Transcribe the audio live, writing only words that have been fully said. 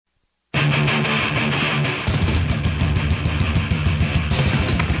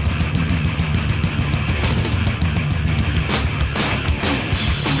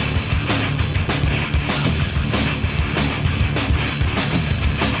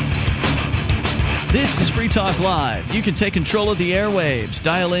This is Free Talk Live. You can take control of the airwaves.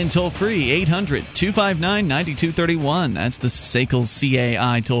 Dial in toll-free 800-259-9231. That's the SACL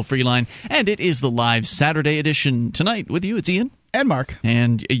CAI toll-free line. And it is the live Saturday edition. Tonight with you, it's Ian. And Mark.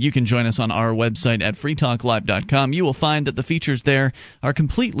 And you can join us on our website at freetalklive.com. You will find that the features there are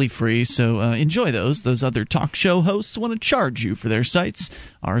completely free, so enjoy those. Those other talk show hosts want to charge you for their sites.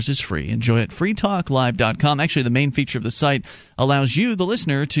 Ours is free. Enjoy it. freetalklive.com. Actually, the main feature of the site allows you, the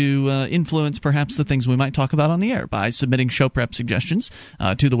listener, to influence perhaps the things we might talk about on the air by submitting show prep suggestions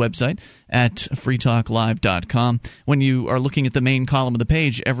to the website at freetalklive.com. When you are looking at the main column of the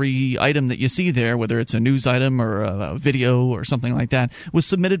page, every item that you see there, whether it's a news item or a video or something like that, was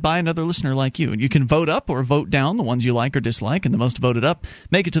submitted by another listener like you. And you can vote up or vote down the ones you like or dislike, and the most voted up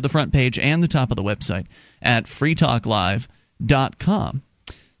make it to the front page and the top of the website at freetalklive.com.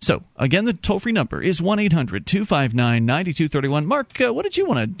 So, again, the toll-free number is 1-800-259-9231. Mark, what did you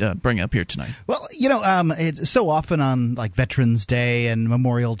want to bring up here tonight? Well, it's so often on like Veterans Day and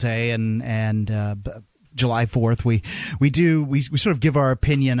Memorial Day and July 4th, we sort of give our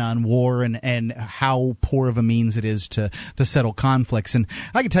opinion on war and how poor of a means it is to settle conflicts. And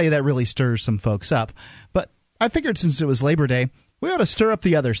I can tell you that really stirs some folks up. But I figured since it was Labor Day, we ought to stir up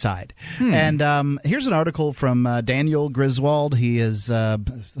the other side. And here's an article from Daniel Griswold. He is,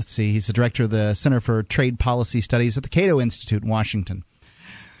 he's the director of the Center for Trade Policy Studies at the Cato Institute in Washington.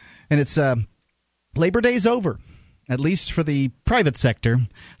 And it's Labor Day's over, at least for the private sector.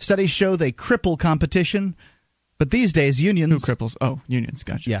 Studies show they cripple competition. But these days, unions... Who cripples? Oh, unions,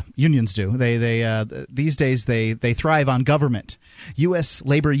 gotcha. Yeah, unions do. These days, they thrive on government. U.S.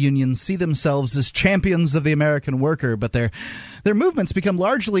 labor unions see themselves as champions of the American worker, but their movements become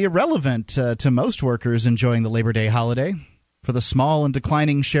largely irrelevant to most workers enjoying the Labor Day holiday. For the small and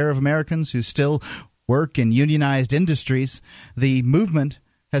declining share of Americans who still work in unionized industries, the movement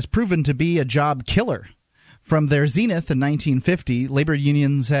has proven to be a job killer. From their zenith in 1950, labor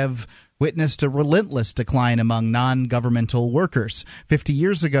unions have witnessed a relentless decline among non-governmental workers. 50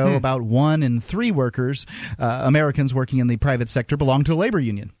 years ago, about 1 in 3 workers, Americans working in the private sector, belonged to a labor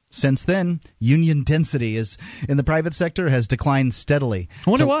union. Since then, union density in the private sector has declined steadily. I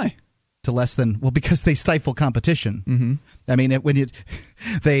wonder why. To less than, because they stifle competition. Mm-hmm. I mean,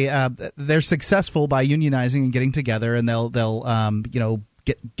 they're successful by unionizing and getting together, and they'll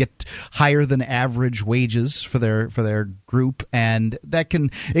get higher than average wages for their group, and it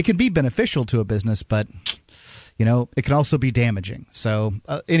can be beneficial to a business, but it can also be damaging. So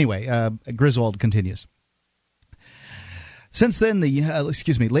anyway, Griswold continues. Since then,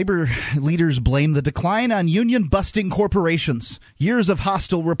 labor leaders blame the decline on union-busting corporations, years of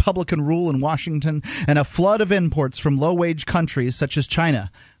hostile Republican rule in Washington, and a flood of imports from low-wage countries such as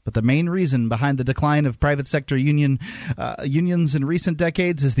China. But the main reason behind the decline of private sector unions in recent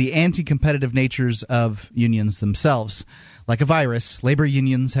decades is the anti-competitive natures of unions themselves. Like a virus, labor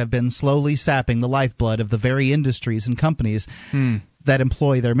unions have been slowly sapping the lifeblood of the very industries and companies that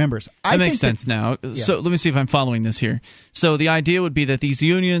employ their members. That makes sense now. Yeah. So let me see if I'm following this here. So the idea would be that these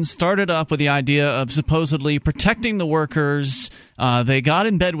unions started up with the idea of supposedly protecting the workers. They got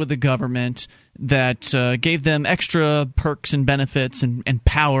in bed with the government that gave them extra perks and benefits and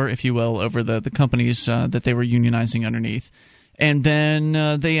power, if you will, over the companies that they were unionizing underneath. And then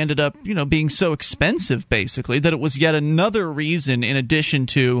they ended up, being so expensive, basically, that it was yet another reason, in addition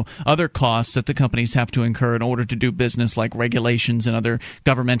to other costs that the companies have to incur in order to do business, like regulations and other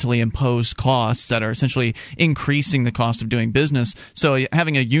governmentally imposed costs that are essentially increasing the cost of doing business. So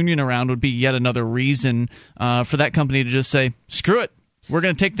having a union around would be yet another reason for that company to just say, screw it. We're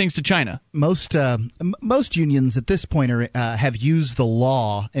going to take things to China. Most unions at this point have used the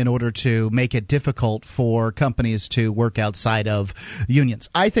law in order to make it difficult for companies to work outside of unions.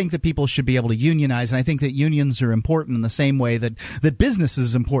 I think that people should be able to unionize, and I think that unions are important in the same way that business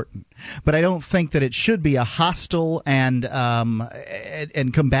is important. But I don't think that it should be a hostile and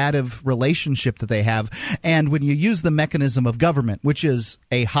combative relationship that they have. And when you use the mechanism of government, which is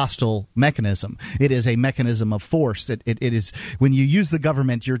a hostile mechanism, it is a mechanism of force. It is when you use the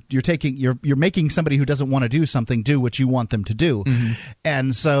government, you're making somebody who doesn't want to do something do what you want them to do. Mm-hmm.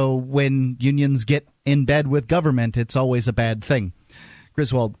 And so when unions get in bed with government, it's always a bad thing.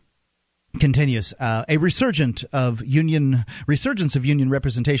 Griswold continues, a resurgence of union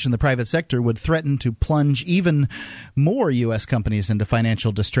representation in the private sector would threaten to plunge even more U.S. companies into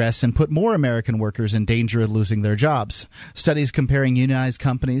financial distress and put more American workers in danger of losing their jobs. Studies comparing unionized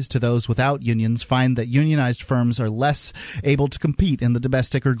companies to those without unions find that unionized firms are less able to compete in the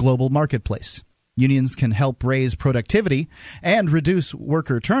domestic or global marketplace. Unions can help raise productivity and reduce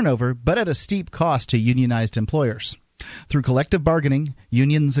worker turnover, but at a steep cost to unionized employers. Through collective bargaining,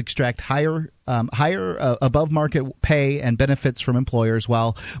 unions extract higher above-market pay and benefits from employers,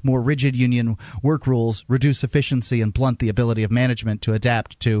 while more rigid union work rules reduce efficiency and blunt the ability of management to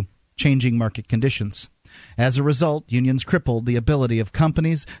adapt to changing market conditions. As a result, unions crippled the ability of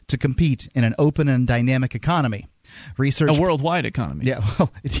companies to compete in an open and dynamic economy. Research, a worldwide economy. Yeah,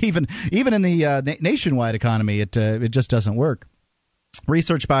 well, it's even in the nationwide economy, it just doesn't work.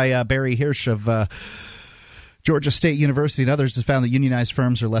 Research by Barry Hirsch of Georgia State University and others has found that unionized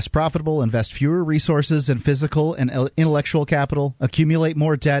firms are less profitable, invest fewer resources in physical and intellectual capital, accumulate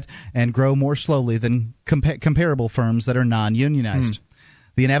more debt, and grow more slowly than comparable firms that are non-unionized.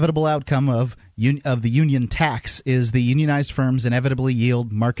 The inevitable outcome of the union tax is the unionized firms inevitably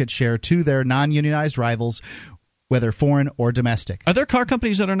yield market share to their non-unionized rivals, whether foreign or domestic. Are there car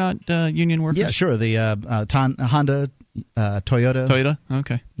companies that are not union workers? Yeah, sure. The Honda, Toyota,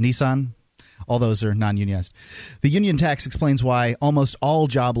 okay, Nissan. All those are non-unionized. The union tax explains why almost all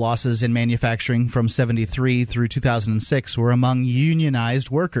job losses in manufacturing from 1973 through 2006 were among unionized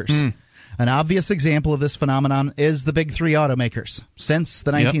workers. An obvious example of this phenomenon is the big three automakers. Since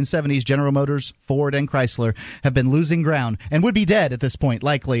the 1970s, General Motors, Ford, and Chrysler have been losing ground and would be dead at this point,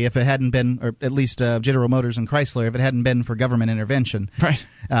 likely, if it hadn't been, or at least General Motors and Chrysler, if it hadn't been for government intervention. Right.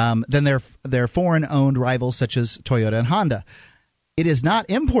 Then their foreign-owned rivals such as Toyota and Honda. It is not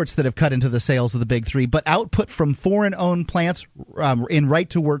imports that have cut into the sales of the big three, but output from foreign-owned plants in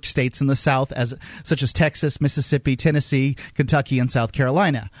right-to-work states in the South, such as Texas, Mississippi, Tennessee, Kentucky, and South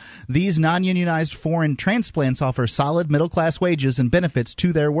Carolina. These non-unionized foreign transplants offer solid middle-class wages and benefits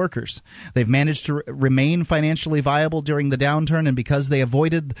to their workers. They've managed to remain financially viable during the downturn, and because they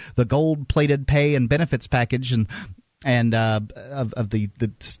avoided the gold-plated pay and benefits package and of the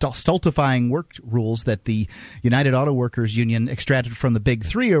stultifying work rules that the United Auto Workers Union extracted from the Big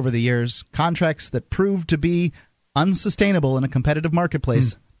Three over the years, contracts that proved to be unsustainable in a competitive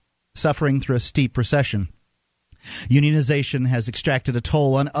marketplace, suffering through a steep recession. Unionization has extracted a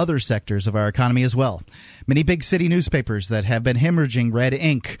toll on other sectors of our economy as well. Many big city newspapers that have been hemorrhaging red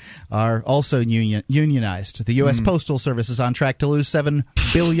ink are also unionized. The U.S. Postal Service is on track to lose $7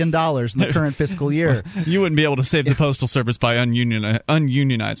 billion in the current fiscal year. You wouldn't be able to save the Postal Service by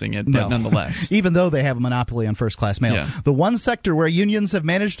ununionizing it, but nonetheless. Even though they have a monopoly on first-class mail. Yeah. The one sector where unions have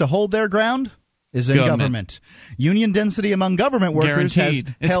managed to hold their ground is in government. Union density among government workers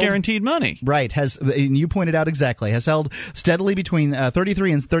it's guaranteed money. Right. And you pointed out exactly, has held steadily between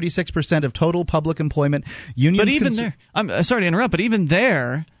 33 and 36% of total public employment. Unions but even there, I'm sorry to interrupt, but even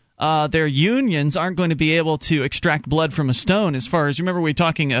there, their unions aren't going to be able to extract blood from a stone. As far as, you remember we were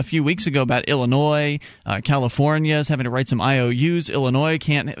talking a few weeks ago about Illinois, California is having to write some IOUs. Illinois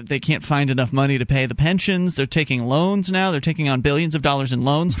can't find enough money to pay the pensions. They're taking loans now. They're taking on billions of dollars in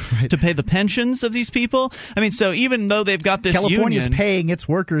loans to pay the pensions of these people. I mean, so even though they've got this California's union, paying its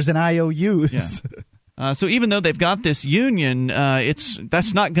workers in IOUs. Yeah. So even though they've got this union,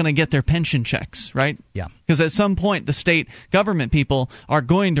 that's not going to get their pension checks, right? Yeah. Because at some point the state government people are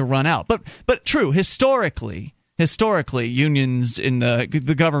going to run out. But true, historically, unions in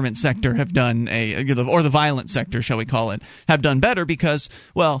the government sector have done or the violent sector, shall we call it, have done better because,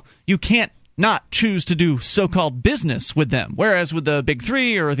 well, you can't not choose to do so-called business with them. Whereas with the big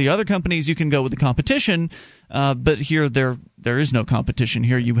three or the other companies, you can go with the competition. But here there is no competition.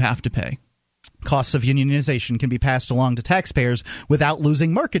 Here you have to pay. Costs of unionization can be passed along to taxpayers without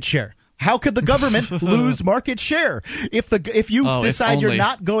losing market share. How could the government lose market share? If you decide you're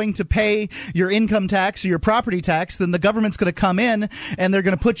not going to pay your income tax or your property tax, then the government's going to come in and they're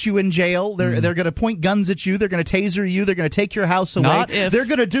going to put you in jail. They're going to point guns at you. They're going to taser you. They're going to take your house away. They're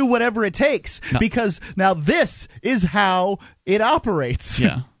going to do whatever it takes because now this is how it operates.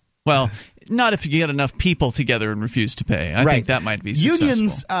 Yeah. Well, not if you get enough people together and refuse to pay. I think that might be successful.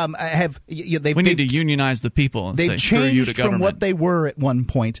 Unions we need to unionize the people and they've say, screw you to changed government. from what they were at one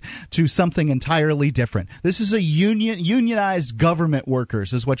point to something entirely different. This is a unionized government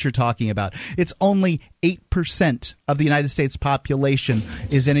workers is what you're talking about. It's only 8% of the United States population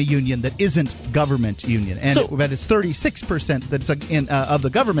is in a union that isn't government union, but it's 36% that's of the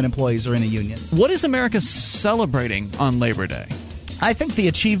government employees are in a union. What is America celebrating on Labor Day? I think the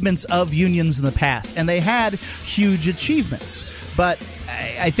achievements of unions in the past, and they had huge achievements, but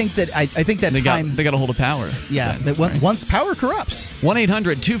I think that they got a hold of power. Yeah, once power corrupts.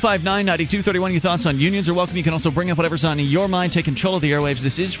 1-800-259-9231. Your thoughts on unions are welcome. You can also bring up whatever's on your mind. Take control of the airwaves.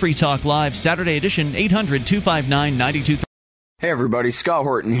 This is Free Talk Live, Saturday edition. 800-259-9231. Hey everybody, Scott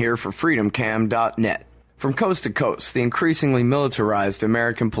Horton here for FreedomCam.net. From coast to coast, the increasingly militarized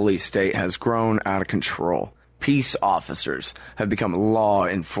American police state has grown out of control. Peace officers have become law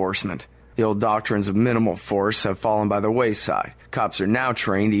enforcement. The The old doctrines of minimal force have fallen by the wayside. Cops are now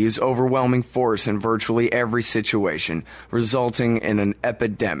trained to use overwhelming force in virtually every situation, resulting in an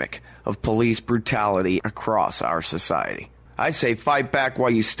epidemic of police brutality across our society. I say fight back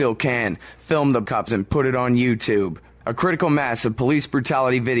while you still can. Film the cops and put it on YouTube. A critical mass of police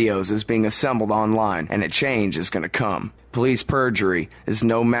brutality videos is being assembled online, and a change is going to come. Police perjury is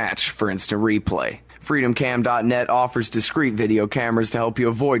no match for instant replay. FreedomCam.net offers discrete video cameras to help you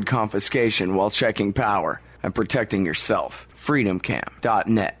avoid confiscation while checking power and protecting yourself.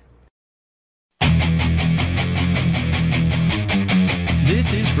 FreedomCam.net.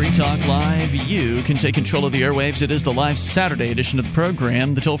 This is Free Talk Live. You can take control of the airwaves. It is the live Saturday edition of the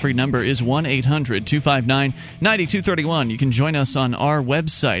program. The toll-free number is 1-800-259-9231. You can join us on our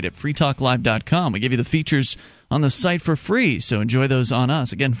website at freetalklive.com. We give you the features on the site for free, so enjoy those on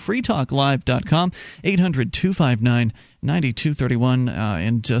us. Again, freetalklive.com, 800-259-9231.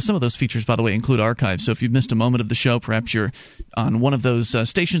 And some of those features, by the way, include archives. So if you've missed a moment of the show, perhaps you're on one of those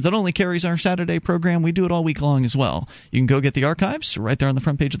stations that only carries our Saturday program, we do it all week long as well. You can go get the archives right there on the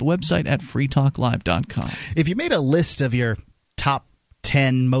front page of the website at freetalklive.com. If you made a list of your top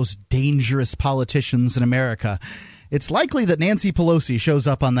 10 most dangerous politicians in America, it's likely that Nancy Pelosi shows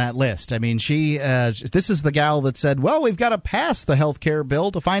up on that list. I mean, this is the gal that said, well, we've got to pass the health care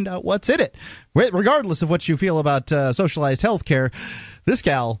bill to find out what's in it. Regardless of what you feel about socialized health care, this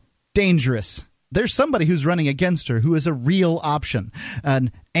gal, dangerous. There's somebody who's running against her who is a real option,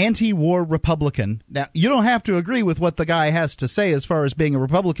 an anti-war Republican. Now, you don't have to agree with what the guy has to say as far as being a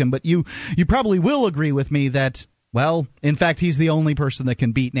Republican, but you probably will agree with me that, well, in fact, he's the only person that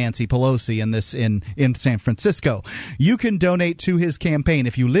can beat Nancy Pelosi in San Francisco. You can donate to his campaign.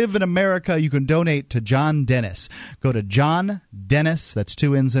 If you live in America, you can donate to John Dennis. Go to John Dennis, that's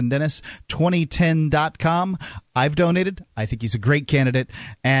 2 N's in Dennis, 2010.com. I've donated. I think he's a great candidate,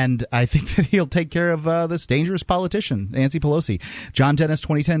 and I think that he'll take care of this dangerous politician, Nancy Pelosi.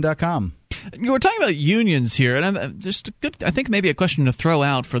 JohnDennis2010.com. We're talking about unions here, and I think maybe a question to throw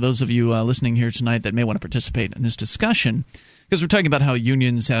out for those of you listening here tonight that may want to participate in this discussion, because we're talking about how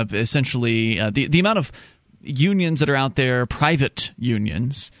unions have essentially the amount of unions that are out there, private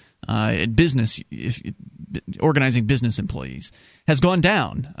unions, organizing business employees, has gone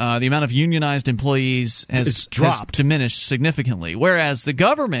down. The amount of unionized employees has diminished significantly, whereas the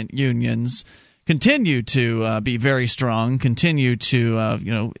government unions continue to be very strong, continue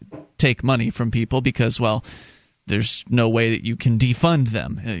to take money from people because, well, there's no way that you can defund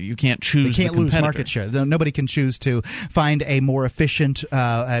them. You can't choose. They can't lose market share. Nobody can choose to find a more efficient,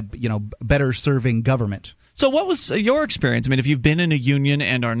 better serving government. So what was your experience? I mean, if you've been in a union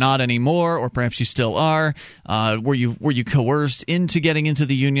and are not anymore, or perhaps you still are, were you coerced into getting into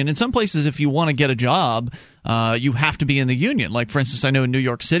the union? In some places, if you want to get a job, you have to be in the union. Like, for instance, I know in New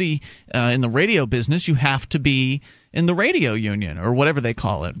York City, in the radio business, you have to be in the radio union, or whatever they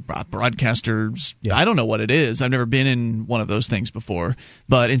call it, broadcasters. Yeah. I don't know what it is. I've never been in one of those things before.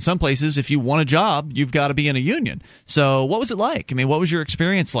 But in some places, if you want a job, you've got to be in a union. So what was it like? I mean, what was your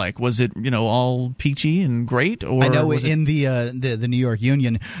experience like? Was it all peachy and great? Or I know in the New York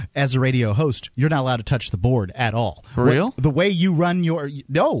Union, as a radio host, you're not allowed to touch the board at all. For real? The way you run you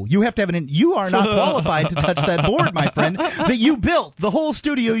have to have you are not qualified to touch that board, my friend, that you built. The whole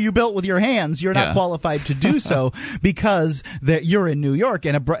studio you built with your hands, you're not qualified to do so. Because you're in New York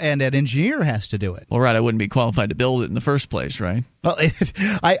and an engineer has to do it. Well, right, I wouldn't be qualified to build it in the first place, right? Well,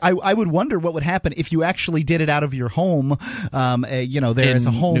 I would wonder what would happen if you actually did it out of your home, as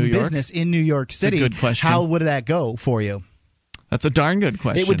a home business in New York City. That's a good question. How would that go for you? That's a darn good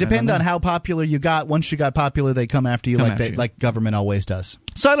question. It would depend on how popular you got. Once you got popular, they come after you like government always does.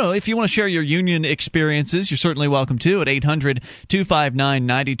 So I don't know. If you want to share your union experiences, you're certainly welcome to at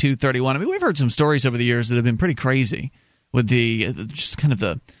 800-259-9231. I mean, we've heard some stories over the years that have been pretty crazy with just kind of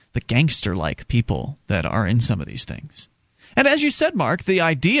the gangster-like people that are in some of these things. And as you said, Mark, the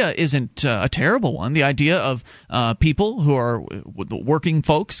idea isn't a terrible one. The idea of people who are working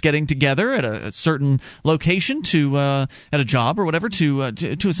folks getting together at a certain location at a job or whatever to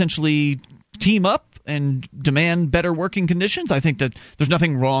essentially team up and demand better working conditions. I think that there's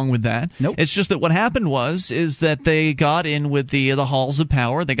nothing wrong with that. Nope. It's just that what happened is that they got in with the halls of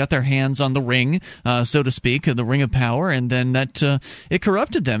power. They got their hands on the ring, so to speak, the ring of power, and then that it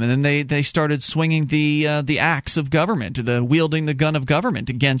corrupted them. And then they started swinging the axe of government, wielding the gun of government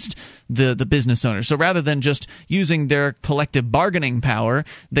against the business owners. So rather than just using their collective bargaining power,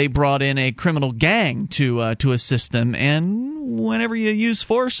 they brought in a criminal gang to assist them. And whenever you use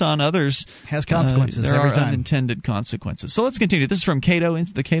force on others, has consequences. There every are time. unintended consequences. So let's continue. This is from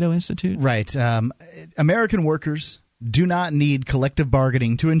the Cato Institute. Right. American workers do not need collective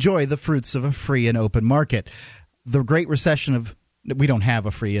bargaining to enjoy the fruits of a free and open market. The Great Recession of we don't have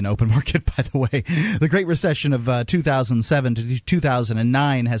a free and open market, by the way. The Great Recession of 2007 to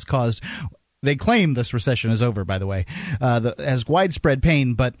 2009 has caused – they claim this recession is over, by the way – has widespread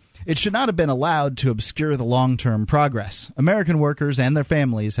pain, but it should not have been allowed to obscure the long-term progress American workers and their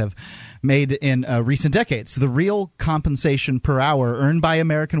families have made in recent decades. The real compensation per hour earned by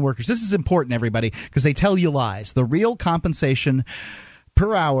American workers – this is important, everybody, because they tell you lies. The real compensation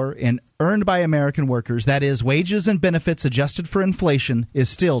per hour earned by American workers, that is, wages and benefits adjusted for inflation, is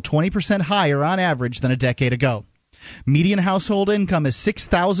still 20% higher on average than a decade ago. Median household income is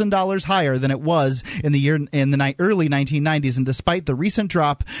 $6,000 higher than it was in the early 1990s, and despite the recent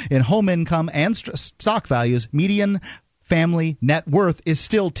drop in home income and stock values, median family net worth is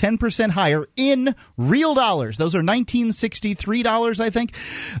still 10% higher in real dollars. Those are $1963, I think,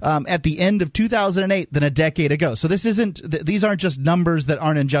 at the end of 2008 than a decade ago. So these aren't just numbers that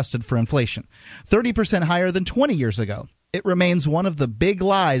aren't adjusted for inflation. 30% higher than 20 years ago. It remains one of the big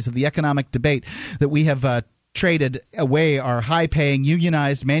lies of the economic debate that we have traded away our high-paying,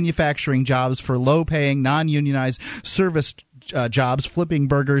 unionized manufacturing jobs for low-paying, non-unionized service jobs, flipping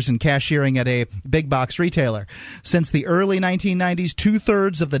burgers and cashiering at a big-box retailer. Since the early 1990s,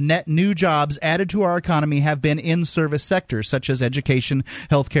 two-thirds of the net new jobs added to our economy have been in service sectors, such as education,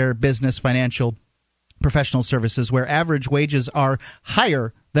 healthcare, business, financial, professional services, where average wages are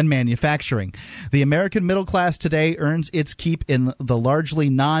higher than manufacturing. The American middle class today earns its keep in the largely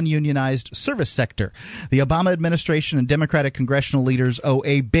non-unionized service sector. The Obama administration and Democratic congressional leaders owe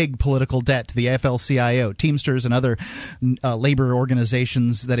a big political debt to the AFL-CIO, Teamsters, and other labor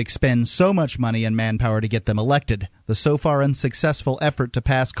organizations that expend so much money and manpower to get them elected. The so far unsuccessful effort to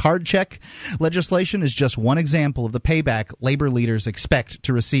pass card check legislation is just one example of the payback labor leaders expect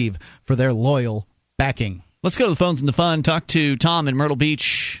to receive for their loyal backing. Let's go to the phones and the fun. Talk to Tom in Myrtle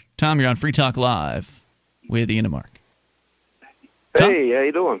Beach. Tom, you're on Free Talk Live with Ian and Mark. Tom? Hey, how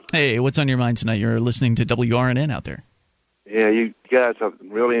you doing? Hey, what's on your mind tonight? You're listening to WRNN out there. Yeah, you guys, I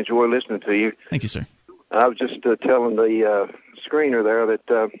really enjoy listening to you. Thank you, sir. I was just telling the screener there that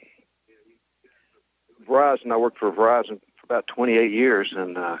Verizon, I worked for Verizon for about 28 years,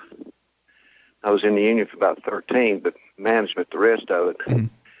 and I was in the union for about 13, but management the rest of it. Mm-hmm.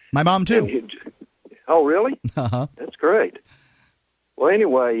 My mom, too. Oh, really? Uh-huh. That's great. Well,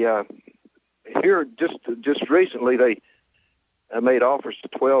 anyway, here just recently they made offers to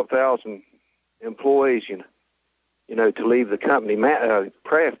 12,000 employees, you know, to leave the company,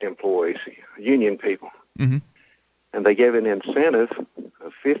 craft employees, union people. Mm-hmm. And they gave an incentive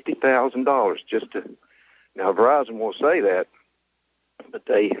of $50,000 just to. Now Verizon won't say that, but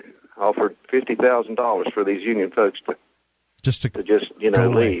they offered $50,000 for these union folks to just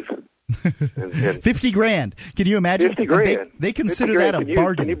leave. And 50 grand. Can you imagine? 50 grand. They consider that a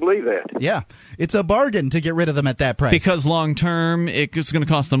bargain. Can you believe that? Yeah. It's a bargain to get rid of them at that price. Because long term, it's going to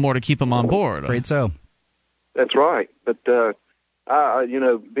cost them more to keep them on board. Afraid so. That's right. But, being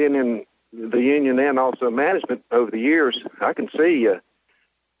in the union and also management over the years, I can see,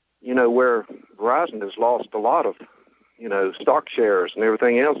 where Verizon has lost a lot of, stock shares and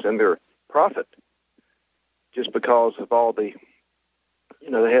everything else in their profit just because of all the,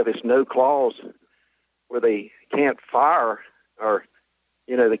 they have this no clause where they can't fire or,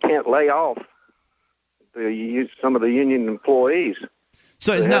 they can't lay off some of the union employees.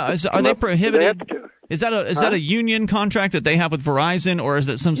 So are they prohibited? Is that a union contract that they have with Verizon, or is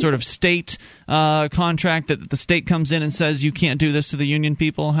that some sort of state contract that the state comes in and says you can't do this to the union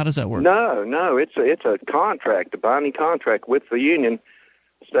people? How does that work? No, it's a contract, a binding contract with the union,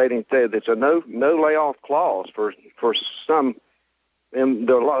 stating that it's a no layoff clause for some, and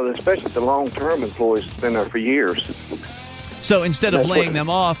especially the long-term employees that's been there for years. So instead of laying them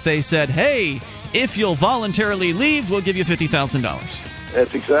off, they said, "Hey, if you'll voluntarily leave, we'll give you $50,000."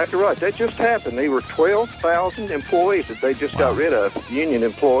 That's exactly right. That just happened. They were 12,000 employees that they just got rid of, union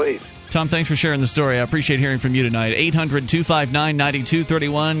employees. Tom, thanks for sharing the story. I appreciate hearing from you tonight.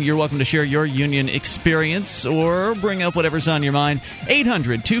 800-259-9231. You're welcome to share your union experience or bring up whatever's on your mind.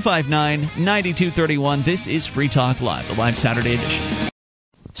 800-259-9231. This is Free Talk Live, the live Saturday edition.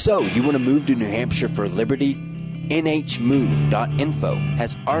 So, you want to move to New Hampshire for liberty? NHMove.info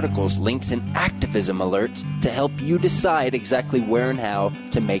has articles, links, and activism alerts to help you decide exactly where and how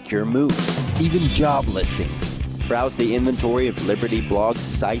to make your move. Even job listings. Browse the inventory of Liberty blogs,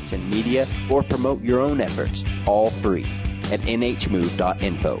 sites, and media, or promote your own efforts, all free, at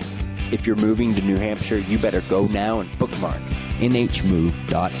NHMove.info. If you're moving to New Hampshire, you better go now and bookmark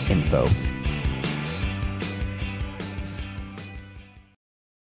NHMove.info.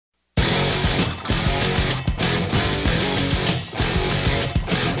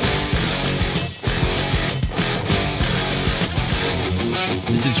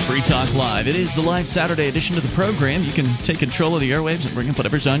 This is Free Talk Live. It is the live Saturday edition of the program. You can take control of the airwaves and bring up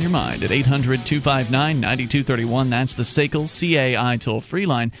whatever's on your mind at 800-259-9231. That's the SACL CAI toll-free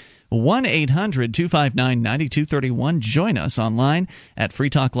line. 1-800-259-9231. Join us online at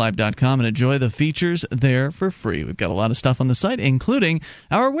freetalklive.com and enjoy the features there for free. We've got a lot of stuff on the site, including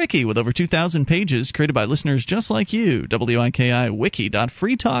our wiki with over 2,000 pages created by listeners just like you.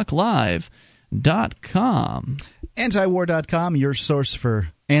 wiki.freetalklive.com. Antiwar.com, your source for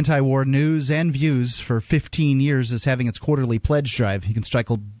anti-war news and views for 15 years, is having its quarterly pledge drive. You can strike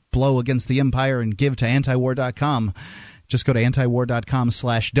a blow against the empire and give to antiwar.com. Just go to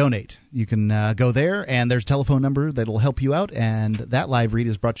antiwar.com/donate. You can go there, and there's a telephone number that will help you out. And that live read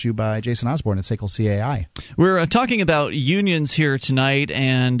is brought to you by Jason Osborne at SACL CAI. We're talking about unions here tonight,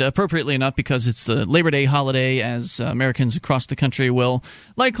 and appropriately enough, because it's the Labor Day holiday, as Americans across the country will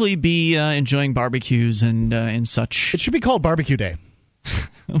likely be enjoying barbecues and such. It should be called Barbecue Day.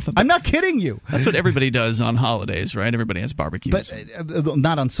 I'm not kidding you. That's what everybody does on holidays, right? Everybody has barbecues. But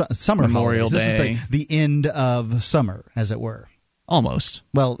not on summer Memorial holidays. Day. This is the end of summer, as it were. Almost.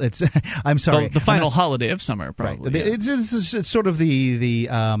 Well, it's. I'm sorry. The final holiday of summer, probably. Right. Yeah. It's sort of the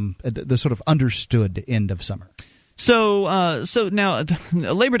sort of understood end of summer. So now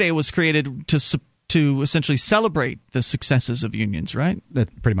Labor Day was created to essentially celebrate the successes of unions, right?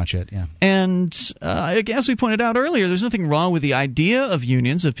 That's pretty much it, yeah. And as we pointed out earlier, there's nothing wrong with the idea of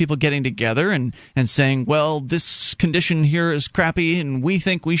unions, of people getting together and saying, well, this condition here is crappy and we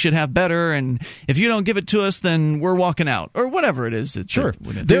think we should have better, and if you don't give it to us, then we're walking out, or whatever it is. Sure.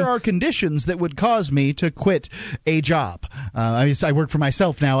 There are conditions that would cause me to quit a job. I work for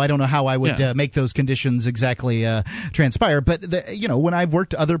myself now. I don't know how I would make those conditions exactly transpire, but when I've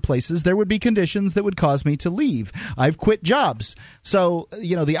worked other places, there would be conditions that would cause me to leave. I've quit jobs. So,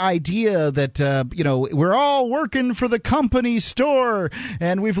 the idea that, we're all working for the company store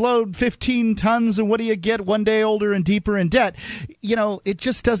and we've loaded 15 tons and what do you get? One day older and deeper in debt. It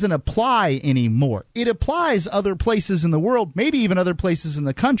just doesn't apply anymore. It applies other places in the world, maybe even other places in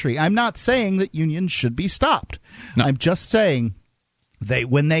the country. I'm not saying that unions should be stopped. No. I'm just saying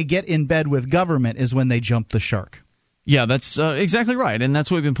when they get in bed with government is when they jump the shark. Yeah, that's exactly right. And that's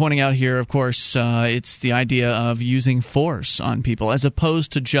what we've been pointing out here. Of course, it's the idea of using force on people as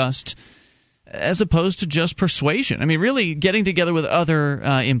opposed to just persuasion. I mean, really getting together with other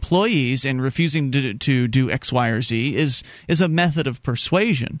employees and refusing to do X, Y, or Z is a method of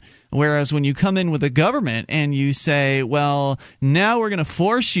persuasion. Whereas when you come in with the government and you say, well, now we're going to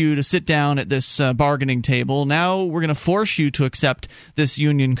force you to sit down at this bargaining table, now we're going to force you to accept this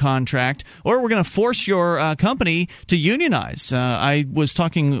union contract, or we're going to force your company to unionize. I was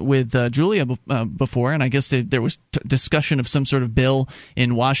talking with Julia before, and I guess there was discussion of some sort of bill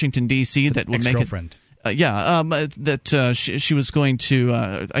in Washington, D.C. that would make it... that she was going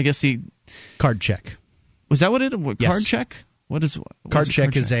to, I guess the... Card check. Was that what it... Yes. Card check? Card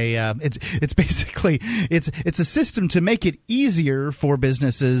check is it's basically it's a system to make it easier for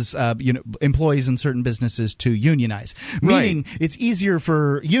businesses, employees in certain businesses to unionize. Meaning it's easier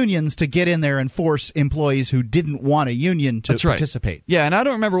for unions to get in there and force employees who didn't want a union to participate. Yeah, and I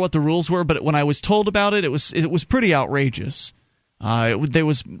don't remember what the rules were, but when I was told about it, it was pretty outrageous. There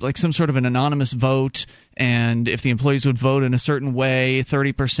was like some sort of an anonymous vote, and if the employees would vote in a certain way,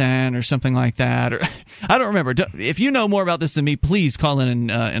 30% or something like that. Or I don't remember. If you know more about this than me, please call in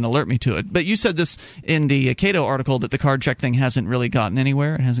and alert me to it. But you said this in the Cato article that the card check thing hasn't really gotten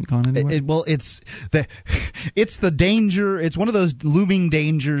anywhere. It hasn't gone anywhere. It's the danger. It's one of those looming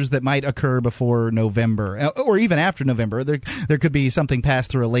dangers that might occur before November, or even after November. There could be something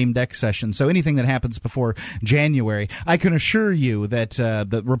passed through a lame duck session. So anything that happens before January, I can assure you that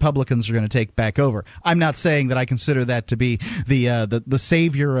the Republicans are going to take back over. I'm not saying that I consider that to be the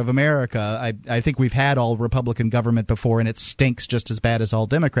savior of America. I think we've had all Republican government before, and it stinks just as bad as all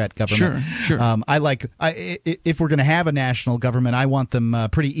Democrat government. Sure. If we're going to have a national government, I want them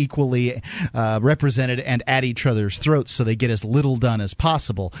pretty equally represented and at each other's throats, so they get as little done as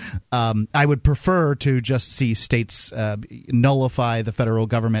possible. I would prefer to just see states nullify the federal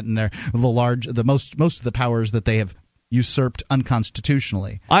government and most of the powers that they have usurped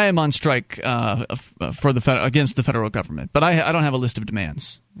unconstitutionally. I am on strike against the federal government, but I don't have a list of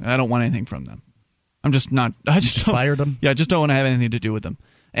demands. I don't want anything from them. I'm just not. I just fired them. Yeah, I just don't want to have anything to do with them.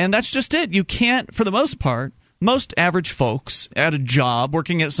 And that's just it. You can't, for the most part, most average folks at a job,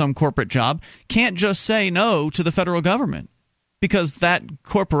 working at some corporate job, can't just say no to the federal government, because that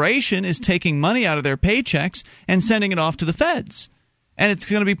corporation is taking money out of their paychecks and sending it off to the feds. and it's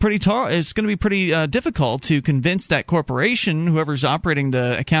going to be pretty difficult to convince that corporation, whoever's operating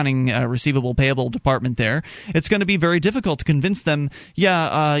the accounting receivable payable department there. It's going to be very difficult to convince them,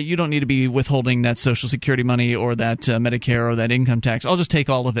 you don't need to be withholding that Social Security money or that Medicare or that income tax. I'll just take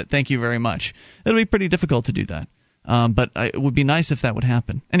all of it. Thank you very much. It'll be pretty difficult to do that. But it would be nice if that would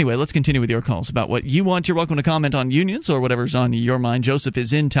happen. Anyway, let's continue with your calls about what you want. You're welcome to comment on unions or whatever's on your mind. Joseph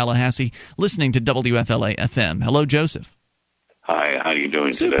is in Tallahassee listening to WFLA FM. Hello, Joseph. Hi, how are you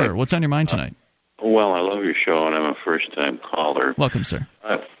doing today? Super. What's on your mind tonight? Well, I love your show, and I'm a first-time caller. Welcome, sir.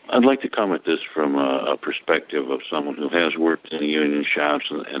 I'd like to come at this from a perspective of someone who has worked in the union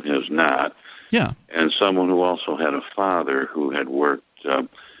shops and has not. Yeah. And someone who also had a father who had worked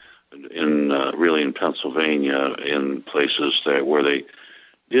in Pennsylvania in places where they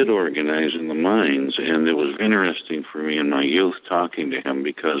did organize in the mines. And it was interesting for me in my youth talking to him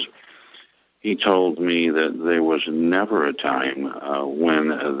because he told me that there was never a time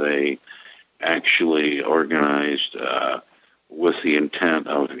when they actually organized with the intent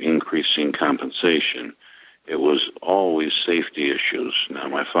of increasing compensation. It was always safety issues. Now,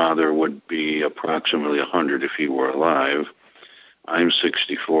 my father would be approximately 100 if he were alive. I'm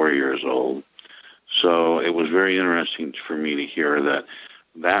 64 years old. So it was very interesting for me to hear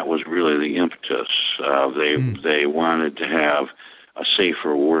that was really the impetus. They wanted to have a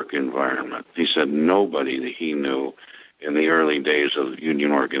safer work environment. He said nobody that he knew in the early days of the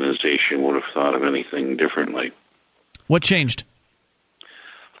union organization would have thought of anything differently. What changed?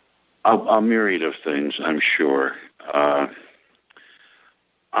 A myriad of things, I'm sure. I'm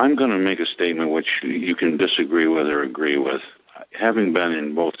going to make a statement which you can disagree with or agree with. Having been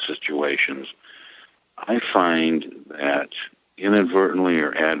in both situations, I find that inadvertently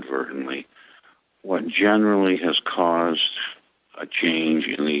or advertently, what generally has caused a change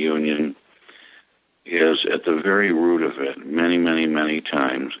in the union is at the very root of it, many, many, many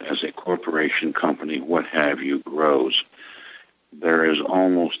times, as a corporation, company, what have you, grows, there is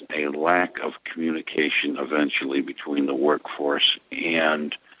almost a lack of communication eventually between the workforce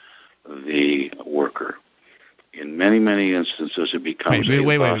and the worker. In many, many instances, it becomes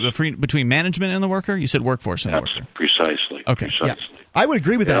wait. Between management and the worker? You said workforce and the worker. Precisely. Okay. Precisely. Yeah. I would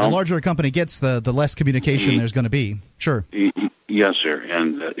agree with that. The larger a company gets, the less communication there's going to be. Sure. Yes, sir.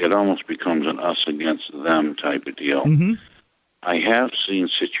 And it almost becomes an us against them type of deal. Mm-hmm. I have seen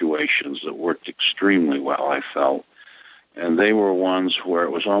situations that worked extremely well, I felt. And they were ones where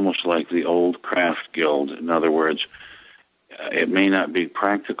it was almost like the old craft guild. In other words, it may not be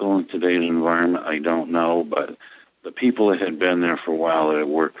practical in today's environment, I don't know, but the people that had been there for a while, that had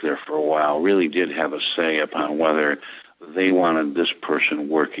worked there for a while, really did have a say upon whether they wanted this person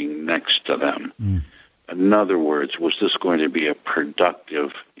working next to them. Mm. In other words, was this going to be a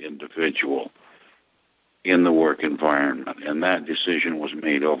productive individual in the work environment? And that decision was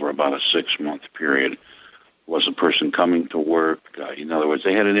made over about a 6-month period. Was the person coming to work? In other words,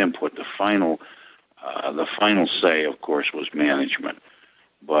 they had an input. The final say, of course, was management.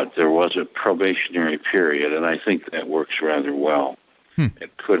 But there was a probationary period, and I think that works rather well.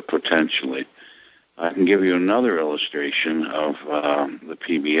 It could potentially. I can give you another illustration of the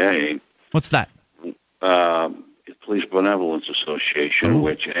PBA. What's that? Police Benevolence Association,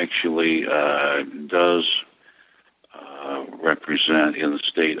 which actually does represent in the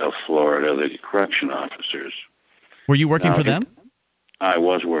state of Florida the correction officers. Were you working for them? I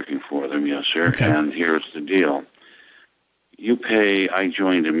was working for them, yes, sir. Okay. And here's the deal. I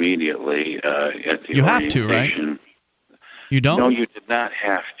joined immediately at the You have to, right? You don't? No, you did not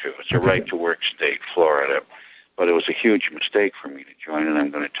have to. It's a right-to-work state, Florida. But it was a huge mistake for me to join, and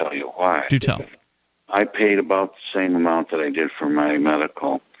I'm going to tell you why. Do tell. I paid about the same amount that I did for my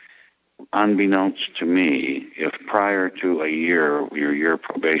medical. Unbeknownst to me, if prior to your year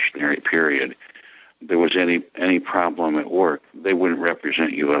probationary period, there was any problem at work, they wouldn't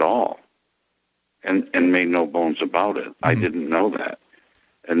represent you at all, and made no bones about it. Mm-hmm. I didn't know that,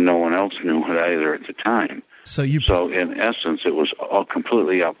 and no one else knew it either at the time. So in essence, it was all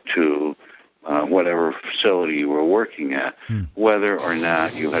completely up to whatever facility you were working at, whether or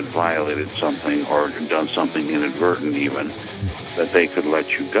not you had violated something or done something inadvertent even, that they could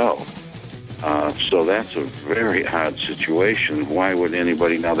let you go. So that's a very odd situation. Why would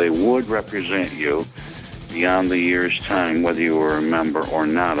anybody... Now, they would represent you beyond the year's time, whether you were a member or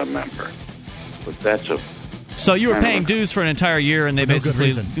not a member. But that's a... So you were paying dues for an entire year, and they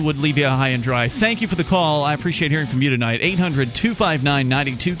basically would leave you high and dry. Thank you for the call. I appreciate hearing from you tonight.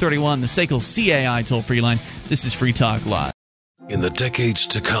 800-259-9231, the SACL CAI toll-free line. This is Free Talk Live. In the decades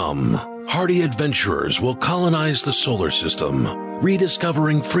to come, hardy adventurers will colonize the solar system,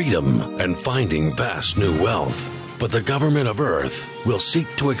 rediscovering freedom and finding vast new wealth. But the government of Earth will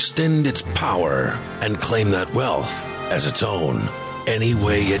seek to extend its power and claim that wealth as its own any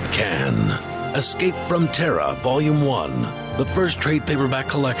way it can. Escape from Terra, Volume 1, the first trade paperback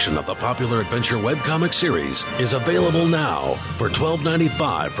collection of the popular adventure webcomic series, is available now for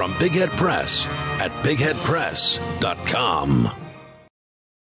 $12.95 from Big Head Press at bigheadpress.com.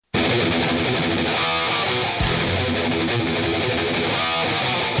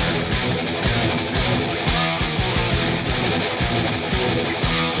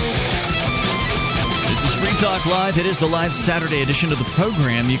 Talk Live. It is the live Saturday edition of the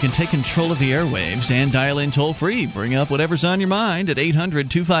program. You can take control of the airwaves and dial in toll-free. Bring up whatever's on your mind at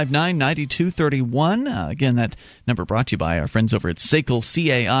 800-259-9231. Again, that number brought to you by our friends over at SACL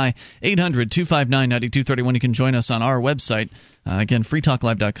CAI, 800-259-9231. You can join us on our website. Again,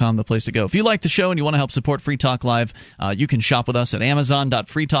 freetalklive.com, the place to go. If you like the show and you want to help support Free Talk Live, you can shop with us at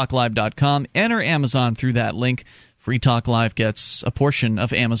amazon.freetalklive.com. Enter Amazon through that link. Free Talk Live gets a portion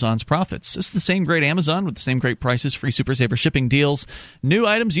of Amazon's profits. It's the same great Amazon with the same great prices, free Super Saver shipping deals, new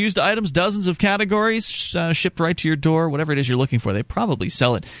items, used items, dozens of categories, shipped right to your door, whatever it is you're looking for. They probably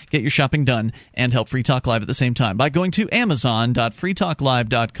sell it. Get your shopping done and help Free Talk Live at the same time by going to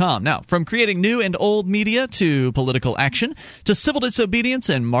amazon.freetalklive.com. Now, from creating new and old media to political action to civil disobedience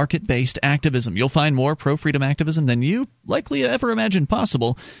and market-based activism, you'll find more pro-freedom activism than you likely ever imagined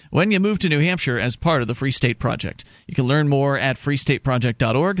possible when you move to New Hampshire as part of the Free State Project. You can learn more at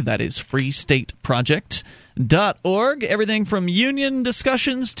freestateproject.org. That is freestateproject.org. Everything from union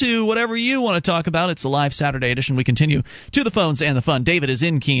discussions to whatever you want to talk about. It's a live Saturday edition. We continue to the phones and the fun. David is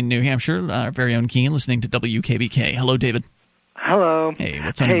in Keene, New Hampshire, our very own Keene, listening to WKBK. Hello, David. Hello. Hey,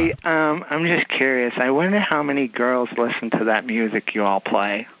 what's on your mind? I'm just curious. I wonder how many girls listen to that music you all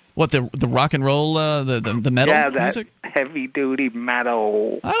play. What, the rock and roll, the metal music? Yeah, that heavy-duty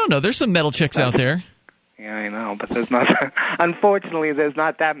metal. I don't know. There's some metal chicks out there. Yeah, I know, but there's not. Unfortunately, there's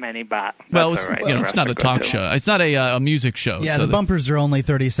not that many. But well, it's, right. It's not a talk show. It's not a music show. Yeah, so the bumpers are only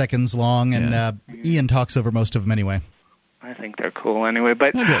 30 seconds long, and Ian talks over most of them anyway. I think they're cool anyway.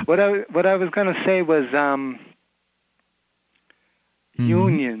 But what I was going to say was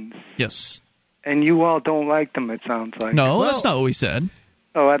unions. Yes. And you all don't like them. It sounds like. No, that's not what we said.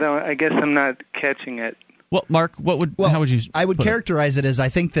 Oh, I don't. I guess I'm not catching it. Well, Mark, how would you? I would characterize it as I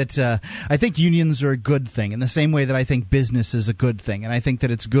think unions are a good thing in the same way that I think business is a good thing, and I think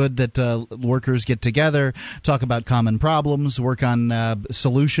that it's good that workers get together, talk about common problems, work on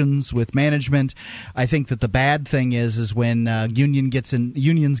solutions with management. I think that the bad thing is when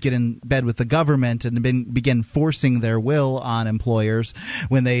unions get in bed with the government and begin forcing their will on employers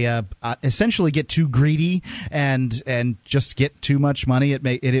when they essentially get too greedy and just get too much money.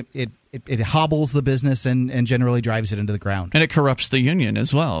 It hobbles the business and generally drives it into the ground. And it corrupts the union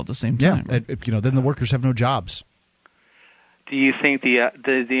as well at the same time. Yeah, then the workers have no jobs. Do you think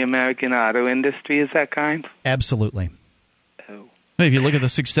the American auto industry is that kind? Absolutely. Oh. If you look at the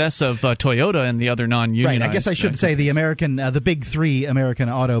success of Toyota and the other non-unionized... Right, I guess I should say the big three American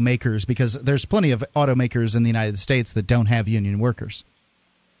automakers, because there's plenty of automakers in the United States that don't have union workers.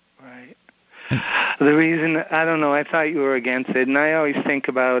 Right. The reason, I don't know, I thought you were against it, and I always think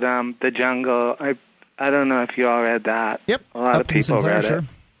about The Jungle. I don't know if you all read that. Yep. A lot of people read sure. it.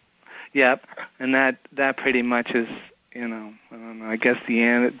 Yep, and that pretty much is, I don't know, I guess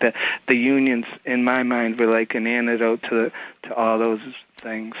the unions, in my mind, were like an antidote to all those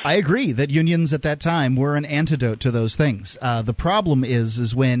things. I agree that unions at that time were an antidote to those things. The problem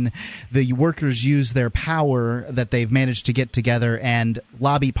is when the workers use their power that they've managed to get together and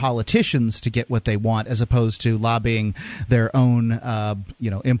lobby politicians to get what they want, as opposed to lobbying their own,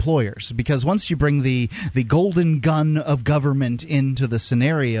 employers. Because once you bring the golden gun of government into the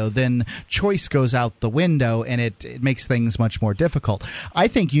scenario, then choice goes out the window, and it makes things much more difficult. I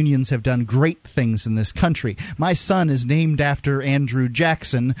think unions have done great things in this country. My son is named after Andrew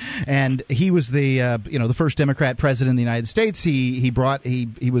Jackson, and he was the first Democrat president in the United States. He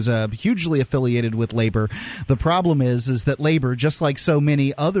was hugely affiliated with labor. The problem is that labor, just like so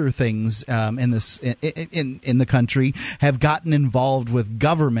many other things in the country, have gotten involved with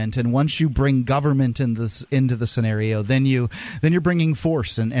government. And once you bring government into the scenario, then you're bringing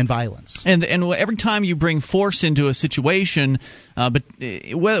force and violence. And every time you bring force into a situation, but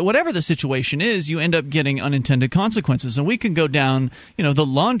whatever the situation is, you end up getting unintended consequences. And we can go down, the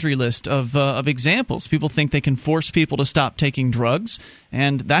laundry list of examples. People think they can force people to stop taking drugs,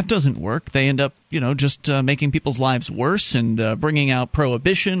 and that doesn't work. They end up just making people's lives worse and bringing out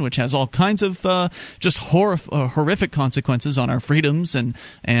prohibition, which has all kinds of just horrific consequences on our freedoms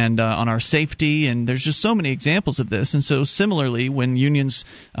and on our safety. And there's just so many examples of this. And so similarly, when unions,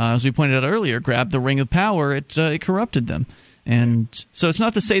 as we pointed out earlier, grabbed the ring of power, it corrupted them. And so it's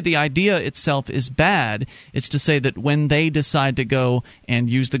not to say the idea itself is bad. It's to say that when they decide to go and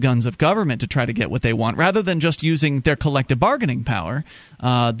use the guns of government to try to get what they want, rather than just using their collective bargaining power,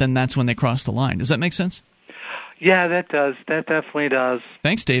 then that's when they cross the line. Does that make sense? Yeah, that does. That definitely does.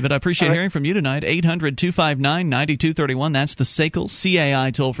 Thanks, David. I appreciate hearing from you tonight. 800-259-9231. That's the SACL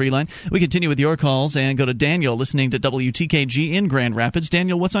CAI toll-free line. We continue with your calls and go to Daniel listening to WTKG in Grand Rapids.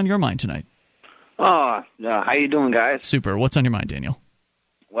 Daniel, what's on your mind tonight? How you doing, guys? Super. What's on your mind, Daniel?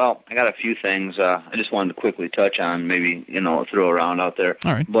 Well, I got a few things I just wanted to quickly touch on, maybe, throw around out there.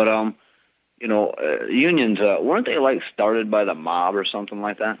 All right. But, unions, weren't they, started by the mob or something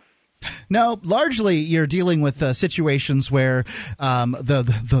like that? No, largely you're dealing with situations where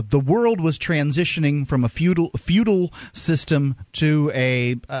the world was transitioning from a feudal system to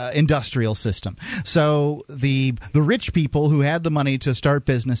a industrial system. So the rich people who had the money to start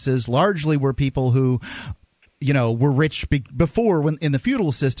businesses largely were people who were rich before in the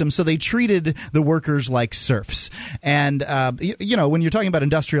feudal system, so they treated the workers like serfs. And, when you're talking about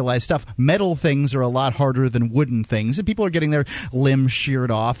industrialized stuff, metal things are a lot harder than wooden things. And people are getting their limbs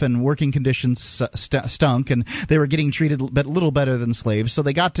sheared off, and working conditions stunk, and they were getting treated a little better than slaves. So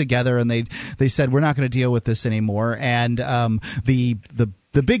they got together and they said, we're not going to deal with this anymore. And the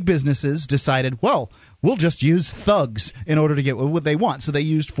big businesses decided, well, we'll just use thugs in order to get what they want. So they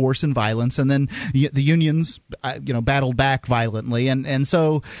used force and violence, and then the unions, battled back violently. And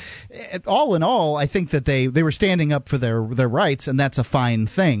so, all in all, I think that they were standing up for their rights, and that's a fine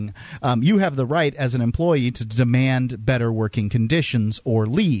thing. You have the right as an employee to demand better working conditions or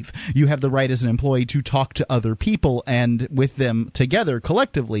leave. You have the right as an employee to talk to other people and with them together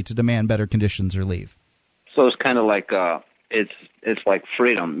collectively to demand better conditions or leave. So it's kind of like it's like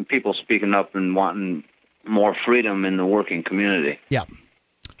freedom. People speaking up and wanting more freedom in the working community. Yeah.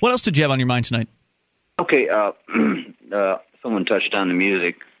 What else did you have on your mind tonight? Okay, someone touched on the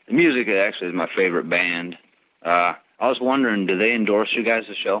music. The music actually is my favorite band. I was wondering, do they endorse you guys'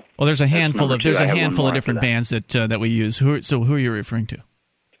 show? Well, there's a handful of different bands that we use. Who are you referring to?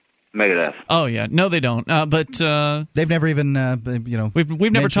 Megadeth. Oh yeah, no, they don't. But they've never even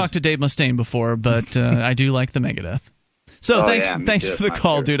we've never talked to Dave Mustaine before, but I do like the Megadeth. So thanks for the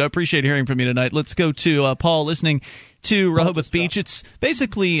call, dude. I appreciate hearing from you tonight. Let's go to Paul listening to Rehoboth Beach. It's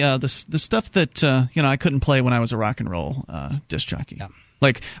basically the stuff that I couldn't play when I was a rock and roll disc jockey. Yeah.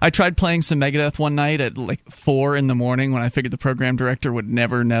 Like, I tried playing some Megadeth one night at 4 in the morning when I figured the program director would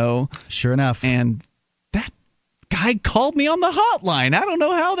never know. Sure enough. And that guy called me on the hotline. I don't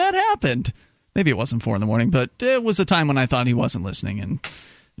know how that happened. Maybe it wasn't 4 in the morning, but it was a time when I thought he wasn't listening and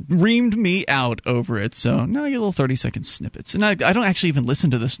reamed me out over it. So now you get little 30-second snippets, and I don't actually even listen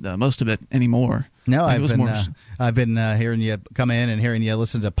to this most of it anymore. No, I've been hearing you come in and hearing you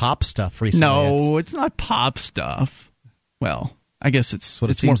listen to pop stuff recently. No, it's not pop stuff. Well, I guess it's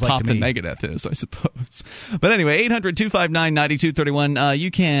more pop than Megadeth is, I suppose. But anyway, 800-259-9231. You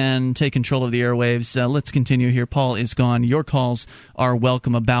can take control of the airwaves. Let's continue here. Paul is gone. Your calls are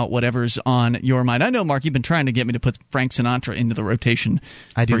welcome about whatever's on your mind. I know, Mark, you've been trying to get me to put Frank Sinatra into the rotation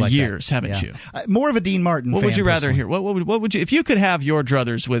for years, haven't you? More of a Dean Martin fan. What would you rather hear? What would you, if you could have your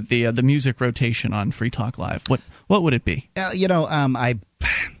druthers with the music rotation on Free Talk Live, what would it be?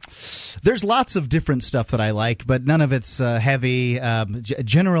 There's lots of different stuff that I like, but none of it's heavy,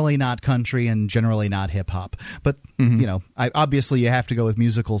 generally not country and generally not hip-hop. But, obviously you have to go with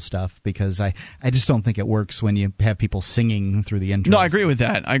musical stuff because I just don't think it works when you have people singing through the intro. No, I agree with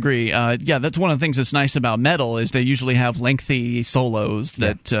that. I agree. That's one of the things that's nice about metal is they usually have lengthy solos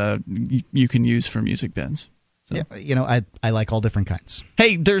that you can use for music bends. So. Yeah, I like all different kinds.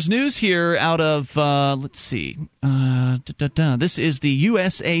 Hey, there's news here out of, let's see. This is the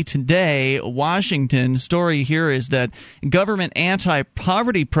USA Today, Washington. Story here is that government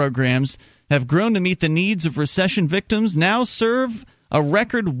anti-poverty programs have grown to meet the needs of recession victims, now serve a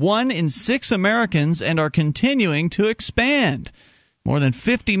record 1 in 6 Americans, and are continuing to expand. More than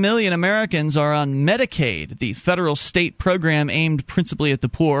 50 million Americans are on Medicaid, the federal state program aimed principally at the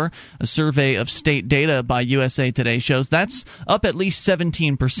poor. A survey of state data by USA Today shows that's up at least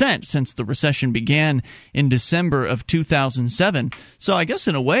 17% since the recession began in December of 2007. So I guess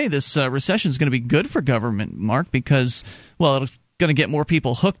in a way this recession is going to be good for government, Mark, because, well, it'll going to get more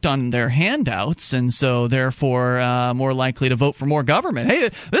people hooked on their handouts, and so therefore more likely to vote for more government. Hey,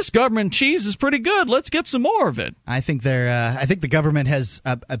 this government cheese is pretty good. Let's get some more of it. I think the government has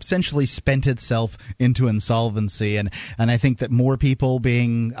essentially spent itself into insolvency, and I think that more people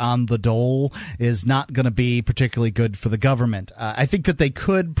being on the dole is not going to be particularly good for the government. I think that they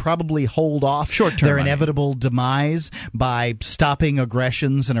could probably hold off their inevitable demise by stopping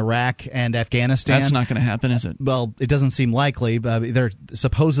aggressions in Iraq and Afghanistan. That's not going to happen, is it? Well, it doesn't seem likely. They're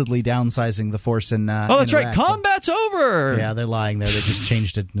supposedly downsizing the force in oh, that's in right. Iraq, Combat's over. Yeah, they're lying there. They just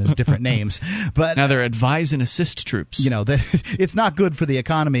changed it to different names. But now they're advise and assist troops. You know, it's not good for the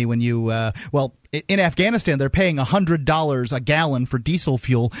economy when you in Afghanistan, they're paying $100 a gallon for diesel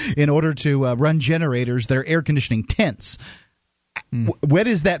fuel in order to run generators that are air conditioning tents. What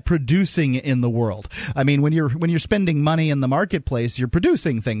is that producing in the world? I mean, when you're spending money in the marketplace, you're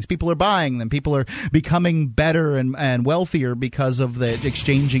producing things. People are buying them. People are becoming better and wealthier because of the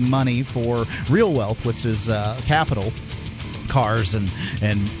exchanging money for real wealth, which is capital. Cars and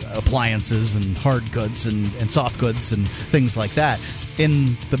appliances and hard goods and soft goods and things like that.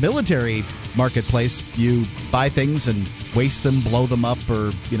 In the military marketplace, you buy things and waste them, blow them up,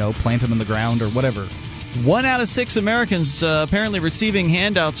 or plant them in the ground or whatever. 1 out of 6 Americans apparently receiving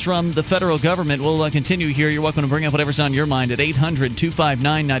handouts from the federal government. We'll continue here. You're welcome to bring up whatever's on your mind at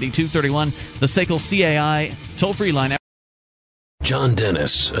 800-259-9231, the SACL CAI toll-free line. John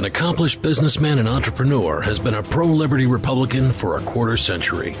Dennis, an accomplished businessman and entrepreneur, has been a pro-liberty Republican for a quarter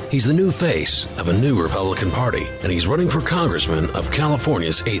century. He's the new face of a new Republican Party, and he's running for congressman of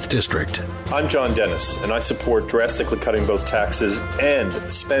California's 8th District. I'm John Dennis, and I support drastically cutting both taxes and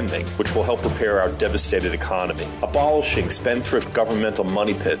spending, which will help repair our devastated economy. Abolishing spendthrift governmental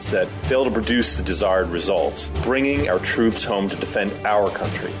money pits that fail to produce the desired results. Bringing our troops home to defend our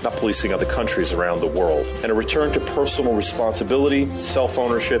country, not policing other countries around the world. And a return to personal responsibility,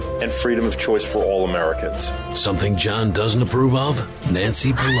 self-ownership, and freedom of choice for all Americans. Something John doesn't approve of?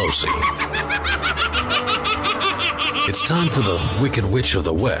 Nancy Pelosi. It's time for the Wicked Witch of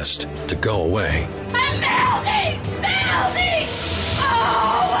the West to go away. I'm melting!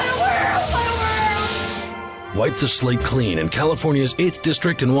 Oh, what a world! Wipe the slate clean in California's 8th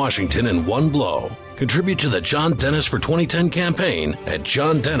District in Washington in one blow. Contribute to the John Dennis for 2010 campaign at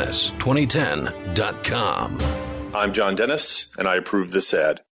johndennis2010.com. I'm John Dennis, and I approve this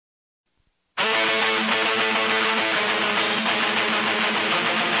ad.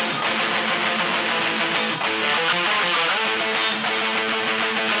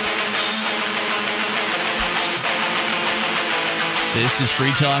 This is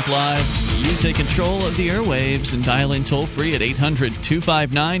Free Talk Live. You take control of the airwaves and dial in toll-free at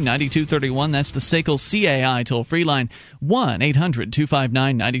 800-259-9231. That's the SACL CAI toll-free line,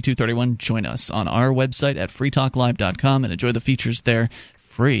 1-800-259-9231. Join us on our website at freetalklive.com and enjoy the features there.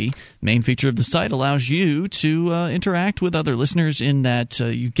 Free. Main feature of the site allows you to interact with other listeners in that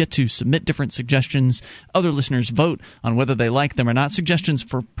you get to submit different suggestions. Other listeners vote on whether they like them or not. Suggestions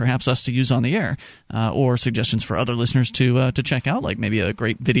for perhaps us to use on the air, or suggestions for other listeners to check out, like maybe a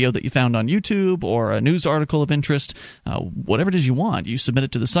great video that you found on YouTube or a news article of interest. Whatever it is you want, you submit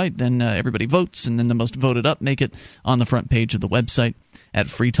it to the site. Then everybody votes, and then the most voted up make it on the front page of the website at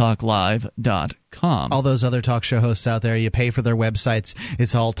freetalklive.com. All those other talk show hosts out there, you pay for their websites.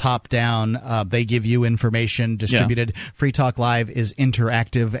 It's all top down. They give you information distributed. Yeah. Free Talk Live is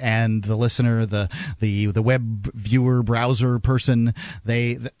interactive, and the listener, the web viewer, browser person,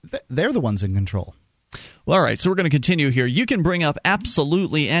 they're the ones in control. Well, all right, so we're going to continue here. You can bring up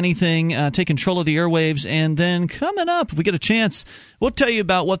absolutely anything, take control of the airwaves, and then coming up, if we get a chance, we'll tell you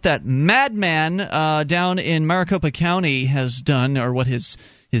about what that madman down in Maricopa County has done, or what his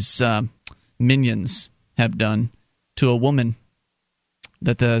minions have done to a woman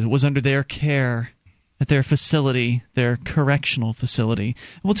that was under their care at their facility, their correctional facility.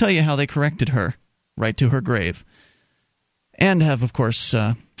 We'll tell you how they corrected her right to her grave, and have, of course,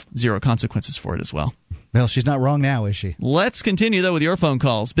 zero consequences for it as well. Well, she's not wrong now, is she? Let's continue, though, with your phone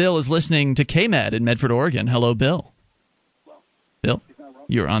calls. Bill is listening to KMED in Medford, Oregon. Hello, Bill. Bill,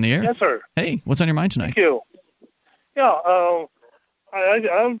 you're on the air. Yes, sir. Hey, what's on your mind tonight? Thank you. Yeah,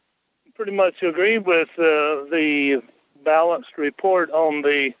 I pretty much agree with the balanced report on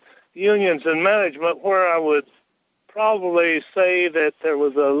the unions and management. Where I would probably say that there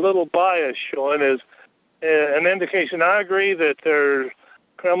was a little bias showing is an indication. I agree that there's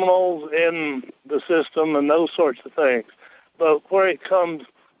criminals in the system and those sorts of things. But where it comes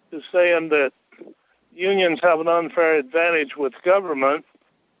to saying that unions have an unfair advantage with government,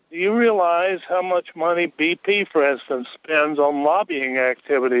 do you realize how much money BP, for instance, spends on lobbying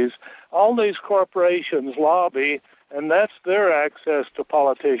activities? All these corporations lobby, and that's their access to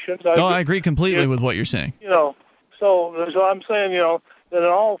politicians. I agree completely with what you're saying. So I'm saying, that in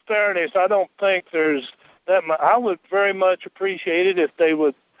all fairness, I don't think there's that much. I would very much appreciate it if they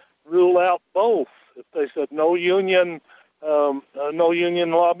would rule out both. If they said no union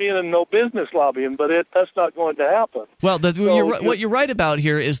lobbying and no business lobbying, but that's not going to happen. Well, what you're right about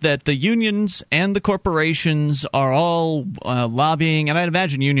here is that the unions and the corporations are all lobbying, and I'd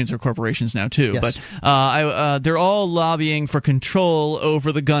imagine unions are corporations now too, yes. But they're all lobbying for control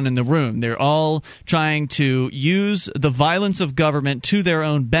over the gun in the room. They're all trying to use the violence of government to their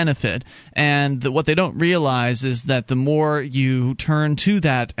own benefit, and what they don't realize is that the more you turn to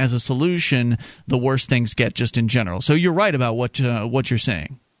that as a solution, the worse things get just in general. So you're right about what you're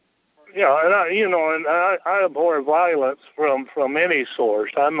saying. Yeah, and I abhor violence from any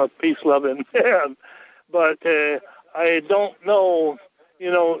source. I'm a peace-loving man, but I don't know.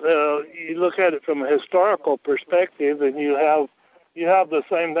 You look at it from a historical perspective, and you have the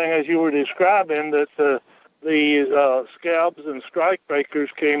same thing as you were describing, that the scabs and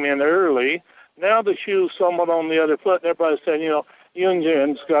strikebreakers came in early. Now the shoe's somewhat on the other foot, and everybody's saying,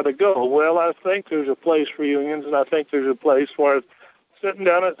 unions got to go. Well, I think there's a place for unions, and I think there's a place for sitting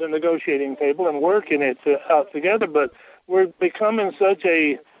down at the negotiating table and working it out together. But we're becoming such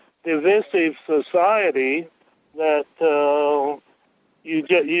a divisive society that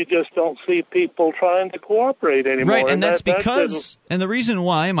you just don't see people trying to cooperate anymore. Right, and that's because, and the reason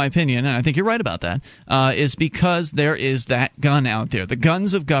why, in my opinion, and I think you're right about that, is because there is that gun out there, the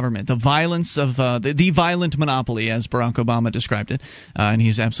guns of government, the violence of the violent monopoly, as Barack Obama described it, and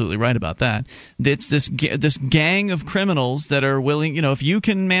he's absolutely right about that. It's this gang of criminals that are willing, if you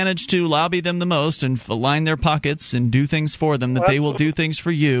can manage to lobby them the most and line their pockets and do things for them, that they will do things for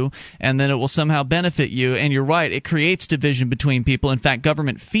you, and then it will somehow benefit you. And you're right, it creates division between people. In fact,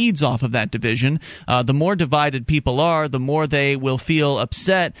 government feeds off of that division. The more divided people are, the more they will feel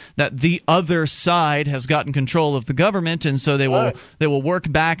upset that the other side has gotten control of the government, and so they will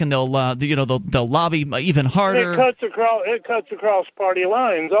work back, and they'll lobby even harder. It cuts across party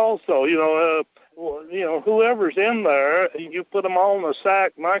lines also. Whoever's in there, you put them all in a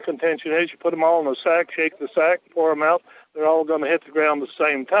sack. My contention is you put them all in a sack, shake the sack, pour them out. They're all going to hit the ground at the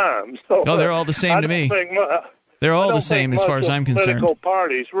same time. So, they're all the same to me. They're all the same as far as I'm concerned. Political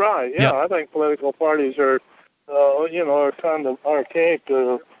parties, right? Yeah, yep. I think political parties are kind of archaic.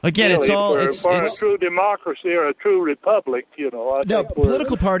 Again, really, it's a true democracy or a true republic.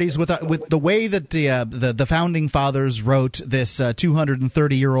 Political parties with the way that the founding fathers wrote this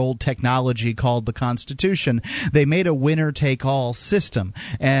 230-year-old technology called the Constitution, they made a winner-take-all system,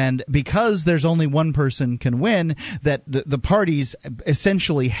 and because there's only one person can win, that the parties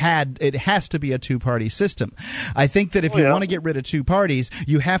essentially it has to be a two-party system. I think that if you want to get rid of two parties,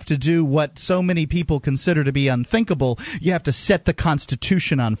 you have to do what so many people consider to be unthinkable. You have to set the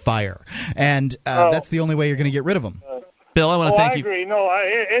Constitution on fire, and that's the only way you're going to get rid of them. Bill, I want to thank you. I agree. No,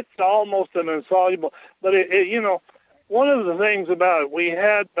 it's almost an insoluble. But one of the things about it, we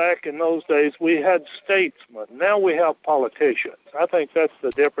had back in those days, we had statesmen. Now we have politicians. I think that's the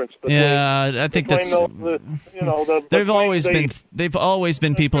difference. I think that's. They've always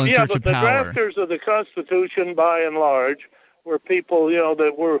been people in search of power. The drafters of the Constitution, by and large, were people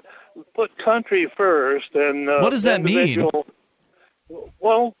that were put country first, and what does that mean?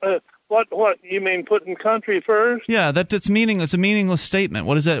 Well, what you mean, putting country first? Yeah, that's meaningless. It's a meaningless statement.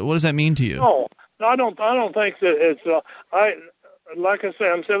 What does that mean to you? No, I don't think that it's. Like I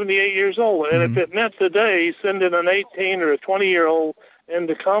say, I'm 78 years old, and if it meant today sending an 18 or a 20-year-old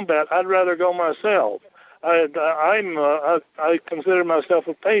into combat, I'd rather go myself. I consider myself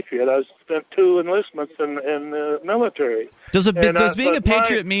a patriot. I spent 2 enlistments in the military. Does being a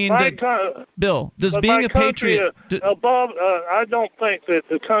patriot mean that, Bill? Does being a patriot above? I don't think that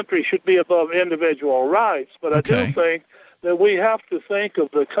the country should be above individual rights, but I do think that we have to think of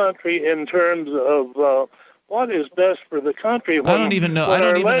the country in terms of what is best for the country. I don't even know. I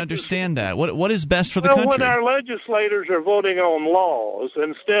don't even understand that. What is best for the country? When our legislators are voting on laws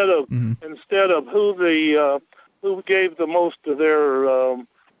instead of who gave the most to their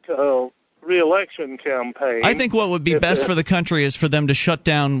re-election campaign. I think what would be best for the country is for them to shut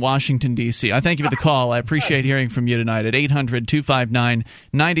down Washington, D.C. I thank you for the call. I appreciate hearing from you tonight at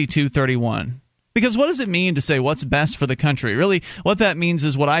 800-259-9231. Because what does it mean to say what's best for the country? Really, what that means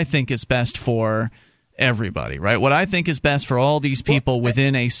is what I think is best for everybody, right? What I think is best for all these people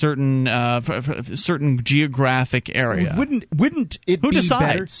within a certain certain geographic area. Wouldn't it Who be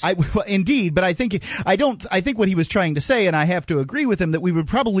decides? better? Well, indeed, but I think what he was trying to say, and I have to agree with him, that we would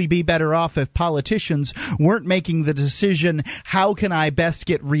probably be better off if politicians weren't making the decision, how can I best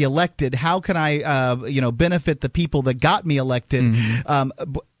get reelected? How can I benefit the people that got me elected?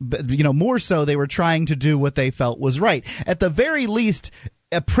 Mm-hmm. More so they were trying to do what they felt was right. At the very least,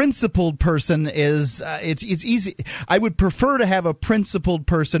 a principled person is it's easy. I would prefer to have a principled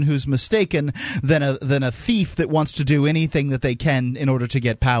person who's mistaken than a thief that wants to do anything that they can in order to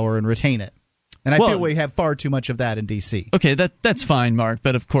get power and retain it. And I feel we have far too much of that in D.C. Okay, that's fine, Mark.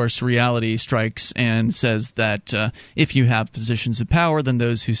 But of course, reality strikes and says that if you have positions of power, then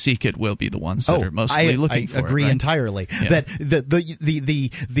those who seek it will be the ones that are mostly looking for it. I agree entirely. Yeah. That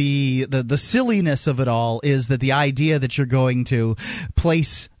the silliness of it all is that the idea that you're going to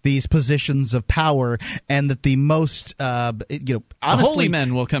place these positions of power, and that the most, honestly, the holy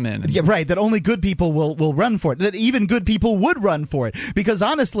men will come in. Yeah, right. That only good people will run for it. That even good people would run for it. Because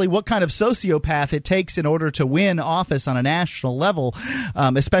honestly, what kind of sociopath it takes in order to win office on a national level,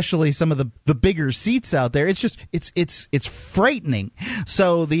 especially some of the bigger seats out there, it's frightening.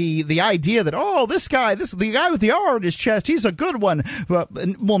 So the idea that the guy with the R on his chest, he's a good one. Well,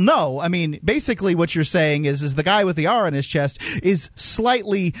 no. I mean, basically, what you're saying is the guy with the R on his chest is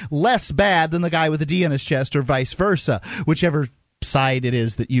slightly less bad than the guy with the D on his chest, or vice versa, whichever side it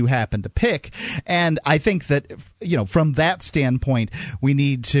is that you happen to pick. And I think that, from that standpoint, we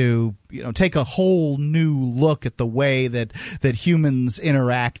need to, take a whole new look at the way that humans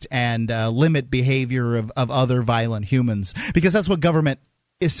interact and limit behavior of other violent humans, because that's what government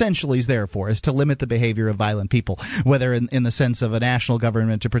essentially is there for, is to limit the behavior of violent people, whether in the sense of a national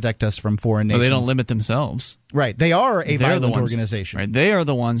government to protect us from foreign nations. Well, they don't limit themselves. Right. They are a violent organization. Right. They are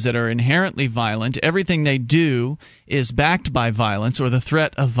the ones that are inherently violent. Everything they do is backed by violence or the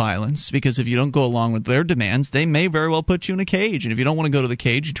threat of violence, because if you don't go along with their demands, they may very well put you in a cage. And if you don't want to go to the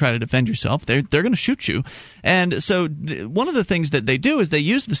cage, you try to defend yourself, they're going to shoot you. And so one of the things that they do is they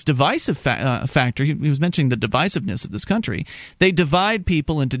use this divisive factor. He was mentioning the divisiveness of this country. They divide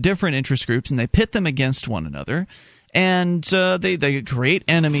people into different interest groups, and they pit them against one another. And they create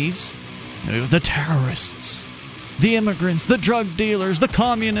enemies. The terrorists, the immigrants, the drug dealers, the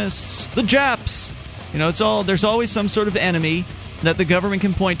communists, the Japs. There's always some sort of enemy that the government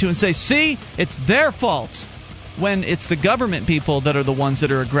can point to and say, see, it's their fault, when it's the government people that are the ones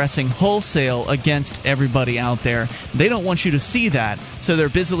that are aggressing wholesale against everybody out there. They don't want you to see that, so they're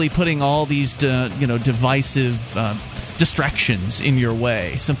busily putting all these divisive distractions in your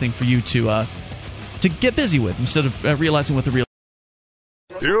way, something for you to get busy with instead of realizing what the real.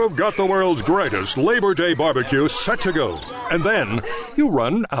 You've got the world's greatest Labor Day barbecue set to go, and then you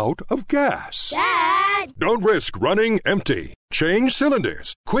run out of gas. Dad! Don't risk running empty. Change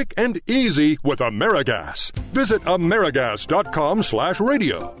cylinders, quick and easy with AmeriGas. Visit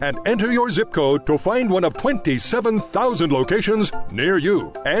AmeriGas.com/radio and enter your zip code to find one of 27,000 locations near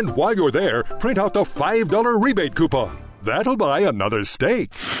you. And while you're there, print out the $5 rebate coupon. That'll buy another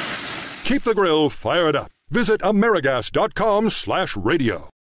steak. Keep the grill fired up. Visit AmeriGas.com/radio.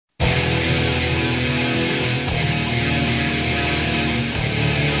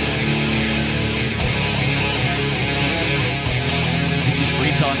 This is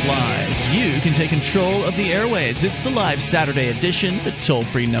Free Talk Live. You can take control of the airwaves. It's the live Saturday edition. The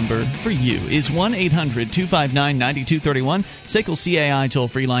toll-free number for you is 1-800-259-9231. SACL CAI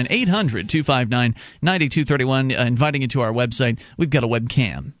toll-free line, 800-259-9231. Inviting you to our website. We've got a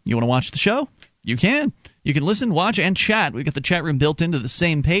webcam. You want to watch the show? You can. You can listen, watch, and chat. We've got the chat room built into the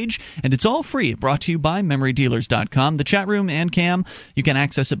same page, and it's all free. Brought to you by MemoryDealers.com. The chat room and Cam, you can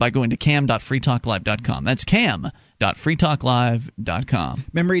access it by going to cam.freetalklive.com. That's cam.freetalklive.com.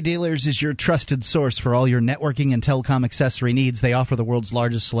 Memory Dealers is your trusted source for all your networking and telecom accessory needs. They offer the world's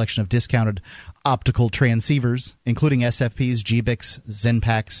largest selection of discounted optical transceivers, including SFPs, GBICs,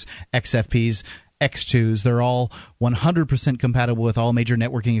 Zenpaks, XFPs, X2s. They're all 100% compatible with all major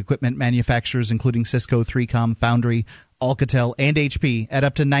networking equipment manufacturers, including Cisco, 3Com, Foundry, Alcatel, and HP, at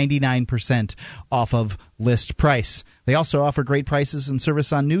up to 99% off of list price. They also offer great prices and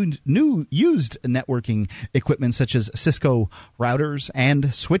service on new used networking equipment such as Cisco routers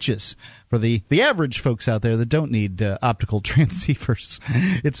and switches. For the average folks out there that don't need optical transceivers,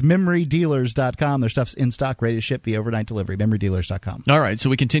 it's MemoryDealers.com. Their stuff's in stock, ready to ship via overnight delivery. MemoryDealers.com. All right, so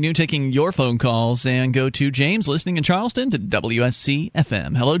we continue taking your phone calls and go to James, listening in Charleston to WSC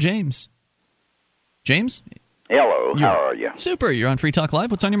FM. Hello, James. James? Hello, how are you? Super. You're on Free Talk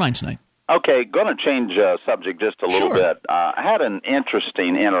Live. What's on your mind tonight? Okay, going to change subject just a little bit. I had an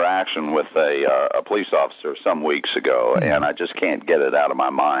interesting interaction with a police officer some weeks ago, and I just can't get it out of my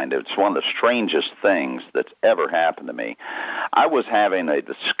mind. It's one of the strangest things that's ever happened to me. I was having a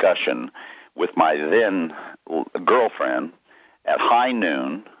discussion with my then girlfriend at high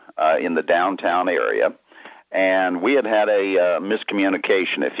noon in the downtown area, and we had had a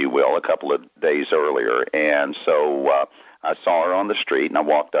miscommunication, if you will, a couple of days earlier, and so I saw her on the street, and I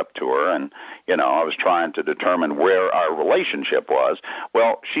walked up to her, and, I was trying to determine where our relationship was.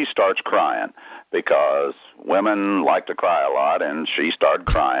 Well, she starts crying because women like to cry a lot, and she started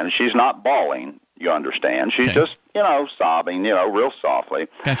crying. She's not bawling, you understand. She's just, sobbing, real softly.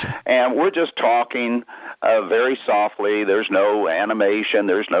 Gotcha. And we're just talking very softly. There's no animation.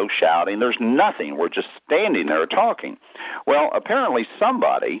 There's no shouting. There's nothing. We're just standing there talking. Well, apparently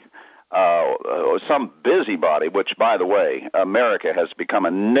somebody... some busybody, which, by the way, America has become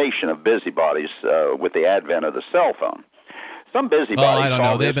a nation of busybodies with the advent of the cell phone. Some busybody. Oh, I don't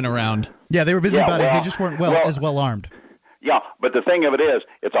know. They've been around. Yeah, they were busybodies. They just weren't as well armed. Yeah, but the thing of it is,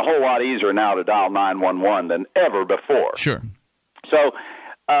 it's a whole lot easier now to dial 911 than ever before. Sure. So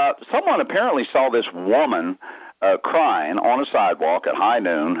someone apparently saw this woman crying on a sidewalk at high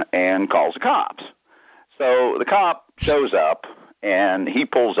noon and calls the cops. So the cop shows up, and he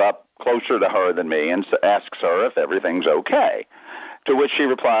pulls up closer to her than me and asks her if everything's okay, to which she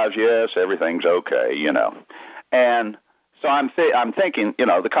replies, yes, everything's okay, And so I'm thinking,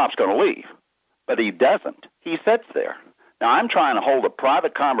 the cop's going to leave, but he doesn't. He sits there. Now, I'm trying to hold a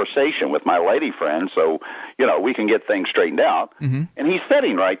private conversation with my lady friend so, we can get things straightened out, and he's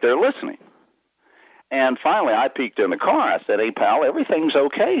sitting right there listening. And finally, I peeked in the car. I said, hey, pal, everything's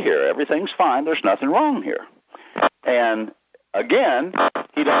okay here. Everything's fine. There's nothing wrong here. And again,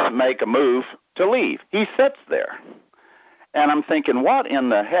 he doesn't make a move to leave. He sits there. And I'm thinking, what in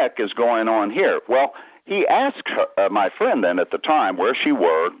the heck is going on here? Well, he asked her, my friend then at the time where she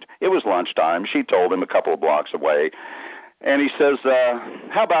worked. It was lunchtime. She told him a couple of blocks away. And he says,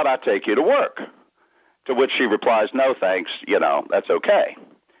 how about I take you to work? To which she replies, no, thanks, that's okay.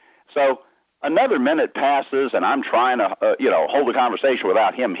 So another minute passes, and I'm trying to, hold a conversation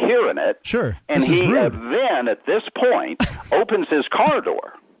without him hearing it. Sure. And he then, at this point, opens his car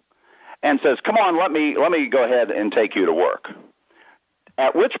door and says, come on, let me go ahead and take you to work.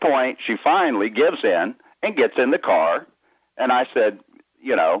 At which point, she finally gives in and gets in the car, and I said,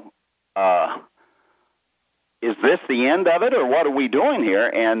 is this the end of it, or what are we doing here?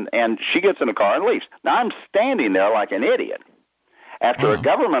 And she gets in the car and leaves. Now, I'm standing there like an idiot after a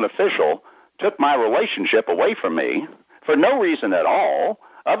government official took my relationship away from me for no reason at all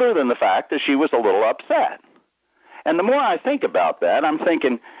other than the fact that she was a little upset. And the more I think about that, I'm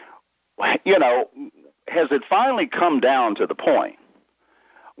thinking, has it finally come down to the point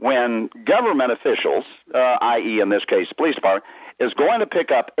when government officials, i.e. in this case police department, is going to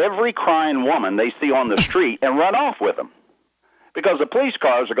pick up every crying woman they see on the street and run off with them? Because the police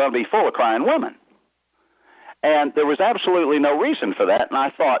cars are going to be full of crying women. And there was absolutely no reason for that, and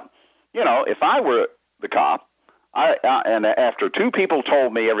I thought, if I were the cop, and after two people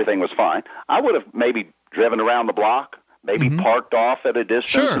told me everything was fine, I would have maybe driven around the block, maybe parked off at a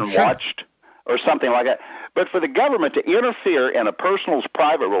distance watched or something like that. But for the government to interfere in a person's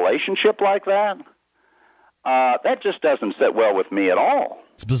private relationship like that, that just doesn't sit well with me at all.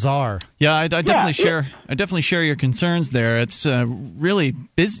 It's bizarre. Yeah, I definitely share your concerns there. It's really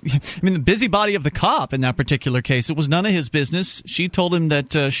busy. I mean, the busybody of the cop in that particular case. It was none of his business. She told him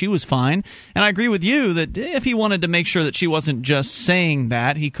that she was fine, and I agree with you that if he wanted to make sure that she wasn't just saying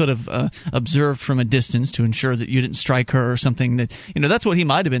that, he could have observed from a distance to ensure that you didn't strike her or something. That that's what he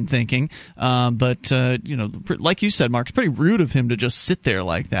might have been thinking. But like you said, Mark, it's pretty rude of him to just sit there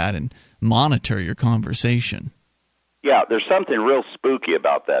like that and monitor your conversation. Yeah, there's something real spooky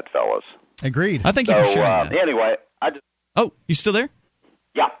about that, fellas. Agreed. I think you for sharing that. Anyway, Oh, you still there?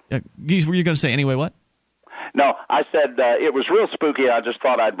 Yeah. Were you going to say anyway what? No, I said it was real spooky. I just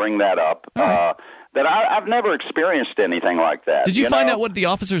thought I'd bring that up. Right. That I've never experienced anything like that. Did you find out what the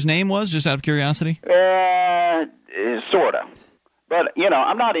officer's name was, just out of curiosity? Sort of. But,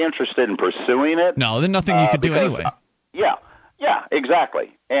 I'm not interested in pursuing it. No, then nothing you could do anyway. Yeah,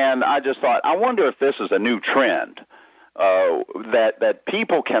 exactly. And I just thought, I wonder if this is a new trend. That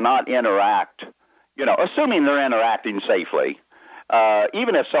people cannot interact, assuming they're interacting safely,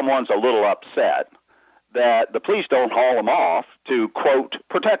 even if someone's a little upset, that the police don't haul them off to, quote,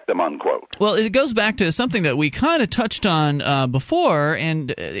 protect them, unquote. Well, it goes back to something that we kind of touched on before,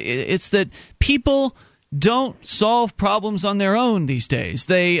 and it's that people don't solve problems on their own these days.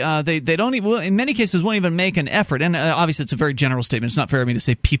 They don't even, in many cases, won't even make an effort. And obviously, it's a very general statement. It's not fair of me to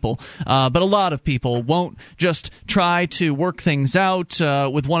say people, but a lot of people won't just try to work things out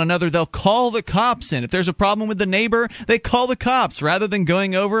with one another. They'll call the cops in. If there's a problem with the neighbor, they call the cops rather than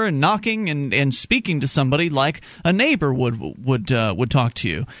going over and knocking and speaking to somebody like a neighbor would talk to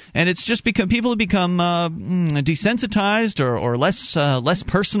you. And it's just because people have become desensitized or less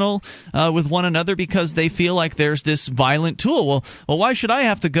personal with one another because they feel like there's this violent tool. Well, why should I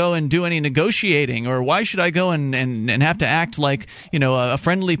have to go and do any negotiating, or why should I go and have to act like a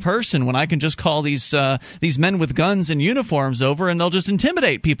friendly person when I can just call these men with guns and uniforms over and they'll just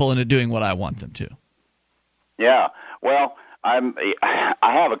intimidate people into doing what I want them to? Yeah. Well, I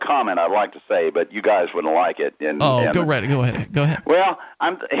have a comment I'd like to say, but you guys wouldn't like it. Go ahead. Well,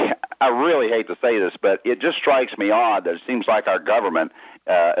 I really hate to say this, but it just strikes me odd that it seems like our government,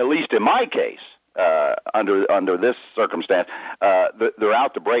 at least in my case, under this circumstance, they're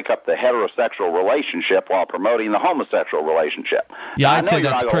out to break up the heterosexual relationship while promoting the homosexual relationship. Yeah, I'd say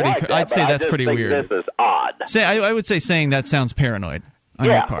that's pretty. I'd say that's pretty weird. This is odd. I would say saying that sounds paranoid.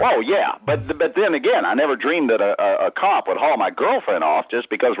 Yeah, oh yeah, but then again, I never dreamed that a cop would haul my girlfriend off just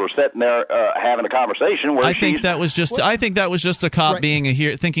because we're sitting there having a conveation. Where I think that was just a cop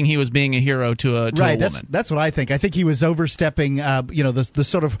thinking he was being a hero to a woman. That's what I think. I think he was overstepping. The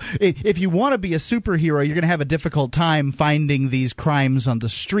sort of, if you want to be a superhero, you're going to have a difficult time finding these crimes on the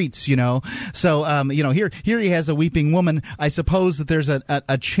streets. So here he has a weeping woman. I suppose that there's a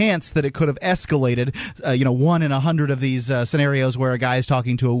chance that it could have escalated. 1 in 100 of these scenarios where a guy's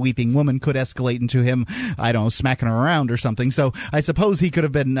talking to a weeping woman could escalate into him, I don't know, smacking her around or something. So I suppose he could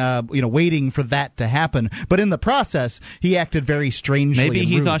have been, waiting for that to happen. But in the process, he acted very strangely. Maybe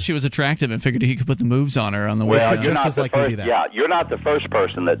he thought she was attractive and figured he could put the moves on her on the way. Well, you're not the first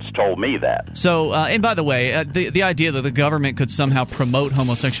person that's told me that. So, and by the way, the idea that the government could somehow promote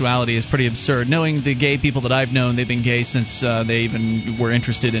homosexuality is pretty absurd. Knowing the gay people that I've known, they've been gay since they even were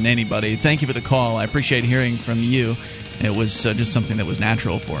interested in anybody. Thank you for the call. I appreciate hearing from you. It was just something that was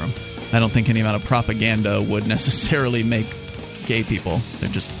natural for him. I don't think any amount of propaganda would necessarily make gay people.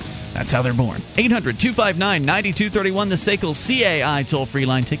 That's how they're born. 800-259-9231, the SACL CAI toll-free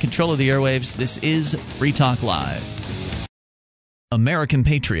line. Take control of the airwaves. This is Free Talk Live. American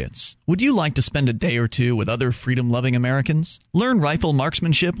patriots, would you like to spend a day or two with other freedom-loving Americans? Learn rifle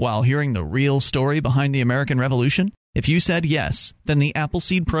marksmanship while hearing the real story behind the American Revolution? If you said yes, then the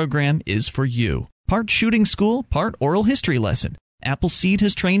Appleseed program is for you. Part shooting school, part oral history lesson. Appleseed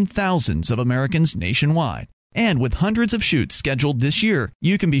has trained thousands of Americans nationwide. And with hundreds of shoots scheduled this year,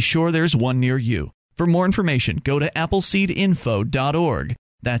 you can be sure there's one near you. For more information, go to appleseedinfo.org.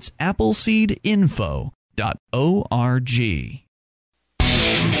 That's appleseedinfo.org.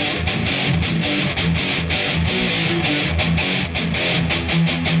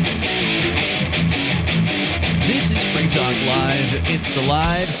 This is Free Talk Live. It's the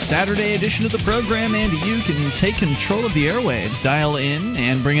live Saturday edition of the program, and you can take control of the airwaves. Dial in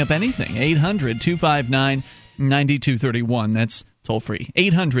and bring up anything. 800-259-9231. That's toll free.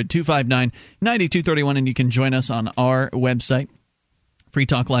 800-259-9231, and you can join us on our website.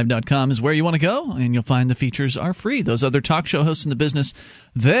 freetalklive.com is where you want to go, and you'll find the features are free. Those other talk show hosts in the business,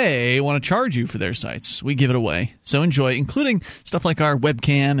 they want to charge you for their sites. We give it away. So enjoy, including stuff like our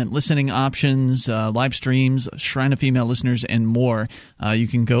webcam and listening options, live streams, Shrine of Female Listeners, and more. You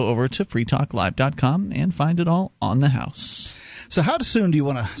can go over to freetalklive.com and find it all on the house. So how soon do you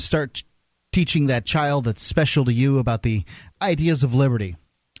want to start teaching that child that's special to you about the ideas of liberty?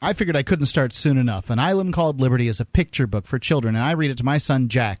 I figured I couldn't start soon enough. An Island Called Liberty is a picture book for children, and I read it to my son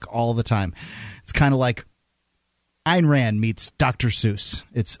Jack all the time. It's kind of like Ayn Rand meets Dr. Seuss.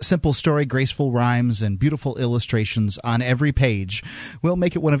 It's a simple story, graceful rhymes, and beautiful illustrations on every page will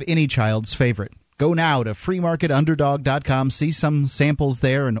make it one of any child's favorite. Go now to freemarketunderdog.com, see some samples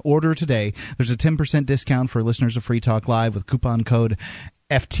there, and order today. There's a 10% discount for listeners of Free Talk Live with coupon code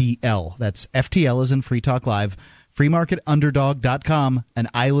FTL. That's FTL as in Free Talk Live. freemarketunderdog.com, An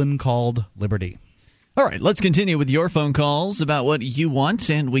Island Called Liberty. All right, let's continue with your phone calls about what you want,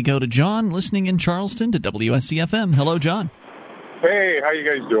 and we go to John listening in Charleston to WSCFM. Hello, John. Hey, how you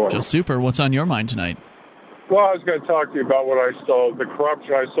guys doing? Just super. What's on your mind tonight? Well, I was going to talk to you about what I saw, the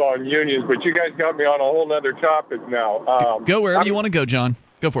corruption I saw in unions, but you guys got me on a whole other topic now. Go wherever you want to go, John.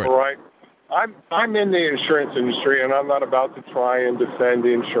 Go for it. All right. I'm in the insurance industry, and I'm not about to try and defend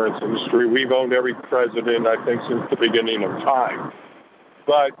the insurance industry. We've owned every president, I think, since the beginning of time.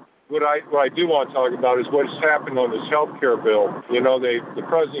 But what I do want to talk about is what's happened on this health care bill. You know, the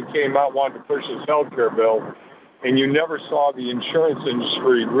president came out, wanted to push this health care bill, and you never saw the insurance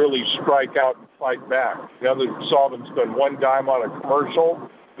industry really strike out and fight back. You never saw them spend one dime on a commercial.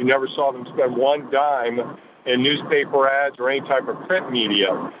 You never saw them spend one dime in newspaper ads or any type of print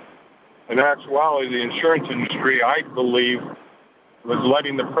media. In actuality, the insurance industry, I believe, was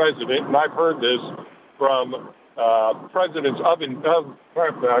letting the president, and I've heard this from presidents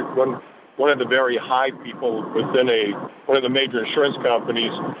one of the very high people within one of the major insurance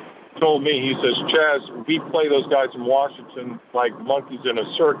companies told me, he says, Chaz, we play those guys in Washington like monkeys in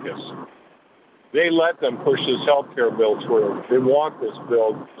a circus. They let them push this health care bill through. They want this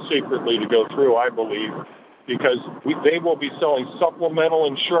bill secretly to go through, I believe, because they will be selling supplemental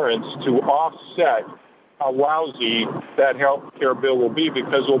insurance to offset how lousy that health care bill will be,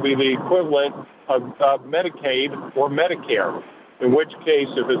 because it will be the equivalent of Medicaid or Medicare, in which case,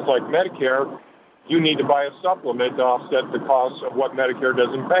 if it's like Medicare, you need to buy a supplement to offset the cost of what Medicare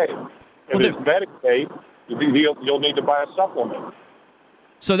doesn't pay. If it's Medicaid, you'll need to buy a supplement.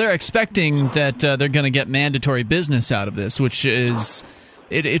 So they're expecting that they're going to get mandatory business out of this, which is...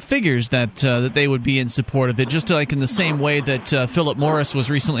 It figures that they would be in support of it, just like in the same way that Philip Morris was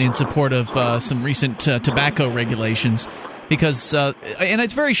recently in support of some recent tobacco regulations, because and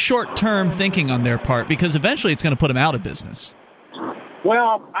it's very short-term thinking on their part, because eventually it's going to put them out of business.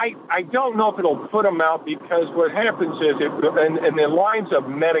 Well, I don't know if it'll put them out, because what happens is, in the lines of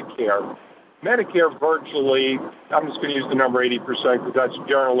Medicare virtually, I'm just going to use the number 80%, because that's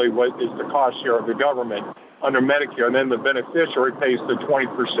generally what is the cost share of the government under Medicare, and then the beneficiary pays the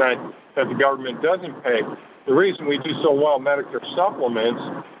 20% that the government doesn't pay. The reason we do so well in Medicare supplements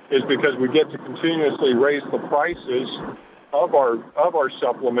is because we get to continuously raise the prices of our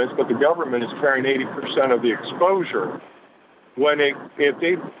supplements, but the government is carrying 80% of the exposure.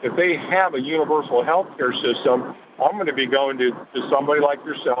 If they have a universal health care system, I'm going to be going to somebody like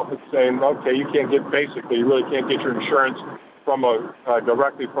yourself and saying, okay, you really can't get your insurance from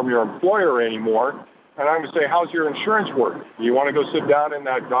directly from your employer anymore. And I'm going to say, how's your insurance work? Do you want to go sit down in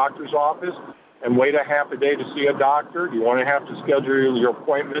that doctor's office and wait a half a day to see a doctor? Do you want to have to schedule your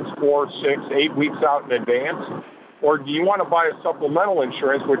appointments 4, 6, 8 weeks out in advance? Or do you want to buy a supplemental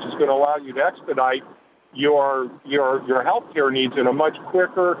insurance, which is going to allow you to expedite your health care needs in a much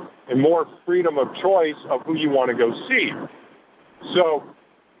quicker and more freedom of choice of who you want to go see? So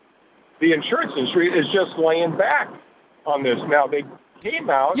the insurance industry is just laying back on this. Now, they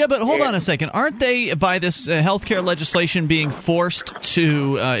came out. Yeah, but hold on a second. Aren't they, by this healthcare legislation, being forced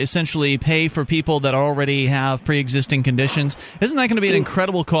to essentially pay for people that already have pre-existing conditions? Isn't that going to be an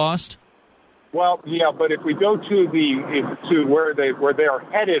incredible cost? Well, yeah, but if we go to where they are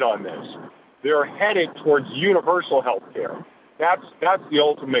headed on this, they're headed towards universal health care. That's the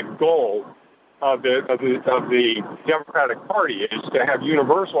ultimate goal of the Democratic Party, is to have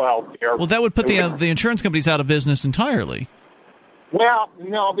universal health care. Well, that would put the insurance companies out of business entirely. Well,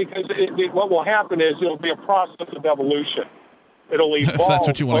 no, because what will happen is it'll be a process of evolution. It'll evolve. If that's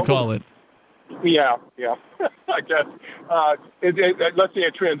what you want to call it. Yeah. I guess. Let's say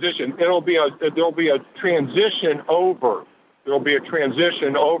a transition. There'll be a transition over. There'll be a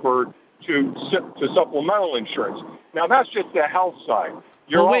transition over to supplemental insurance. Now, that's just the health side.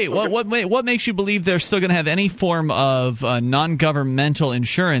 What makes you believe they're still going to have any form of non-governmental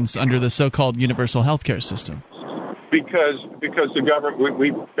insurance under the so-called universal health care system? Because the government,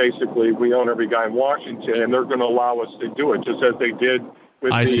 we own every guy in Washington, and they're going to allow us to do it, just as they did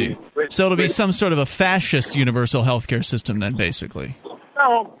with I see. So it'll be some sort of a fascist universal health care system then, basically.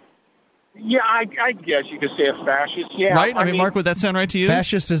 Oh, yeah, I guess you could say a fascist, yeah. Right? I mean, Mark, would that sound right to you?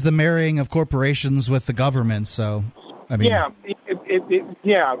 Fascist is the marrying of corporations with the government, so, I mean... Yeah,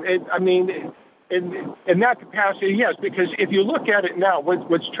 in that capacity, yes, because if you look at it now,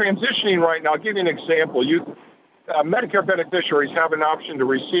 what's transitioning right now, I'll give you an example. Medicare beneficiaries have an option to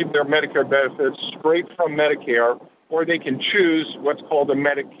receive their Medicare benefits straight from Medicare, or they can choose what's called a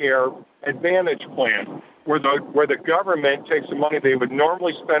Medicare Advantage plan, where the government takes the money they would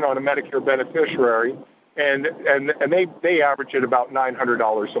normally spend on a Medicare beneficiary, and they average at about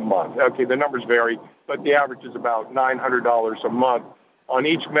 $900 a month. Okay, the numbers vary, but the average is about $900 a month on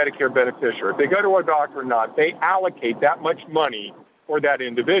each Medicare beneficiary. If they go to a doctor or not, they allocate that much money for that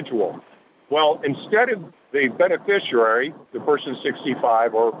individual. Well, instead of the beneficiary, the person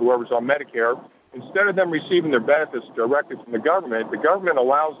 65 or whoever's on Medicare, instead of them receiving their benefits directly from the government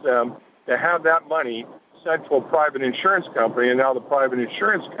allows them to have that money sent to a private insurance company, and now the private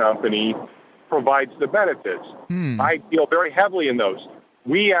insurance company provides the benefits. I deal very heavily in those.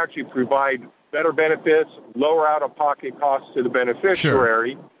 We actually provide better benefits, lower out-of-pocket costs to the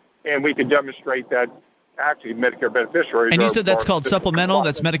beneficiary, and we can demonstrate that actually Medicare beneficiaries. And you said that's called supplemental?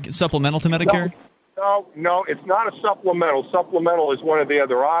 That's supplemental to Medicare? No, it's not a supplemental. Supplemental is one of the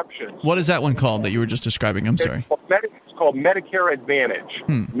other options. What is that one called that you were just describing? I'm sorry. It's called Medicare Advantage.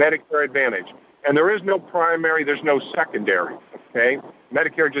 Medicare Advantage. And there is no primary, there's no secondary, okay?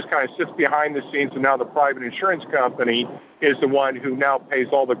 Medicare just kind of sits behind the scenes, and now the private insurance company is the one who now pays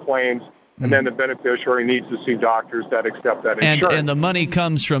all the claims, and then the beneficiary needs to see doctors that accept that insurance. And the money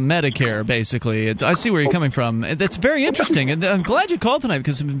comes from Medicare, basically. I see where you're coming from. That's very interesting. And I'm glad you called tonight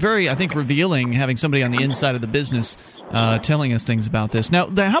because it's been very, I think, revealing having somebody on the inside of the business telling us things about this. Now,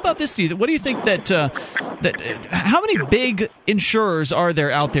 how about this? What do you think that how many big insurers are there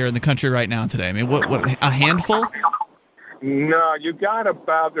out there in the country right now today? I mean, what a handful? No,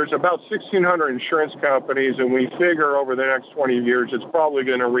 there's about 1,600 insurance companies, and we figure over the next 20 years it's probably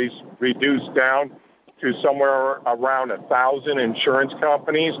going to reduce down to somewhere around 1,000 insurance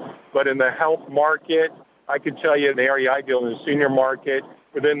companies. But in the health market, I could tell you in the area I deal in, the senior market,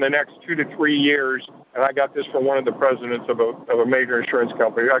 within the next 2 to 3 years, and I got this from one of the presidents of a major insurance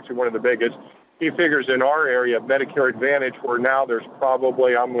company, actually one of the biggest, he figures in our area, Medicare Advantage, where now there's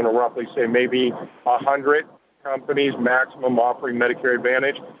probably, I'm going to roughly say maybe 100 companies maximum offering Medicare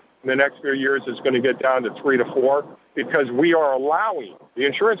Advantage. In the next few years, it's going to get down to 3 to 4 because we are allowing, the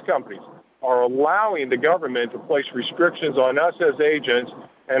insurance companies are allowing the government to place restrictions on us as agents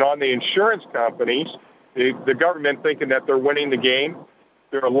and on the insurance companies, the government thinking that they're winning the game.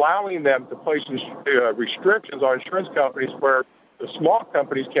 They're allowing them to place restrictions on insurance companies where the small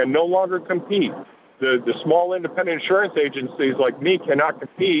companies can no longer compete. The small independent insurance agencies like me cannot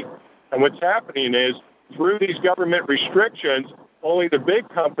compete. And what's happening is, through these government restrictions, only the big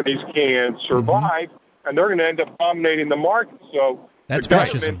companies can survive, and they're going to end up dominating the market. So that's the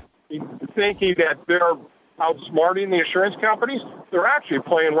fascism. Government, thinking that they're outsmarting the insurance companies, they're actually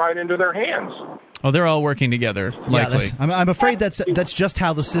playing right into their hands. Oh, they're all working together, likely. I'm afraid that's just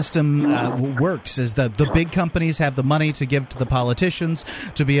how the system works, is the big companies have the money to give to the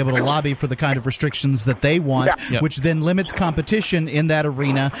politicians to be able to lobby for the kind of restrictions that they want, which then limits competition in that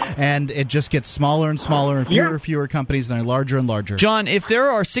arena, and it just gets smaller and smaller and fewer companies, and they're larger and larger. John, if there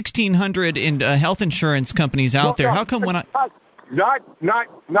are 1,600 health insurance companies out there, how come when I... Not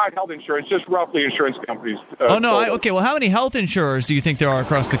health insurance, just roughly insurance companies. Okay, well, how many health insurers do you think there are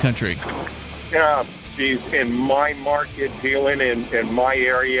across the country? Geez, in my market, dealing in my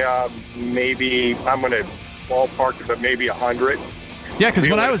area, maybe, I'm going to ballpark it, but maybe 100. Yeah, because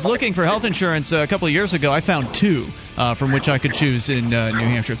when I was looking for health insurance a couple of years ago, I found 2 from which I could choose in New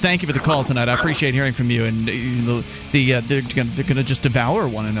Hampshire. Thank you for the call tonight. I appreciate hearing from you. And they're going to just devour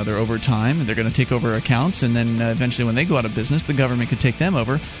one another over time, and they're going to take over accounts, and then eventually when they go out of business, the government could take them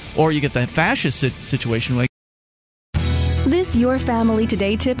over. Or you get the fascist situation like... This Your Family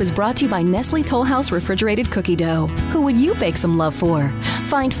Today tip is brought to you by Nestle Toll House Refrigerated Cookie Dough. Who would you bake some love for?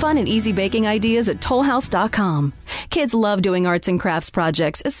 Find fun and easy baking ideas at tollhouse.com. Kids love doing arts and crafts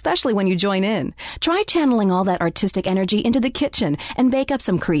projects, especially when you join in. Try channeling all that artistic energy into the kitchen and bake up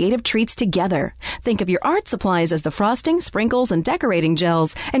some creative treats together. Think of your art supplies as the frosting, sprinkles, and decorating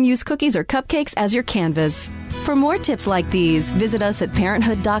gels, and use cookies or cupcakes as your canvas. For more tips like these, visit us at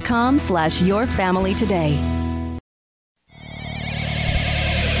parenthood.com/yourfamilytoday.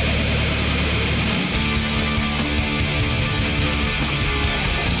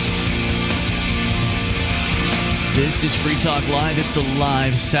 This is Free Talk Live. It's the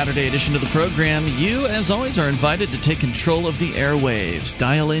live Saturday edition of the program. You, as always, are invited to take control of the airwaves.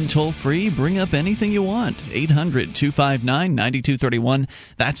 Dial in toll-free. Bring up anything you want. 800-259-9231.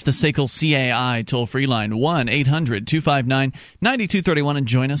 That's the SACL CAI toll-free line. 1-800-259-9231. And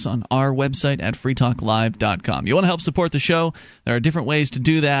join us on our website at freetalklive.com. You want to help support the show? There are different ways to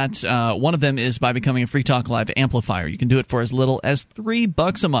do that. One of them is by becoming a Free Talk Live amplifier. You can do it for as little as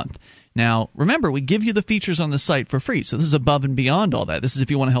 $3 a month. Now, remember, we give you the features on the site for free, so this is above and beyond all that. This is if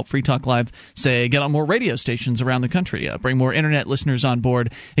you want to help Free Talk Live, say, get on more radio stations around the country, bring more internet listeners on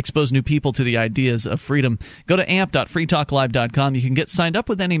board, expose new people to the ideas of freedom. Go to amp.freetalklive.com. You can get signed up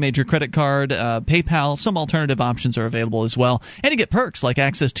with any major credit card, PayPal. Some alternative options are available as well. And you get perks like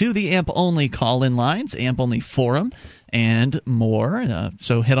access to the AMP-only call-in lines, AMP-only forum, and more.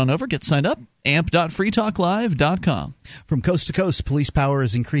 So head on over, get signed up, amp.freetalklive.com. From coast to coast, police power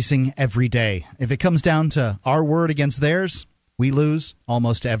is increasing every day. If it comes down to our word against theirs, we lose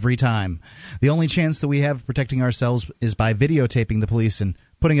almost every time. The only chance that we have of protecting ourselves is by videotaping the police and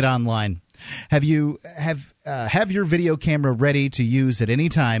putting it online. Have your video camera ready to use at any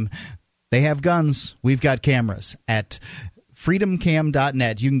time. They have guns. We've got cameras. At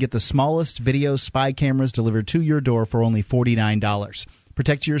freedomcam.net, you can get the smallest video spy cameras delivered to your door for only $49.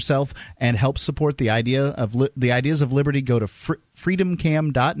 protect yourself, and help support the ideas of liberty, go to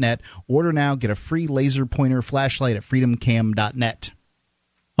freedomcam.net. Order now. Get a free laser pointer flashlight at freedomcam.net.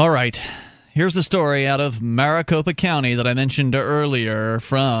 All right. Here's the story out of Maricopa County that I mentioned earlier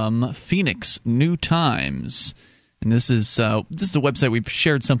from Phoenix New Times. And this is a website we've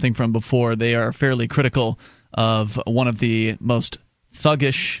shared something from before. They are fairly critical of one of the most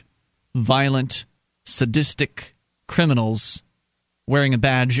thuggish, violent, sadistic criminals wearing a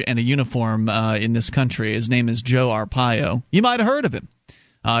badge and a uniform in this country. His name is Joe Arpaio. You might have heard of him.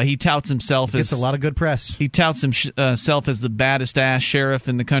 He touts himself gets a lot of good press. He touts himself as the baddest ass sheriff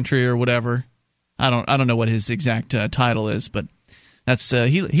in the country or whatever. I don't know what his exact title is, but that's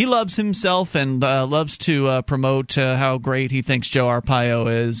he loves himself and loves to promote how great he thinks Joe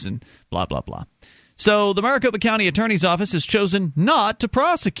Arpaio is and blah blah blah. So the Maricopa County Attorney's Office has chosen not to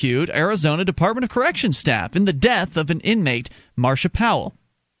prosecute Arizona Department of Corrections staff in the death of an inmate, Marcia Powell.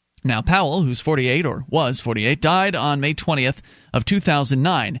 Now, Powell, who's 48 or was 48, died on May 20th of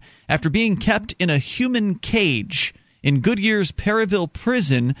 2009 after being kept in a human cage in Goodyear's Perryville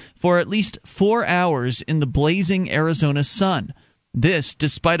prison for at least 4 hours in the blazing Arizona sun. This,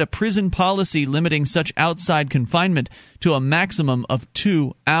 despite a prison policy limiting such outside confinement to a maximum of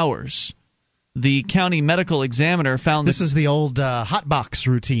 2 hours. The county medical examiner found this is the old hot box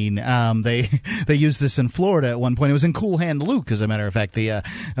routine. They used this in Florida at one point. It was in Cool Hand Luke, as a matter of fact.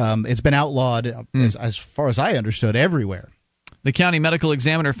 It's been outlawed, as far as I understood, everywhere. The county medical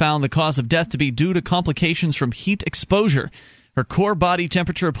examiner found the cause of death to be due to complications from heat exposure. Her core body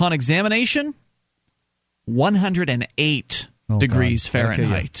temperature upon examination, 108 degrees Fahrenheit.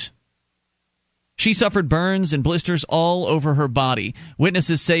 Okay, yeah. She suffered burns and blisters all over her body.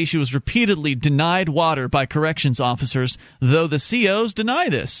 Witnesses say she was repeatedly denied water by corrections officers, though the COs deny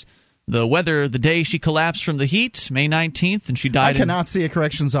this. The weather the day she collapsed from the heat, May 19th, and she died. I cannot see a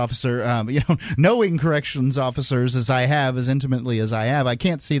corrections officer, knowing corrections officers as I have, as intimately as I have, I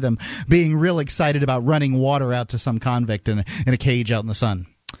can't see them being real excited about running water out to some convict in a cage out in the sun.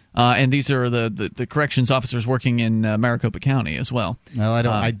 And these are the corrections officers working in Maricopa County as well. Well,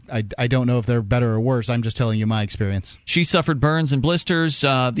 I don't know if they're better or worse. I'm just telling you my experience. She suffered burns and blisters.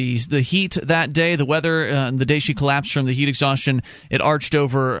 The heat that day, the weather, the day she collapsed from the heat exhaustion, it arched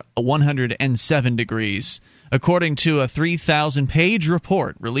over 107 degrees. According to a 3,000-page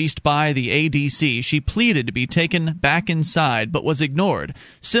report released by the ADC, she pleaded to be taken back inside but was ignored.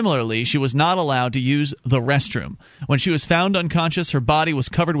 Similarly, she was not allowed to use the restroom. When she was found unconscious, her body was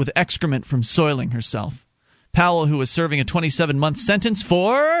covered with excrement from soiling herself. Powell, who was serving a 27-month sentence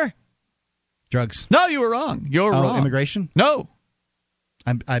for... drugs. No, you were wrong. You're wrong. Immigration? No.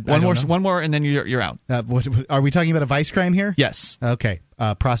 One more, and then you're out. Are we talking about a vice crime here? Yes. Okay.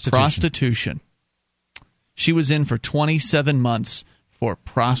 Prostitution. She was in for 27 months for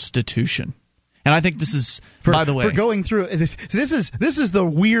prostitution. And I think this is, by the way, for going through this is the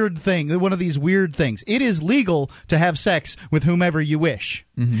weird thing, one of these weird things. It is legal to have sex with whomever you wish.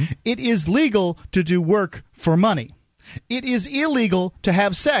 Mm-hmm. It is legal to do work for money. It is illegal to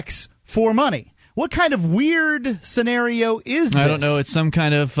have sex for money. What kind of weird scenario is this? I don't know. It's some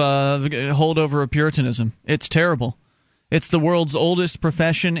kind of holdover of Puritanism. It's terrible. It's the world's oldest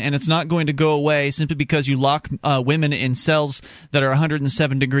profession, and it's not going to go away simply because you lock women in cells that are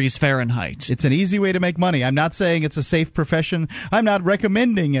 107 degrees Fahrenheit. It's an easy way to make money. I'm not saying it's a safe profession. I'm not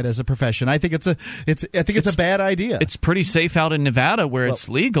recommending it as a profession. I think it's a bad idea. It's pretty safe out in Nevada where it's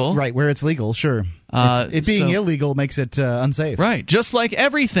legal. Right, where it's legal, sure. It being illegal makes it unsafe. Right, just like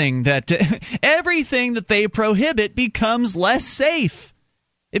everything that they prohibit becomes less safe.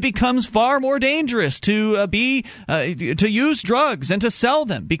 It becomes far more dangerous to use drugs and to sell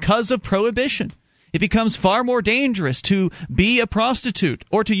them because of prohibition. It becomes far more dangerous to be a prostitute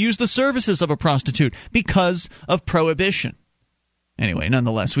or to use the services of a prostitute because of prohibition. Anyway,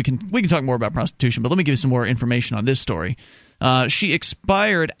 nonetheless, we can talk more about prostitution, but let me give you some more information on this story. She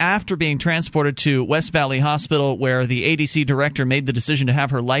expired after being transported to West Valley Hospital, where the ADC director made the decision to have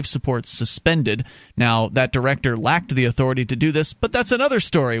her life support suspended. Now, that director lacked the authority to do this, but that's another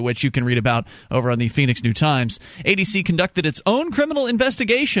story which you can read about over on the Phoenix New Times. ADC conducted its own criminal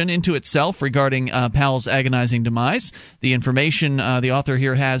investigation into itself regarding Powell's agonizing demise. The information the author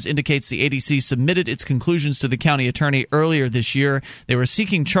here has indicates the ADC submitted its conclusions to the county attorney earlier this year. They were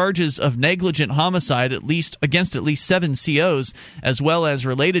seeking charges of negligent homicide against at least 7 COs, as well as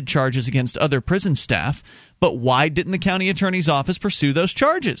related charges against other prison staff. But why didn't the county attorney's office pursue those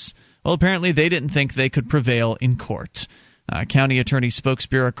charges? Well, apparently they didn't think they could prevail in court. County attorney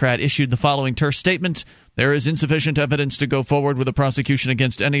spokesbureaucrat issued the following terse statement. There is insufficient evidence to go forward with a prosecution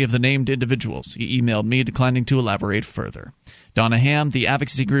against any of the named individuals. He emailed me declining to elaborate further. Donna Ham, the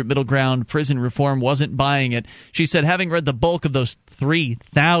advocacy group Middle Ground Prison Reform, wasn't buying it. She said, having read the bulk of those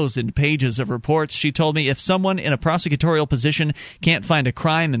 3,000 pages of reports, she told me if someone in a prosecutorial position can't find a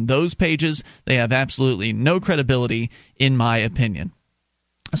crime in those pages, they have absolutely no credibility, in my opinion.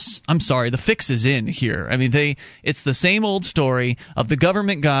 I'm sorry, the fix is in here. I mean, it's the same old story of the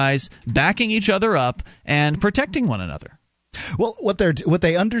government guys backing each other up and protecting one another. Well, what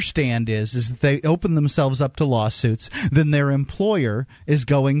they understand is that they open themselves up to lawsuits, then their employer is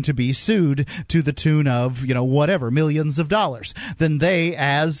going to be sued to the tune of, whatever, millions of dollars. Then they,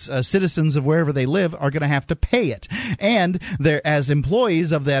 as citizens of wherever they live, are going to have to pay it. And as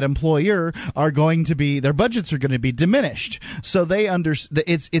employees of that employer are going to be, their budgets are going to be diminished. So they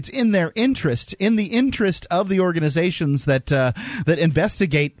it's in their interest, in the interest of the organizations that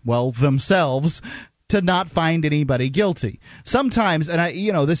investigate, themselves, to not find anybody guilty. Sometimes, and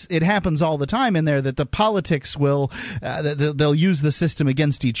it happens all the time in there, that the politics will they'll use the system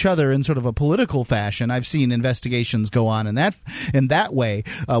against each other in sort of a political fashion. I've seen investigations go on in that way.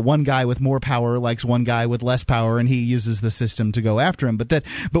 One guy with more power likes one guy with less power, and he uses the system to go after him. But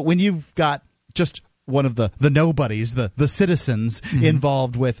when you've got just one of the nobodies, the citizens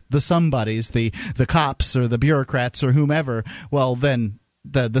involved with the somebodies, the cops or the bureaucrats or whomever, well, then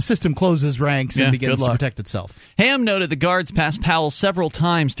the system closes ranks and begins to protect itself. Ham noted the guards passed Powell several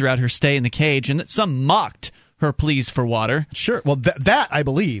times throughout her stay in the cage and that some mocked her pleas for water. Sure. Well, that I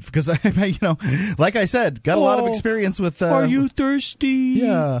believe, because, like I said, got a lot of experience with... are you thirsty?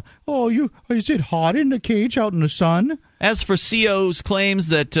 Yeah. Is it hot in the cage out in the sun? As for CO's claims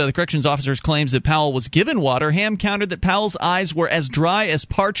that the corrections officer's claims that Powell was given water, Ham countered that Powell's eyes were as dry as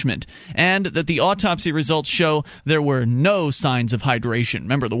parchment and that the autopsy results show there were no signs of hydration.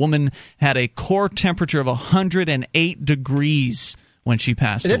 Remember, the woman had a core temperature of 108 degrees when she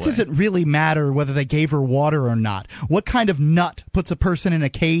passed away. It doesn't really matter whether they gave her water or not. What kind of nut puts a person in a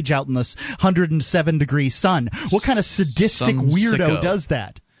cage out in this 107-degree sun? What kind of sadistic weirdo does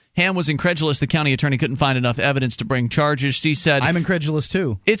that? Ham was incredulous the county attorney couldn't find enough evidence to bring charges. She said, I'm incredulous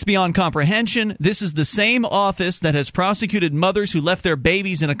too. It's beyond comprehension. This is the same office that has prosecuted mothers who left their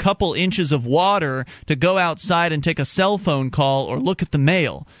babies in a couple inches of water to go outside and take a cell phone call or look at the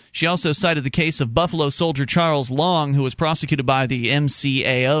mail. She also cited the case of Buffalo soldier Charles Long, who was prosecuted by the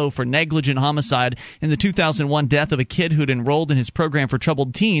MCAO for negligent homicide in the 2001 death of a kid who'd enrolled in his program for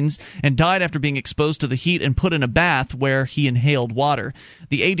troubled teens and died after being exposed to the heat and put in a bath where he inhaled water.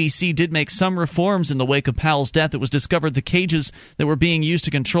 The ADC did make some reforms in the wake of Powell's death. It was discovered the cages that were being used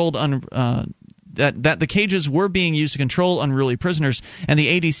to control that the cages were being used to control unruly prisoners, and the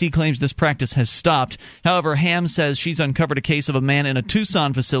ADC claims this practice has stopped. However, Ham says she's uncovered a case of a man in a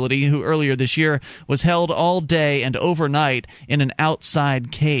Tucson facility who earlier this year was held all day and overnight in an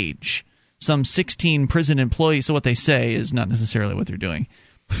outside cage. Some 16 prison employees, so what they say is not necessarily what they're doing.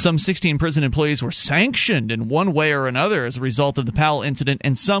 Some 16 prison employees were sanctioned in one way or another as a result of the Powell incident,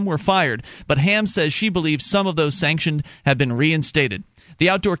 and some were fired. But Ham says she believes some of those sanctioned have been reinstated. The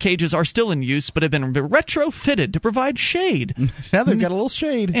outdoor cages are still in use, but have been retrofitted to provide shade. Now they've got a little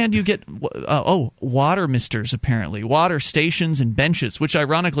shade. And you get, water misters, apparently. Water stations and benches, which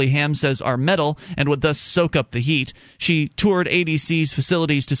ironically Ham says are metal and would thus soak up the heat. She toured ADC's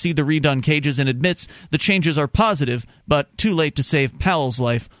facilities to see the redone cages and admits the changes are positive, but too late to save Powell's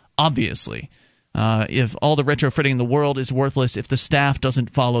life, obviously. If all the retrofitting in the world is worthless if the staff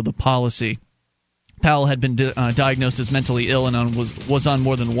doesn't follow the policy. Powell had been diagnosed as mentally ill and was on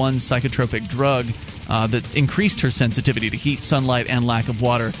more than one psychotropic drug that increased her sensitivity to heat, sunlight, and lack of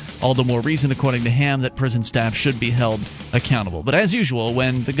water. All the more reason, according to Ham, that prison staff should be held accountable. But as usual,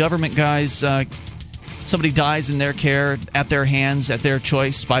 when the government guys, somebody dies in their care, at their hands, at their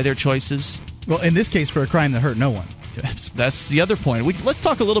choice, by their choices. Well, in this case, for a crime that hurt no one. That's the other point. Let's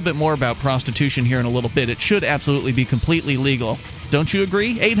talk a little bit more about prostitution here in a little bit. It should absolutely be completely legal. Don't you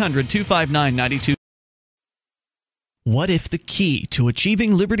agree? 800-259-92. What if the key to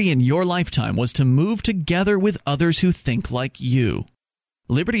achieving liberty in your lifetime was to move together with others who think like you?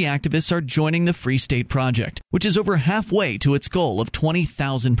 Liberty activists are joining the Free State Project, which is over halfway to its goal of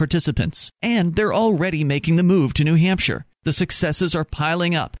 20,000 participants. And they're already making the move to New Hampshire. The successes are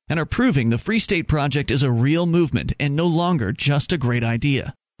piling up and are proving the Free State Project is a real movement and no longer just a great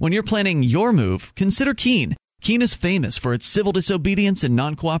idea. When you're planning your move, consider Keene. Keene is famous for its civil disobedience and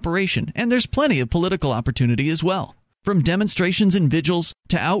non-cooperation, and there's plenty of political opportunity as well. From demonstrations and vigils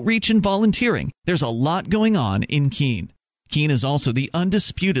to outreach and volunteering, there's a lot going on in Keene. Keene is also the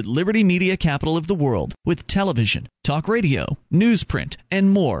undisputed liberty media capital of the world, with television, talk radio, newsprint, and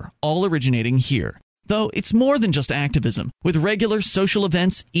more, all originating here. Though it's more than just activism, with regular social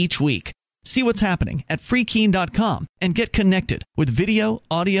events each week. See what's happening at freekeene.com and get connected with video,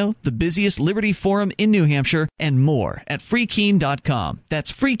 audio, the busiest Liberty Forum in New Hampshire, and more at freekeene.com.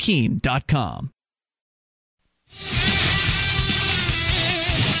 That's freekeene.com.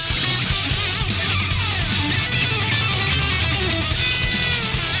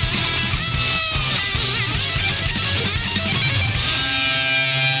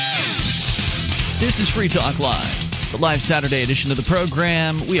 This is Free Talk Live, the live Saturday edition of the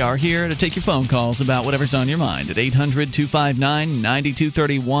program. We are here to take your phone calls about whatever's on your mind at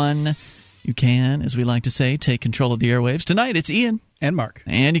 800-259-9231. You can, as we like to say, take control of the airwaves. Tonight, it's Ian. And Mark.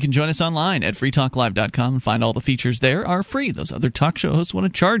 And you can join us online at freetalklive.com and find all the features there are free. Those other talk show hosts want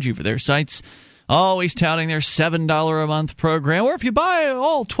to charge you for their sites, always touting their $7 a month program. Or if you buy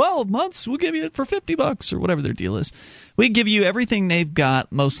all 12 months, we'll give you it for $50 or whatever their deal is. We give you everything they've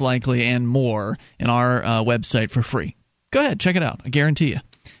got, most likely, and more in our website for free. Go ahead, check it out. I guarantee you.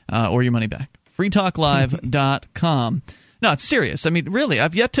 Or your money back. freetalklive.com. No, it's serious. I mean, really,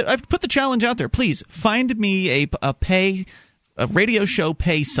 I've put the challenge out there. Please find me a radio show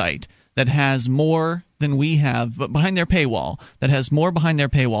pay site that has more than we have, but behind their paywall, that has more behind their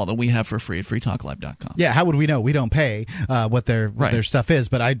paywall than we have for free at freetalklive.com. Yeah, how would we know? We don't pay what their stuff is,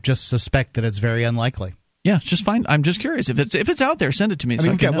 but I just suspect that it's very unlikely. Yeah, just fine. I'm just curious. If it's out there, send it to me. I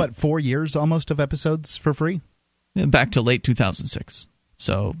mean, we've got, 4 years almost of episodes for free? Yeah, back to late 2006.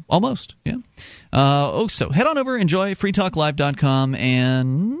 So, almost, yeah. So head on over, enjoy freetalklive.com,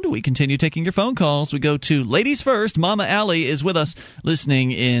 and we continue taking your phone calls. We go to Ladies First. Mama Allie is with us,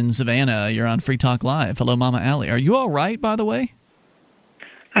 listening in Savannah. You're on Free Talk Live. Hello, Mama Allie. Are you all right, by the way?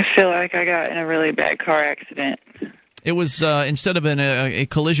 I feel like I got in a really bad car accident. It was instead of a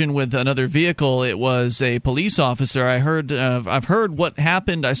collision with another vehicle, it was a police officer. I've heard what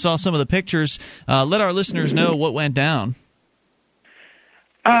happened. I saw some of the pictures. Let our listeners know what went down.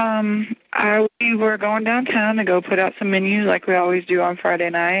 We were going downtown to go put out some menus like we always do on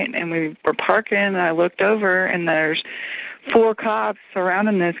Friday night, and we were parking, and I looked over, and there's 4 cops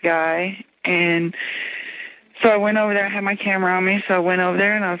surrounding this guy, and so I went over there. I had my camera on me, so I went over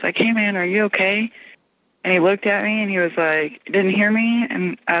there, and I was like, hey, man, are you okay? And he looked at me, and he was like, didn't hear me,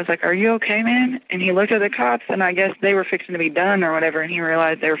 and I was like, are you okay, man? And he looked at the cops, and I guess they were fixing to be done or whatever, and he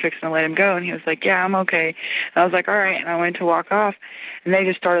realized they were fixing to let him go, and he was like, yeah, I'm okay. And I was like, all right, and I went to walk off, and they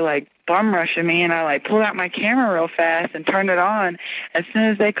just started, like, bum rushing me, and I, like, pulled out my camera real fast and turned it on. As soon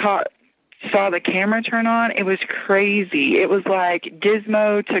as they saw the camera turn on, it was crazy. It was like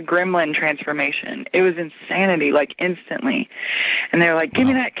Gizmo to Gremlin transformation. It was insanity, like instantly. And they were like, give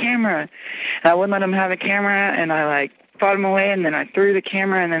me that camera. And I wouldn't let them have a camera, and I like fought them away, and then I threw the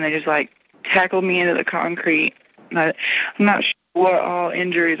camera, and then they just like tackled me into the concrete. And I'm not sure what all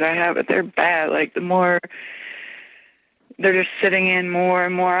injuries I have, but they're bad. Like the more they're just sitting in more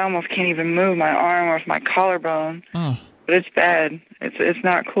and more, I almost can't even move my arm or my collarbone. Oh. But it's bad. It's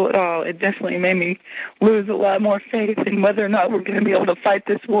not cool at all. It definitely made me lose a lot more faith in whether or not we're going to be able to fight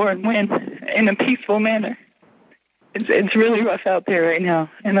this war and win in a peaceful manner. It's really rough out there right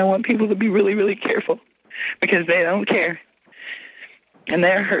now, and I want people to be really, really careful because they don't care, and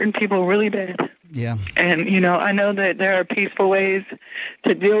they're hurting people really bad. Yeah. And, you know, I know that there are peaceful ways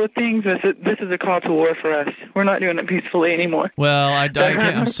to deal with things, but this is a call to war for us. We're not doing it peacefully anymore. Well,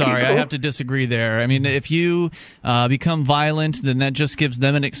 I'm sorry. I have to disagree there. I mean, if you become violent, then that just gives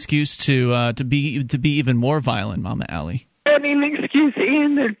them an excuse to be even more violent, Mama Allie. I don't need an excuse,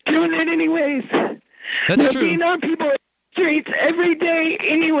 Ian. They're doing it anyways. That's They're true. beating on people in the streets every day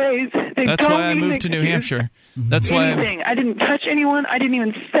anyways. That's why I moved to New Hampshire. That's why I didn't touch anyone. I didn't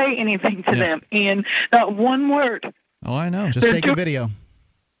even say anything to them, Ian. Not one word. Oh, I know. Just take a video.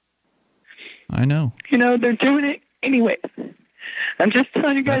 I know. You know, they're doing it anyway. I'm just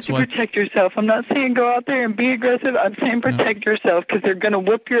telling you guys to protect yourself. I'm not saying go out there and be aggressive. I'm saying protect yourself because they're going to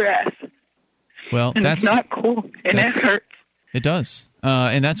whoop your ass. Well, and it's not cool, and it hurts. It does.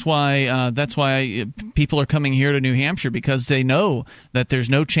 And that's why people are coming here to New Hampshire, because they know that there's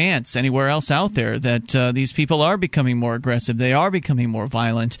no chance anywhere else out there that these people are becoming more aggressive. They are becoming more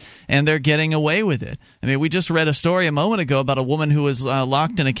violent, and they're getting away with it. I mean, we just read a story a moment ago about a woman who was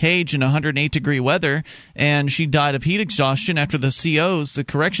locked in a cage in 108-degree weather, and she died of heat exhaustion after the COs, the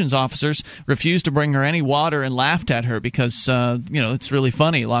corrections officers, refused to bring her any water and laughed at her because, it's really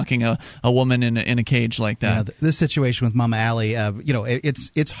funny locking a woman in a cage like that. Yeah, this situation with Mama Allie,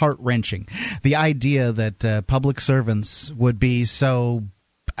 it's heart-wrenching. The idea that public servants would be so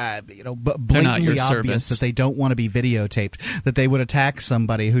blatantly obvious that they don't want to be videotaped, that they would attack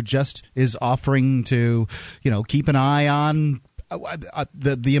somebody who just is offering to, keep an eye on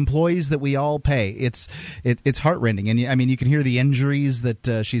the employees that we all pay. It's heartrending, and you can hear the injuries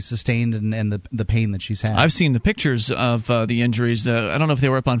that she's sustained and the pain that she's had. I've seen the pictures of the injuries. I don't know if they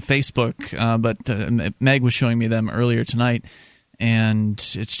were up on Facebook, but Meg was showing me them earlier tonight, and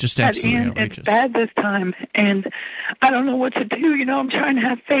it's just absolutely outrageous. It's bad this time, and I don't know what to do. I'm trying to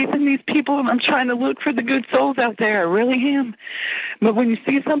have faith in these people, and I'm trying to look for the good souls out there. I really am. But when you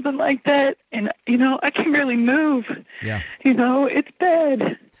see something like that, and, I can't really move. Yeah. It's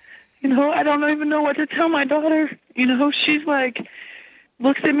bad. I don't even know what to tell my daughter. She's like,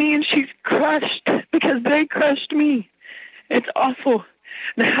 looks at me and she's crushed because they crushed me. It's awful.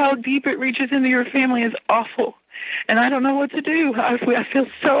 How deep it reaches into your family is awful. And I don't know what to do. I feel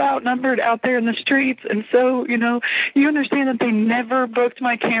so outnumbered out there in the streets. And so, you understand that they never booked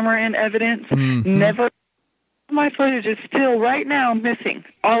my camera in evidence. Mm-hmm. Never. My footage is still right now missing,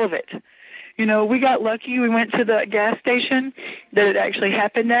 all of it. We got lucky. We went to the gas station that it actually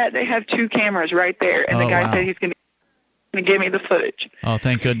happened at. They have 2 cameras right there. And the guy said he's going to give me the footage. Oh,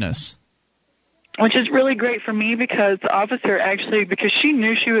 thank goodness. Which is really great for me because the officer actually, because she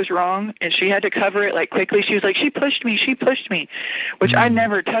knew she was wrong and she had to cover it quickly. She was like, she pushed me, which I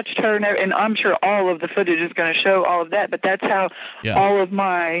never touched her. And I'm sure all of the footage is going to show all of that, but that's how all of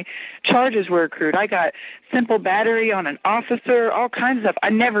my charges were accrued. I got simple battery on an officer, all kinds of stuff. I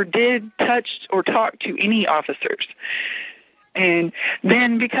never did touch or talk to any officers. And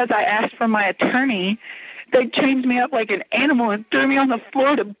then because I asked for my attorney, they chained me up like an animal and threw me on the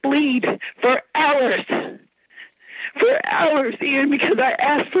floor to bleed for hours. For hours, Ian, because I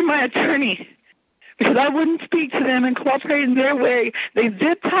asked for my attorney. Because I wouldn't speak to them and cooperate in their way. They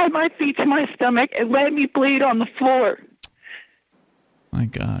zip-tied my feet to my stomach and let me bleed on the floor. My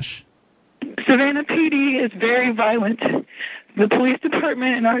gosh. Savannah PD is very violent. The police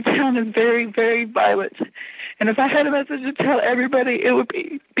department in our town is very, very violent. And if I had a message to tell everybody, it would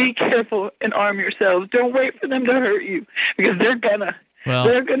be careful and arm yourselves. Don't wait for them to hurt you, because they're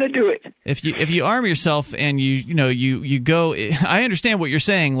gonna do it. If you arm yourself and you go, I understand what you're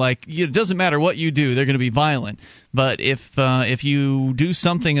saying. It doesn't matter what you do, they're going to be violent. But if you do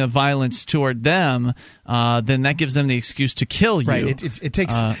something of violence toward them, then that gives them the excuse to kill you. Right.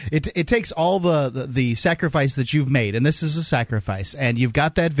 It takes all the sacrifice that you've made, and this is a sacrifice, and you've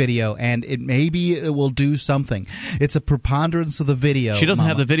got that video, and it will do something. It's a preponderance of the video. She doesn't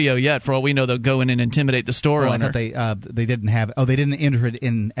have the video yet. For all we know, they'll go in and intimidate the store owner. I thought they didn't have. Oh, they didn't enter it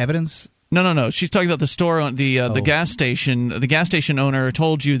in evidence. No. She's talking about the store, the gas station. The gas station owner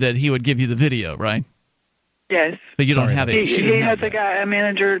told you that he would give you the video, right? Yes. But you don't have it. He has a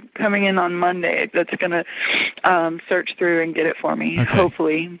manager coming in on Monday that's going to search through and get it for me,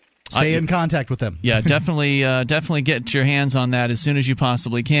 hopefully. Stay in contact with them. Yeah, definitely get your hands on that as soon as you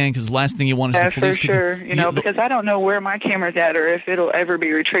possibly can, because the last thing you want is the police to... For sure, because I don't know where my camera's at or if it'll ever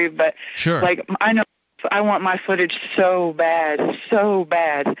be retrieved, but I know I want my footage so bad,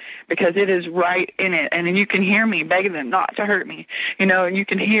 because it is right in it. And then you can hear me begging them not to hurt me, and you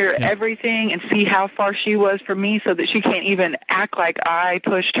can hear everything and see how far she was from me, so that she can't even act like I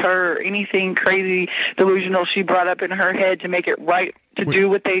pushed her or anything crazy delusional she brought up in her head to make it right to do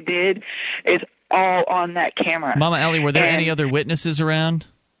what they did. It's all on that camera. Mama Ellie, were there any other witnesses around?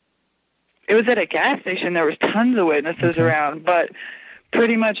 It was at a gas station. There was tons of witnesses around, but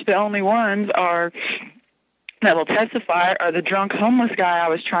pretty much the only ones that will testify are the drunk homeless guy I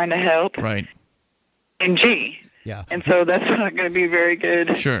was trying to help. Right. And G. Yeah. And so that's not going to be very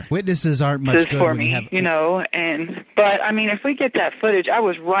good. Sure. Witnesses aren't much good for when me, you have... But if we get that footage, I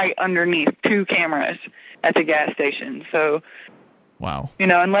was right underneath 2 cameras at the gas station. So wow.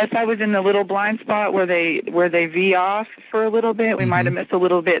 Unless I was in the little blind spot where they V off for a little bit, we might have missed a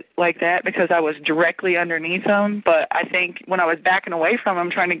little bit like that, because I was directly underneath them. But I think when I was backing away from them,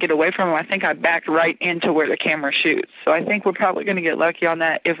 trying to get away from them, I think I backed right into where the camera shoots. So I think we're probably going to get lucky on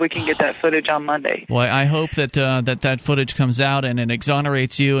that if we can get that footage on Monday. Well, I hope that that footage comes out and it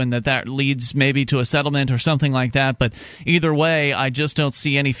exonerates you, and that leads maybe to a settlement or something like that. But either way, I just don't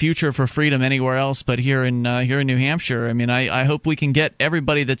see any future for freedom anywhere else but here in New Hampshire. I hope we can get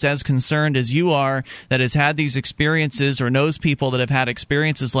everybody that's as concerned as you are, that has had these experiences or knows people that have had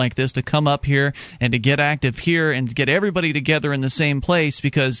experiences like this, to come up here and to get active here and get everybody together in the same place,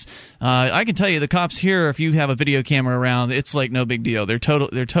 because I can tell you the cops here, if you have a video camera around, it's like no big deal. They're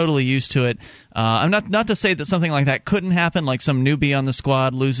totally used to it. I'm not to say that something like that couldn't happen, like some newbie on the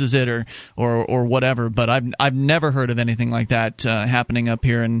squad loses it or whatever, but I've never heard of anything like that happening up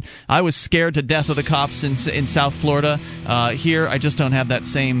here, and I was scared to death of the cops in South Florida. Here, I just don't have that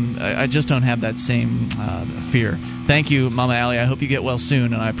same. I just don't have that same fear. Thank you, Mama Allie. I hope you get well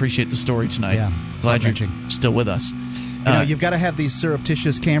soon, and I appreciate the story tonight. Yeah, glad you're still with us. You've got to have these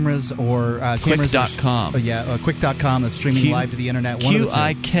surreptitious cameras or cameras. Quick.com. Quick.com that's streaming live to the internet.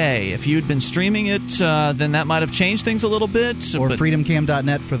 QIK. If you'd been streaming it, then that might have changed things a little bit. Or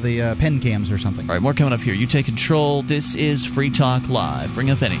freedomcam.net for the pen cams or something. All right, more coming up here. You take control. This is Free Talk Live. Bring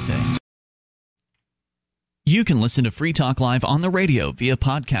up anything. You can listen to Free Talk Live on the radio, via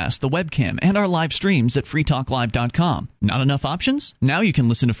podcast, the webcam, and our live streams at freetalklive.com. Not enough options? Now you can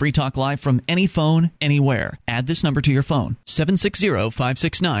listen to Free Talk Live from any phone, anywhere. Add this number to your phone,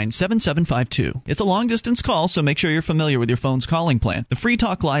 760-569-7752. It's a long-distance call, so make sure you're familiar with your phone's calling plan. The Free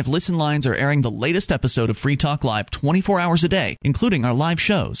Talk Live listen lines are airing the latest episode of Free Talk Live 24 hours a day, including our live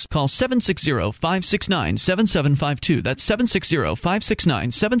shows. Call 760-569-7752. That's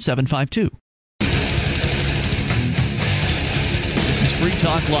 760-569-7752. This is Free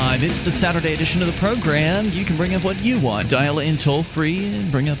Talk Live. It's the Saturday edition of the program. You can bring up what you want. Dial in toll-free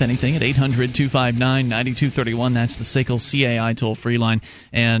and bring up anything at 800-259-9231. That's the SACL CAI toll-free line.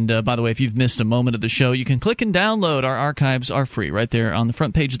 And by the way, if you've missed a moment of the show, you can click and download. Our archives are free right there on the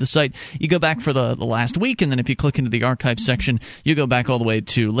front page of the site. You go back for the last week, and then if you click into the archives section, you go back all the way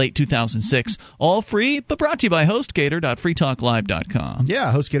to late 2006. All free, but brought to you by HostGator.freetalklive.com.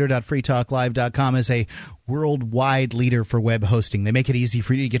 Yeah, HostGator.freetalklive.com is a worldwide leader for web hosting. They make it easy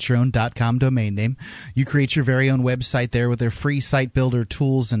for you to get your own .com domain name. You create your very own website there with their free site builder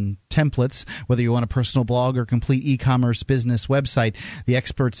tools and templates. Whether you want a personal blog or complete e-commerce business website, the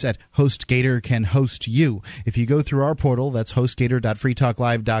experts at HostGator can host you. If you go through our portal, that's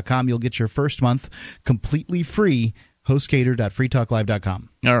HostGator.freetalklive.com, you'll get your first month completely free. HostGator.freetalklive.com.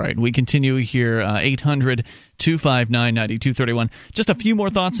 All right, we continue here, 800-259-9231. Just a few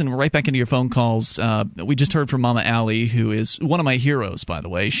more thoughts, and we're right back into your phone calls. We just heard from Mama Allie, who is one of my heroes, by the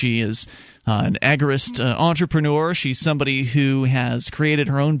way. She is an agorist entrepreneur. She's somebody who has created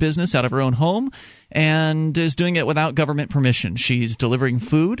her own business out of her own home and is doing it without government permission. She's delivering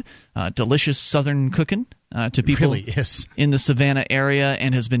food, delicious Southern cooking, to people in the Savannah area,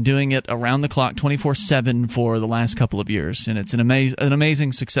 and has been doing it around the clock 24/7 for the last couple of years. And it's an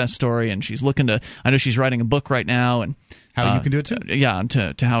amazing success story, and she's looking to – I know she's writing a book right now. And how you can do it too? Yeah,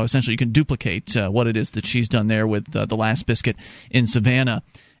 to how essentially you can duplicate what it is that she's done there with the Last Biscuit in Savannah.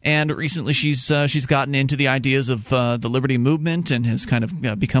 And recently she's gotten into the ideas of the Liberty Movement and has kind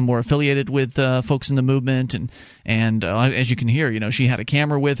of become more affiliated with folks in the movement. And as you can hear, she had a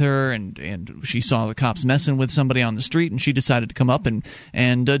camera with her, and she saw the cops messing with somebody on the street, and she decided to come up and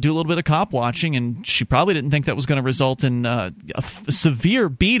do a little bit of cop watching. And she probably didn't think that was going to result in a severe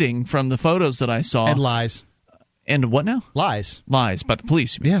beating from the photos that I saw. And lies. And what now? Lies by the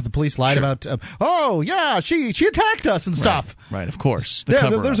police. Yeah, the police lied about. She attacked us and stuff. Right, of course.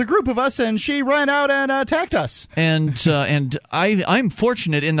 There's a group of us, and she ran out and attacked us. And I'm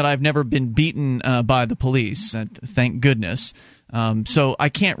fortunate in that I've never been beaten by the police. Thank goodness. So I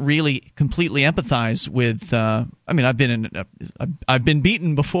can't really completely empathize with. I've been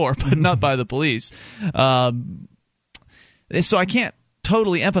beaten before, but not by the police. So I can't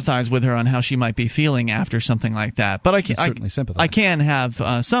totally empathize with her on how she might be feeling after something like that, but I can certainly sympathize. I can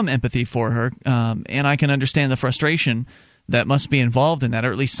have some empathy for her, and I can understand the frustration that must be involved in that,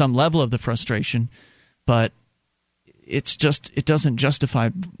 or at least some level of the frustration. But it doesn't justify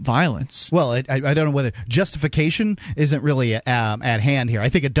violence. Well, I don't know whether justification isn't really at hand here. I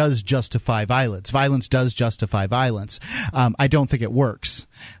think it does justify violence. Violence does justify violence. I don't think it works.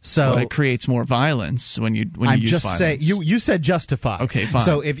 So it creates more violence when you use violence. I'm just saying you said justify. Okay, fine.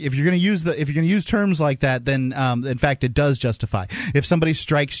 So if you're going to use terms like that, then in fact it does justify. If somebody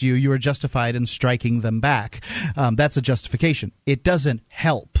strikes you, you are justified in striking them back. That's a justification. It doesn't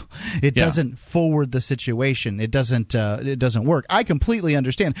help. It doesn't forward the situation. It doesn't work. I completely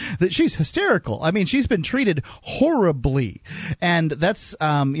understand that she's hysterical. I mean, she's been treated horribly, and that's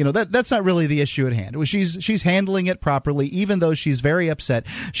that's not really the issue at hand. She's handling it properly, even though she's very upset.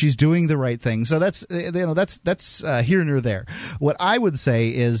 She's doing the right thing. So that's here nor there. What I would say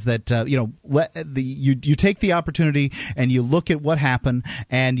is that you take the opportunity and you look at what happened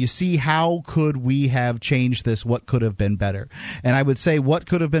and you see how could we have changed this. What could have been better? And I would say what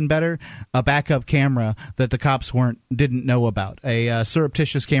could have been better: a backup camera that the cops didn't know about, a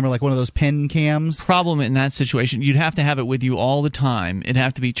surreptitious camera like one of those pen cams. Problem in that situation, you'd have to have it with you all the time. It'd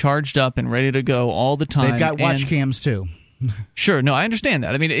have to be charged up and ready to go all the time. They've got watch cams too. Sure, no, I understand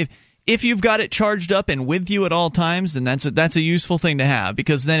that. I mean, If you've got it charged up and with you at all times, then that's a useful thing to have,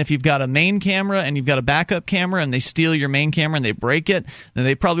 because then if you've got a main camera and you've got a backup camera and they steal your main camera and they break it, then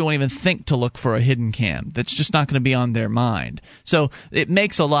they probably won't even think to look for a hidden cam. That's just not going to be on their mind. So it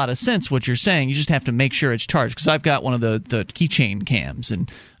makes a lot of sense what you're saying. You just have to make sure it's charged, because I've got one of the keychain cams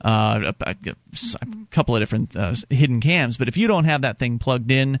and a couple of different hidden cams. But if you don't have that thing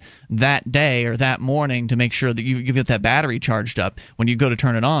plugged in that day or that morning to make sure that you get that battery charged up, when you go to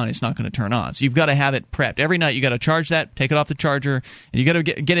turn it on, it's not going to turn on. So you've got to have it prepped. Every night you got to charge that, take it off the charger, and you got to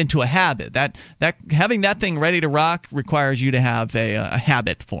get into a habit. That having that thing ready to rock requires you to have a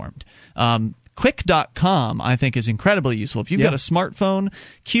habit formed. Quick.com, I think, is incredibly useful. If you've got a smartphone,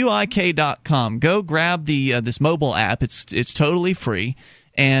 QIK.com. Go grab this mobile app. It's totally free.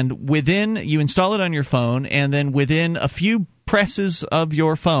 And you install it on your phone, and then within a few presses of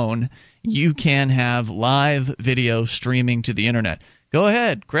your phone, you can have live video streaming to the internet. Go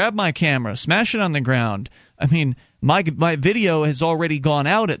ahead, grab my camera, smash it on the ground. I mean, my video has already gone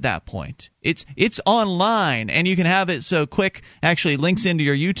out at that point. It's online, and you can have it so Quick actually links into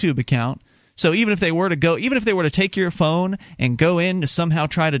your YouTube account. So even if they were to take your phone and go in to somehow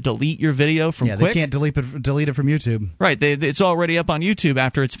try to delete your video from Quick, they can't delete it from YouTube. Right, it's already up on YouTube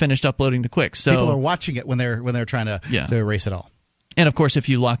after it's finished uploading to Quick. So people are watching it when they're trying to erase it all. And of course, if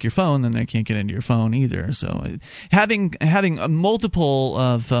you lock your phone, then they can't get into your phone either. So having a multiple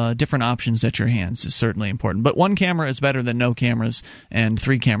of different options at your hands is certainly important. But one camera is better than no cameras, and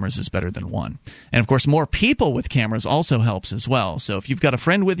 3 cameras is better than 1. And of course, more people with cameras also helps as well. So if you've got a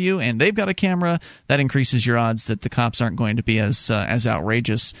friend with you and they've got a camera, that increases your odds that the cops aren't going to be as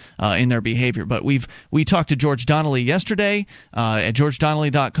outrageous in their behavior. But we talked to George Donnelly yesterday at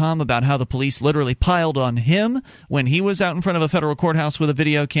georgedonnelly.com about how the police literally piled on him when he was out in front of a federal courthouse with a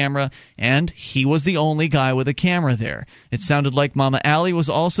video camera, and he was the only guy with a camera there. It sounded like Mama Allie was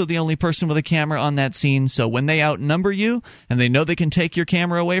also the only person with a camera on that scene. So when they outnumber you and they know they can take your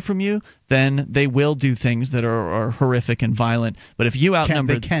camera away from you, then they will do things that are horrific and violent. But if you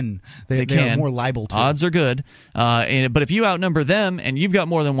outnumber they are more liable to. Odds are good. But if you outnumber them and you've got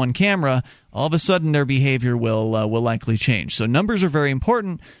more than one camera, all of a sudden their behavior will likely change. So numbers are very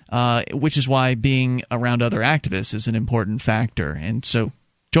important, which is why being around other activists is an important factor. And so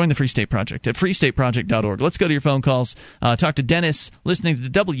join the Free State Project at freestateproject.org. Let's go to your phone calls. Talk to Dennis, listening to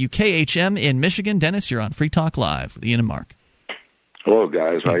WKHM in Michigan. Dennis, you're on Free Talk Live with Ian and Mark. Hello,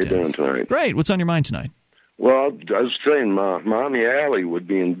 guys. How you doing tonight? Great. What's on your mind tonight? Well, I was saying Mommy Allie would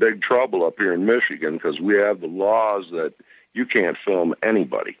be in big trouble up here in Michigan because we have the laws that you can't film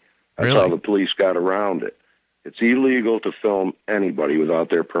anybody. That's how the police got around it. It's illegal to film anybody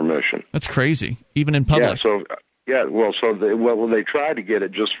without their permission. That's crazy, even in public. They tried to get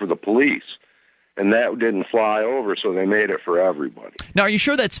it just for the police, and that didn't fly over, so they made it for everybody. Now, are you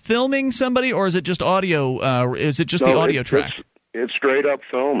sure that's filming somebody, or is it just audio? Is it just the audio track? It's straight up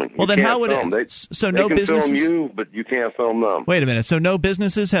filming. Well, then how would it? They can film you, but you can't film them. Wait a minute. So no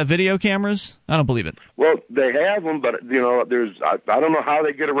businesses have video cameras? I don't believe it. Well, they have them, but I don't know how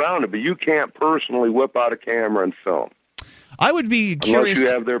they get around it. But you can't personally whip out a camera and film. I would be curious.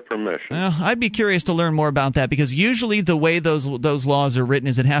 Unless you have their permission. I'd be curious to learn more about that, because usually the way those laws are written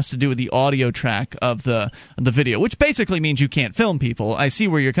is it has to do with the audio track of the video, which basically means you can't film people. I see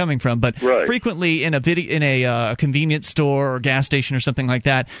where you're coming from, but frequently in a convenience store or gas station or something like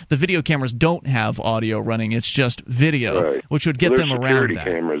that, the video cameras don't have audio running. It's just video, which would get them around that. There's security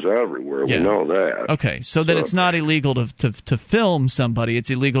cameras everywhere. Yeah. We know that. Okay, so then it's not illegal to film somebody. It's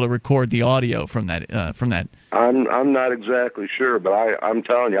illegal to record the audio from that. I'm not exactly sure, but I'm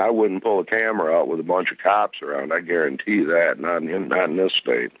telling you, I wouldn't pull a camera out with a bunch of cops around. I guarantee that. Not in this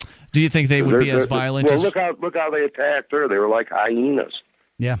state. Do you think they would be as violent? Well, look how they attacked her. They were like hyenas.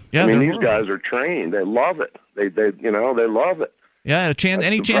 Yeah. I mean, these guys are trained. They love it. They love it. Yeah,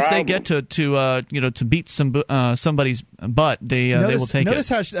 any chance they get to beat somebody's butt, they will take it. Notice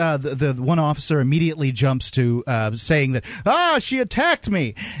how the one officer immediately jumps to saying that she attacked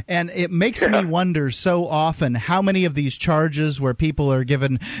me, and it makes me wonder so often how many of these charges where people are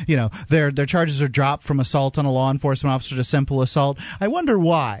given their charges are dropped from assault on a law enforcement officer to simple assault. I wonder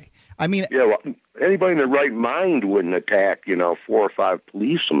why. I mean, anybody in their right mind wouldn't attack 4 or 5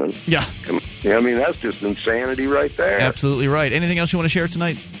 policemen. Yeah. I mean, that's just insanity right there. Absolutely right. Anything else you want to share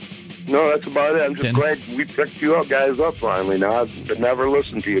tonight? No, that's about it. I'm just glad we picked you guys up finally. Now, I've never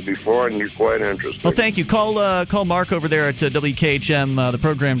listened to you before, and you're quite interesting. Well, thank you. Call Mark over there at WKHM, the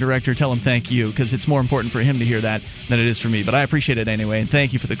program director. Tell him thank you, because it's more important for him to hear that than it is for me. But I appreciate it anyway, and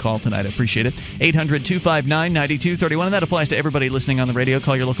thank you for the call tonight. I appreciate it. 800-259-9231, and that applies to everybody listening on the radio.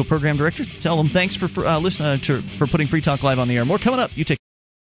 Call your local program director. Tell them thanks for listening for putting Free Talk Live on the air. More coming up. You take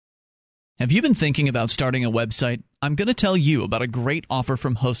Have you been thinking about starting a website? I'm going to tell you about a great offer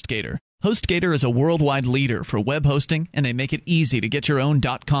from HostGator. HostGator is a worldwide leader for web hosting, and they make it easy to get your own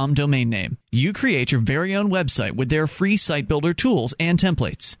 .com domain name. You create your very own website with their free site builder tools and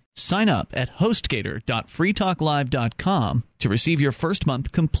templates. Sign up at hostgator.freetalklive.com to receive your first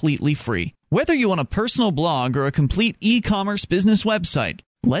month completely free. Whether you want a personal blog or a complete e-commerce business website,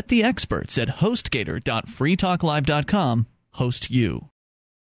 let the experts at hostgator.freetalklive.com host you.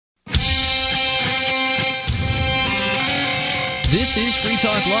 This is Free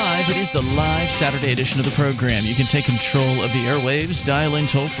Talk Live. It is the live Saturday edition of the program. You can take control of the airwaves, dial in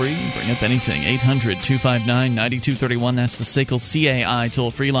toll-free, bring up anything. 800-259-9231. That's the SACL CAI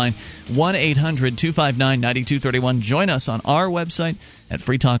toll-free line. 1-800-259-9231. Join us on our website at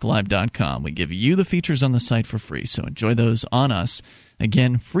freetalklive.com. We give you the features on the site for free, so enjoy those on us.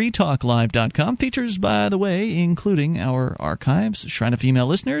 Again, freetalklive.com. Features, by the way, including our archives, Shrine of Female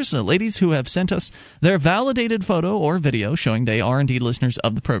Listeners, ladies who have sent us their validated photo or video showing they are indeed listeners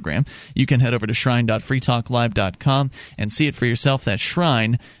of the program. You can head over to shrine.freetalklive.com and see it for yourself. That's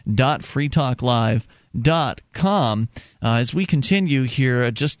shrine.freetalklive.com. As we continue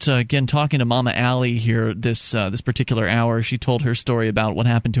here, just again talking to Mama Allie here this particular hour, she told her story about what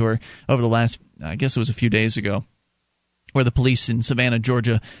happened to her over the last, I guess it was a few days ago, where the police in Savannah,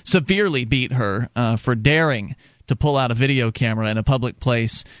 Georgia, severely beat her for daring to pull out a video camera in a public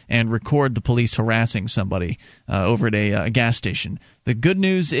place and record the police harassing somebody over at a gas station. The good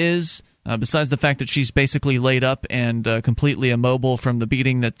news is, besides the fact that she's basically laid up and completely immobile from the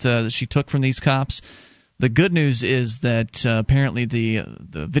beating that she took from these cops, the good news is that apparently the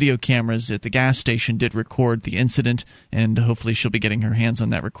video cameras at the gas station did record the incident, and hopefully she'll be getting her hands on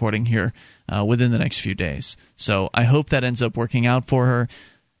that recording here within the next few days. So I hope that ends up working out for her,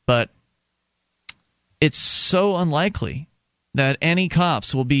 but it's so unlikely that any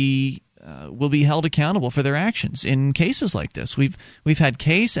cops will be held accountable for their actions in cases like this. We've had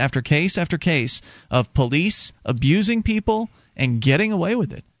case after case after case of police abusing people and getting away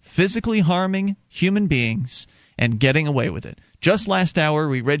with it. Physically harming human beings and getting away with it. Just last hour,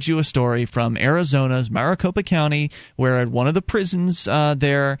 we read you a story from Arizona's Maricopa County, where at one of the prisons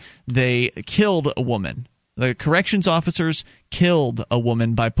there, they killed a woman. The corrections officers killed a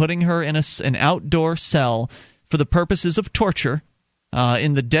woman by putting her in an outdoor cell for the purposes of torture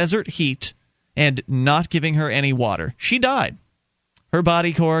in the desert heat and not giving her any water. She died. Her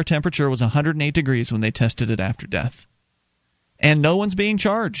body core temperature was 108 degrees when they tested it after death. And no one's being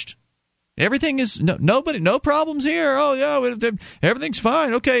charged. Everything is no problems here. Oh yeah, everything's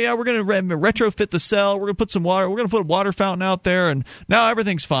fine. Okay, yeah, we're going to retrofit the cell. We're going to put some water. We're going to put a water fountain out there, and now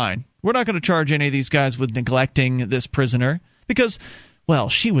everything's fine. We're not going to charge any of these guys with neglecting this prisoner because, well,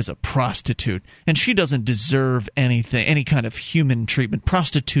 she was a prostitute and she doesn't deserve any kind of human treatment.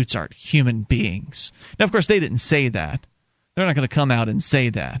 Prostitutes aren't human beings. Now, of course, they didn't say that. They're not going to come out and say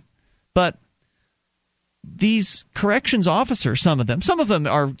that, but these corrections officers, some of them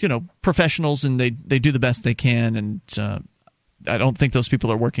are, professionals, and they do the best they can, and I don't think those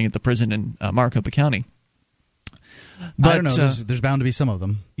people are working at the prison in Maricopa County. But, I don't know. There's bound to be some of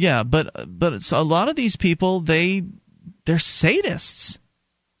them. Yeah, but it's a lot of these people, they're sadists.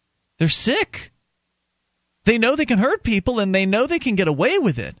 They're sick. They know they can hurt people, and they know they can get away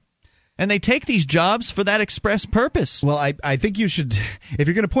with it. And they take these jobs for that express purpose. Well, I think you should, if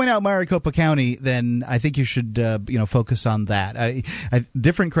you're going to point out Maricopa County, then I think you should, focus on that.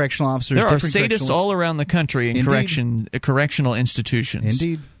 Different correctional officers. There are sadists all around the country in correctional institutions.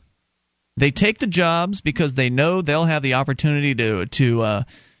 Indeed. They take the jobs because they know they'll have the opportunity to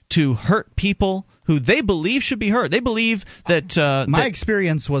hurt people who they believe should be hurt. They believe that. My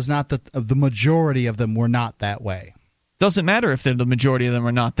experience was not that the majority of them were not that way. Doesn't matter if the majority of them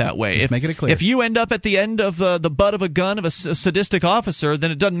are not that way. Just making it clear. If you end up at the end of the butt of a gun of a sadistic officer, then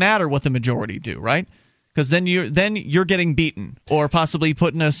it doesn't matter what the majority do, right? Because then you're getting beaten or possibly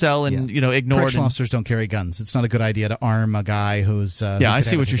put in a cell and ignored. Correctional officers don't carry guns. It's not a good idea to arm a guy who's. I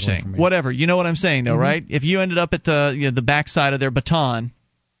see what you're saying. Whatever, you know what I'm saying, though, right? If you ended up at the backside of their baton,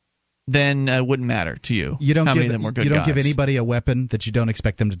 then it wouldn't matter to you. How many of them were good guys. Give anybody a weapon that you don't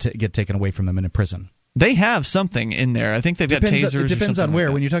expect them to get taken away from them in a prison. They have something in there. I think they've got tasers. It depends on where.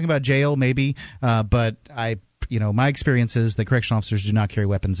 Like when you're talking about jail, maybe. But my experience is the correctional officers do not carry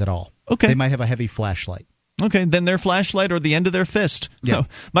weapons at all. Okay. They might have a heavy flashlight. Okay, then their flashlight or the end of their fist. Yeah. No,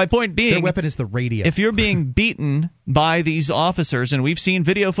 my point being, their weapon is the radio. If you're being beaten by these officers, and we've seen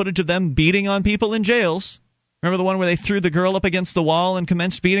video footage of them beating on people in jails. Remember the one where they threw the girl up against the wall and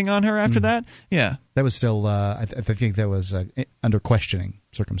commenced beating on her after that? Yeah. That was still, I think that was under questioning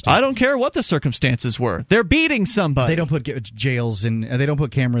circumstances. I don't care what the circumstances were. They're beating somebody. They don't put jails in. They don't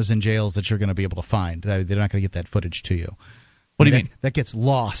put cameras in jails that you're going to be able to find. They're not going to get that footage to you. What do you mean? That gets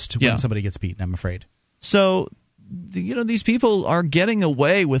lost when somebody gets beaten, I'm afraid. So, these people are getting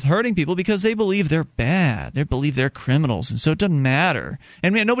away with hurting people because they believe they're bad. They believe they're criminals, and so it doesn't matter.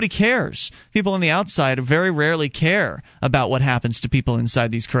 And nobody cares. People on the outside very rarely care about what happens to people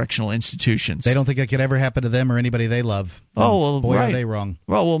inside these correctional institutions. They don't think it could ever happen to them or anybody they love. Oh, well, boy, right. Are they wrong.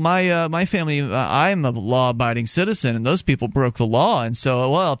 Well, my family, I'm a law-abiding citizen, and those people broke the law. And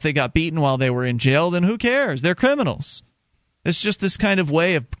so, if they got beaten while they were in jail, then who cares? They're criminals. It's just this kind of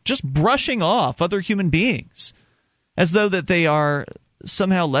way of just brushing off other human beings, as though that they are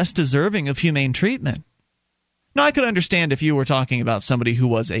somehow less deserving of humane treatment. Now, I could understand if you were talking about somebody who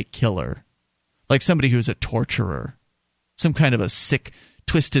was a killer, like somebody who's a torturer, some kind of a sick,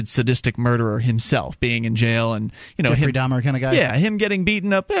 twisted, sadistic murderer himself being in jail, and Jeffrey Dahmer kind of guy. Yeah, him getting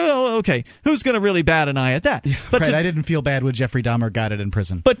beaten up. Oh, okay, who's going to really bat an eye at that? But I didn't feel bad when Jeffrey Dahmer got it in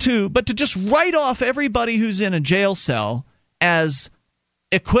prison. But to just write off everybody who's in a jail cell as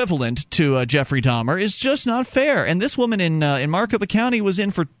equivalent to Jeffrey Dahmer is just not fair. And this woman in Maricopa County was in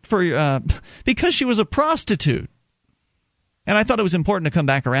for because she was a prostitute. And I thought it was important to come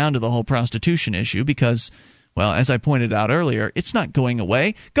back around to the whole prostitution issue because, well, as I pointed out earlier, it's not going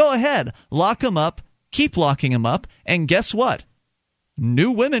away. Go ahead, lock them up, keep locking them up, and guess what?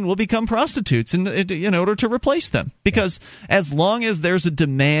 New women will become prostitutes in order to replace them. Because as long as there's a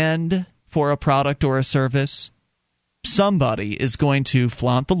demand for a product or a service, somebody is going to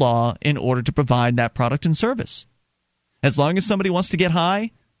flaunt the law in order to provide that product and service. As long as somebody wants to get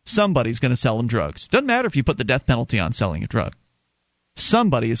high, somebody's going to sell them drugs. Doesn't matter if you put the death penalty on selling a drug.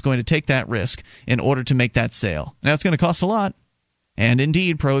 Somebody is going to take that risk in order to make that sale. Now, it's going to cost a lot. And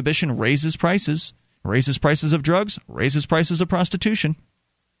indeed, prohibition raises prices of drugs, raises prices of prostitution.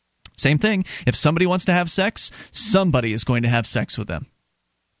 Same thing. If somebody wants to have sex, somebody is going to have sex with them.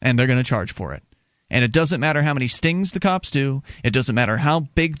 And they're going to charge for it. And it doesn't matter how many stings the cops do. It doesn't matter how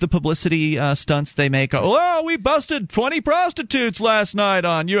big the publicity stunts they make. Oh, we busted 20 prostitutes last night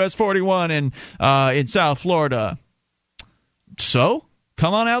on US 41 in South Florida. So,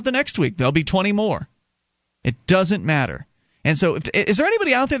 come on out the next week. There'll be 20 more. It doesn't matter. And so, is there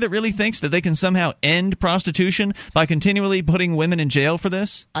anybody out there that really thinks that they can somehow end prostitution by continually putting women in jail for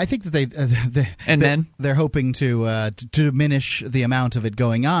this? I think that they're hoping to diminish the amount of it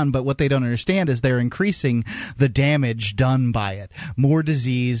going on, but what they don't understand is they're increasing the damage done by it. More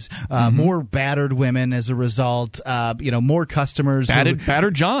disease, more battered women as a result. More customers,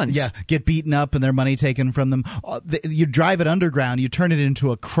 battered Johns, get beaten up and their money taken from them. You drive it underground, you turn it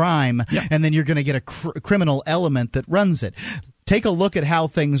into a crime, and then you're going to get a criminal element that runs it. Take a look at how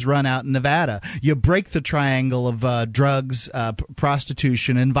things run out in Nevada. You break the triangle of drugs,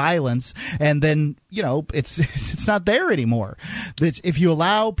 prostitution, and violence, and then it's not there anymore. If you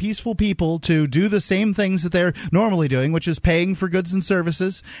allow peaceful people to do the same things that they're normally doing, which is paying for goods and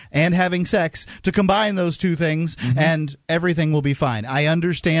services and having sex, to combine those two things, and everything will be fine. I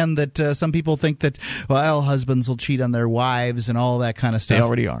understand that some people think that husbands will cheat on their wives and all that kind of stuff. They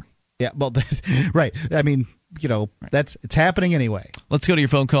already are. Yeah, well, right. I mean, it's happening anyway. Let's go to your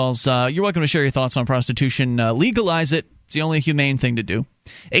phone calls. You're welcome to share your thoughts on prostitution. Legalize it. It's the only humane thing to do.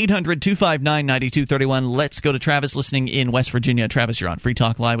 800-259-9231. Let's go to Travis listening in West Virginia. Travis, you're on Free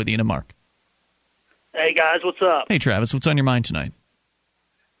Talk Live with Ian and Mark. Hey, guys, what's up? Hey, Travis, what's on your mind tonight?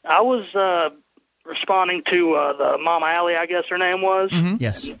 I was responding to the Mama Allie, I guess her name was.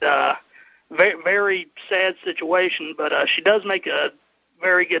 Yes. Very, very sad situation, but she does make a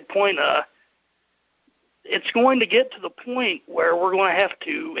very good point. It's going to get to the point where we're going to have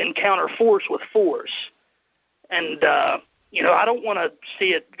to encounter force with force. And, I don't want to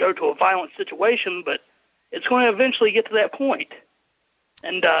see it go to a violent situation, but it's going to eventually get to that point.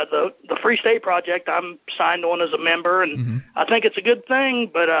 And the Free State Project, I'm signed on as a member, and I think it's a good thing,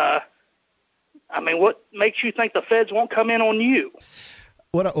 but, what makes you think the feds won't come in on you?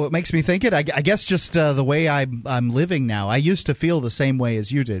 What makes me think it? I guess just the way I'm living now. I used to feel the same way as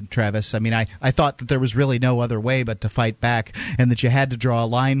you did, Travis. I mean, I thought that there was really no other way but to fight back, and that you had to draw a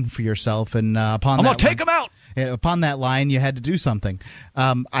line for yourself. And I'm gonna take them out. Upon that line, you had to do something.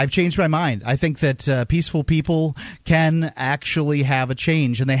 I've changed my mind. I think that peaceful people can actually have a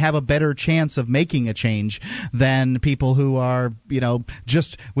change, and they have a better chance of making a change than people who are,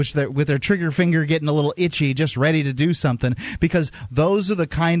 just with their trigger finger getting a little itchy, just ready to do something, because those are the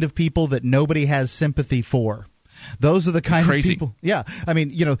kind of people that nobody has sympathy for. Those are the kind Crazy. of people. Yeah, I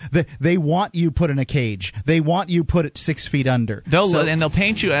mean, they want you put in a cage. They want you put it 6 feet under. They'll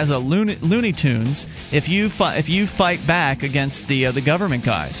paint you as a Looney Tunes if you fight back against the government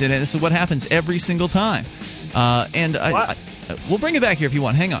guys, and this is what happens every single time. We'll bring it back here if you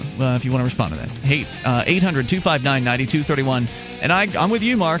want. Hang on, if you want to respond to that. Hey, 800-259-9231. And I'm with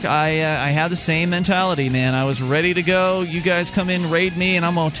you, Mark. I have the same mentality, man. I was ready to go. You guys come in, raid me, and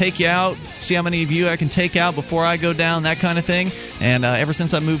I'm going to take you out, see how many of you I can take out before I go down, that kind of thing. And ever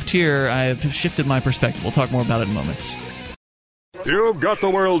since I moved here, I've shifted my perspective. We'll talk more about it in moments. You've got the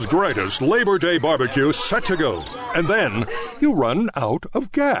world's greatest Labor Day barbecue set to go. And then you run out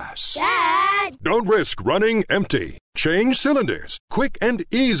of gas. Dad! Don't risk running empty. Change cylinders. Quick and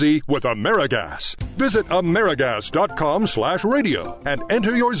easy with AmeriGas. Visit Amerigas.com/radio and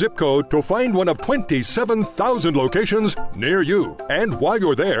enter your zip code to find one of 27,000 locations near you. And while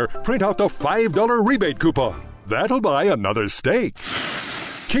you're there, print out the $5 rebate coupon. That'll buy another steak.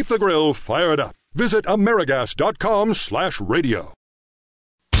 Keep the grill fired up. Visit Amerigas.com/radio.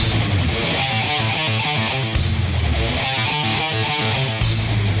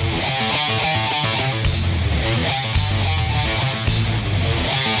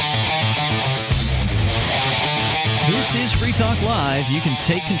 This is Free Talk Live. You can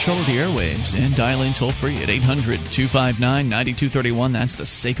take control of the airwaves and dial in toll-free at 800-259-9231. That's the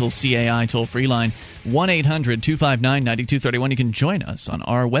SACL CAI toll-free line, 1-800-259-9231. You can join us on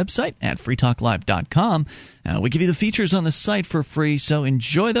our website at freetalklive.com. We give you the features on the site for free, so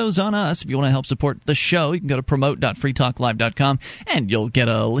enjoy those on us. If you want to help support the show, you can go to promote.freetalklive.com, and you'll get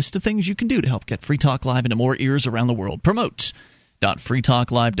a list of things you can do to help get Free Talk Live into more ears around the world.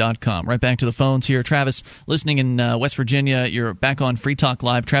 Promote.freetalklive.com. Right back to the phones here. Travis, listening in West Virginia, you're back on Free Talk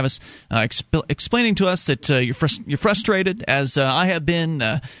Live. Travis, explaining to us that you're frustrated, as I have been,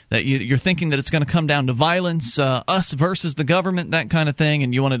 that you're thinking that it's going to come down to violence, us versus the government, that kind of thing,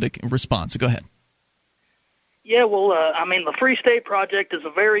 and you wanted to respond. So go ahead. Yeah, well, the Free State Project is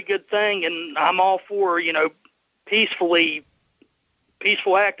a very good thing, and I'm all for, peaceful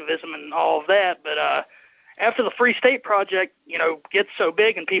activism and all of that, but after the Free State Project, gets so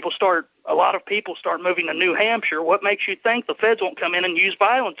big and a lot of people start moving to New Hampshire, what makes you think the feds won't come in and use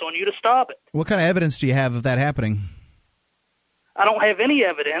violence on you to stop it? What kind of evidence do you have of that happening? I don't have any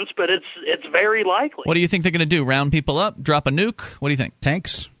evidence, but it's very likely. What do you think they're going to do? Round people up? Drop a nuke? What do you think?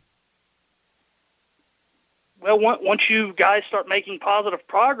 Tanks? Well, once you guys start making positive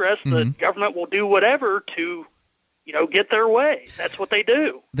progress, the government will do whatever to get their way. That's what they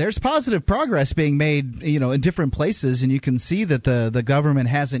do. There's positive progress being made, in different places, and you can see that the government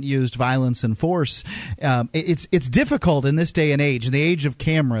hasn't used violence and force. It's difficult in this day and age, in the age of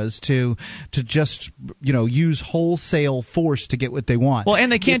cameras, to just use wholesale force to get what they want. Well,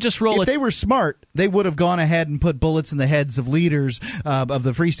 and they can't just roll. If they were smart, they would have gone ahead and put bullets in the heads of leaders of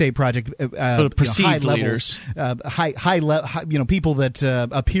the Free State Project, perceived high leaders, people that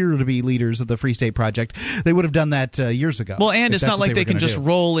appear to be leaders of the Free State Project. They would have done that years ago. Well, and it's not like they can just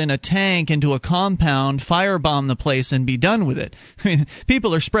roll in a tank into a compound, firebomb the place, and be done with it. I mean,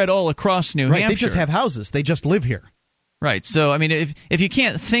 people are spread all across New Hampshire. They just have houses. They just live here. Right. So, if you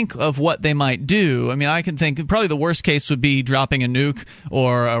can't think of what they might do, I can think probably the worst case would be dropping a nuke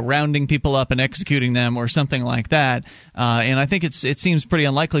or rounding people up and executing them or something like that. And I think it seems pretty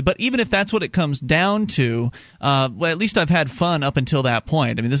unlikely. But even if that's what it comes down to, well, at least I've had fun up until that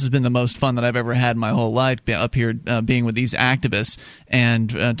point. This has been the most fun that I've ever had in my whole life up here being with these activists.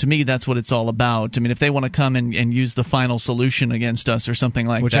 And to me, that's what it's all about. If they want to come and use the final solution against us or something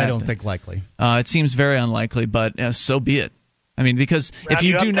like Which that. I don't think likely. It seems very unlikely, but so be it. Because if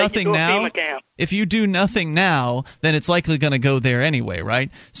you do nothing now, then it's likely going to go there anyway, right?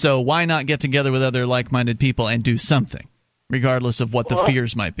 So why not get together with other like-minded people and do something, regardless of what the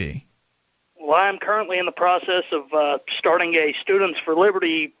fears might be? Well, I'm currently in the process of starting a Students for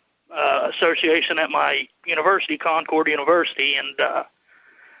Liberty association at my university, Concord University, and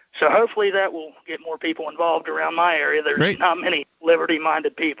so hopefully that will get more people involved around my area. There's not many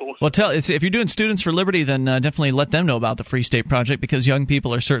liberty-minded people. Well, if you're doing Students for Liberty, then definitely let them know about the Free State Project, because young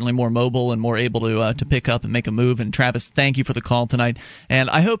people are certainly more mobile and more able to pick up and make a move. And Travis, thank you for the call tonight. And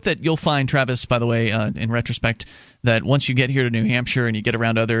I hope that you'll find, Travis, by the way, in retrospect, that once you get here to New Hampshire and you get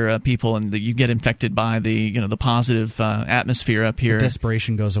around other people and you get infected by the positive atmosphere up here, the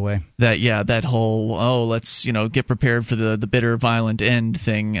desperation goes away. That whole let's get prepared for the bitter, violent end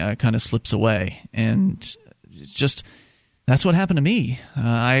thing kind of slips away, and it's just that's what happened to me.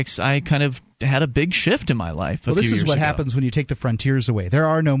 I kind of had a big shift in my life. Well, this is what ago. happens when you take the frontiers away. There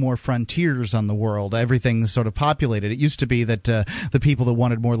are no more frontiers on the world. Everything's sort of populated. It used to be that the people that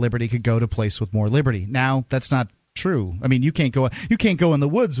wanted more liberty could go to a place with more liberty. Now that's not true. I mean, you can't go in the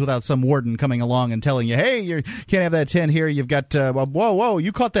woods without some warden coming along and telling you, "Hey, you can't have that tent here. You've got whoa,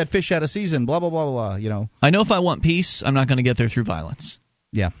 you caught that fish out of season." Blah blah blah blah. You know. I know if I want peace, I'm not going to get there through violence.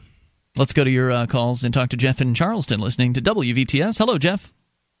 Yeah. Let's go to your calls and talk to Jeff in Charleston, listening to WVTS. Hello, Jeff.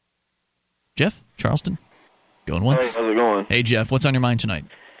 Jeff, Charleston, going once. Hey, how's it going? Hey, Jeff, what's on your mind tonight?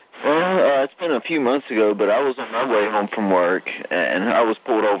 Well, it's been a few months ago, but I was on my way home from work, and I was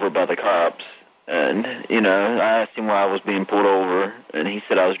pulled over by the cops. And, I asked him why I was being pulled over, and he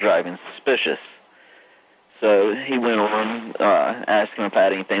said I was driving suspicious. So he went on asking if I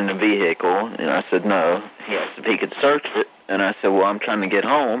had anything in the vehicle, and I said no. He asked if he could search it, and I said, well, I'm trying to get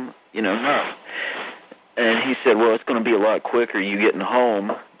home, no. And he said, well, it's going to be a lot quicker you getting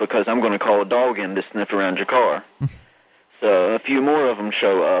home because I'm going to call a dog in to sniff around your car. So a few more of them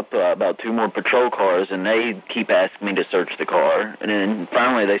show up, about 2 more patrol cars, and they keep asking me to search the car. And then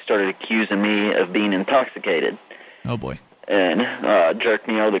finally they started accusing me of being intoxicated. Oh, boy. And jerked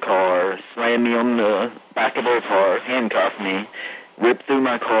me out of the car, slammed me on the back of their car, handcuffed me, ripped through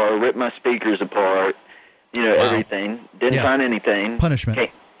my car, ripped my speakers apart, everything. Didn't find anything. Punishment.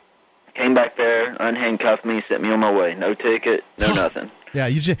 Came back there, unhandcuffed me, sent me on my way. No ticket, no nothing. Yeah,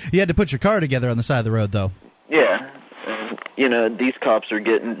 you had to put your car together on the side of the road, though. Yeah. These cops are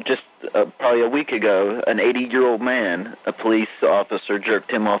getting, just probably a week ago, an 80-year-old man, a police officer, jerked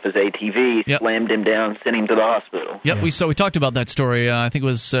him off his ATV, slammed him down, sent him to the hospital. Yep, we talked about that story, I think it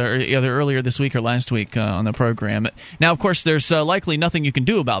was either earlier this week or last week on the program. Now, of course, there's likely nothing you can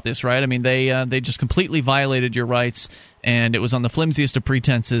do about this, right? I mean, they just completely violated your rights, and it was on the flimsiest of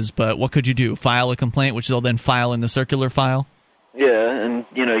pretenses, but what could you do? File a complaint, which they'll then file in the circular file? Yeah, and,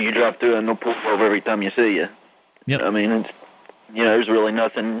 you drive through and they'll pull over every time you see you. Yep. I mean, it's, there's really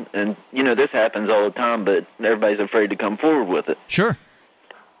nothing, and, this happens all the time, but everybody's afraid to come forward with it. Sure.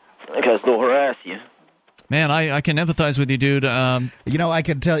 Because they'll harass you. Man, I can empathize with you, dude. I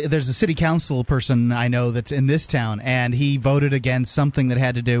can tell you, there's a city council person I know that's in this town, and he voted against something that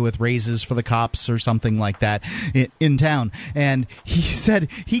had to do with raises for the cops or something like that in town. And he said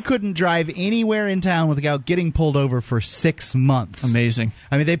he couldn't drive anywhere in town without getting pulled over for 6 months. Amazing.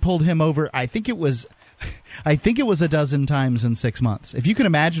 I mean, they pulled him over, I think it was a dozen times in 6 months. If you can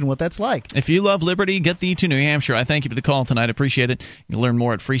imagine what that's like. If you love liberty, get thee to New Hampshire. I thank you for the call tonight. I appreciate it. You can learn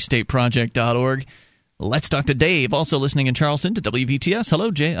more at freestateproject.org. Let's talk to Dave, also listening in Charleston to WVTS. Hello,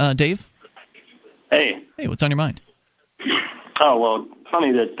 Dave. Hey. Hey, what's on your mind? Oh, well,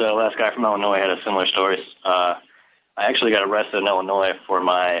 funny that the last guy from Illinois had a similar story. I actually got arrested in Illinois for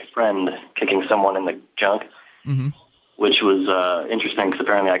my friend kicking someone in the junk, which was interesting because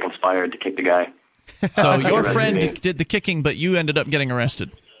apparently I conspired to kick the guy. So your friend did the kicking, but you ended up getting arrested.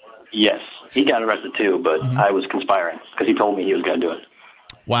 Yes. He got arrested too, but I was conspiring because he told me he was going to do it.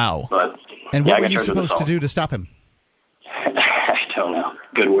 Wow. But, and what were you supposed to do to stop him? I don't know.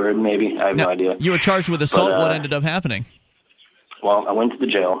 Good word, maybe. I have no idea. You were charged with assault. What ended up happening? Well, I went to the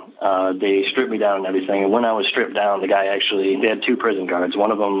jail. They stripped me down and everything. And when I was stripped down, they had 2 prison guards.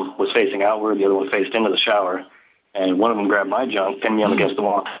 One of them was facing outward. The other one faced into the shower. And one of them grabbed my junk, pinned me up against the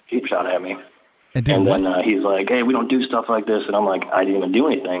wall, cheap shot at me. And then he's like, hey, we don't do stuff like this. And I'm like, I didn't even do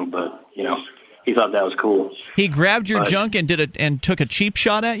anything. But, he thought that was cool. He grabbed your junk and took a cheap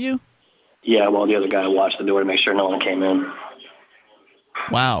shot at you? Yeah, well, the other guy watched the door to make sure no one came in.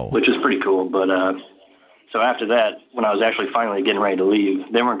 Wow. Which was pretty cool. But so after that, when I was actually finally getting ready to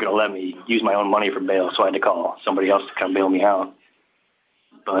leave, they weren't going to let me use my own money for bail, so I had to call somebody else to come bail me out.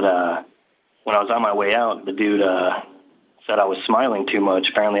 But when I was on my way out, the dude said I was smiling too much.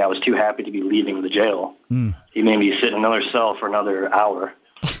 Apparently I was too happy to be leaving the jail. He made me sit in another cell for another hour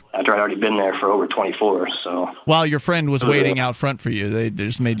after I'd already been there for over 24. So while your friend was waiting out front for you, they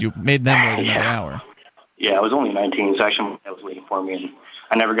just made them wait another hour. Yeah, I was only 19, so actually I was waiting for me, and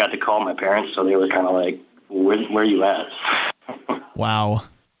I never got to call my parents, so they were kind of like, where are you at? Wow.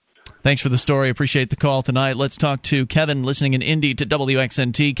 Thanks for the story. Appreciate the call tonight. Let's talk to Kevin, listening in Indy to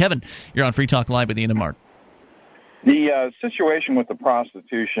WXNT. Kevin, you're on Free Talk Live with Ian and Mark. The situation with the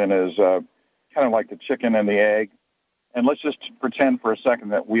prostitution is kind of like the chicken and the egg. And let's just pretend for a second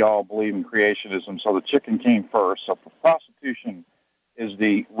that we all believe in creationism. So the chicken came first. So prostitution is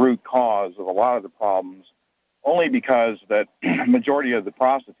the root cause of a lot of the problems, only because that majority of the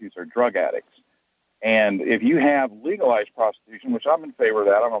prostitutes are drug addicts. And if you have legalized prostitution, which I'm in favor of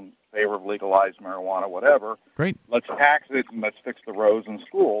that, I'm in favor of legalized marijuana, whatever. Great. Let's tax it and let's fix the roads and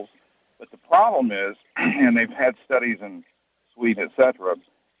schools. But the problem is, and they've had studies in Sweden, et cetera,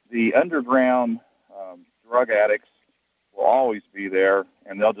 the underground drug addicts will always be there,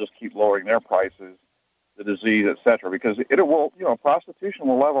 and they'll just keep lowering their prices, the disease, et cetera, because it will, prostitution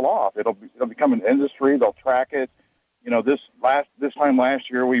will level off. It'll become an industry. They'll track it. This time last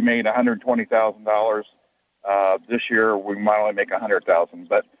year we made $120,000. This year we might only make $100,000,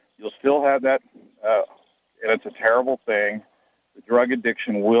 but you'll still have that, and it's a terrible thing. The drug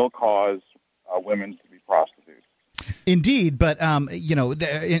addiction will cause women to be prostitutes. Indeed, but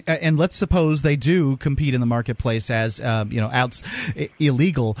and let's suppose they do compete in the marketplace as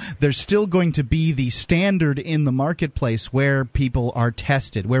illegal. There's still going to be the standard in the marketplace where people are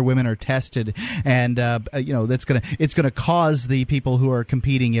tested, where women are tested, and it's gonna cause the people who are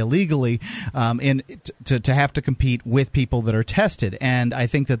competing illegally to have to compete with people that are tested, and I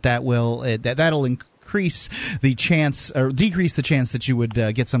think that'll increase the chance or decrease the chance that you would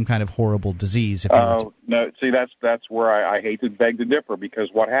get some kind of horrible disease. No, see, that's where I hate to beg to differ, because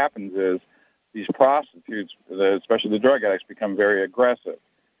what happens is these prostitutes, especially the drug addicts, become very aggressive,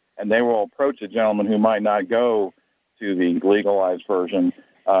 and they will approach a gentleman who might not go to the legalized version,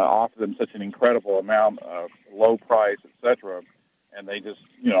 offer them such an incredible amount of low price, etc., and they just,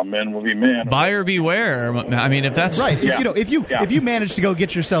 men will be men. Buyer beware. I mean, if that's right. If you manage to go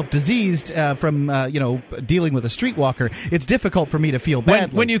get yourself diseased from dealing with a streetwalker, it's difficult for me to feel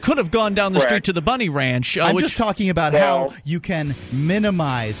badly. When you could have gone down the street to the Bunny Ranch. I'm just talking about how you can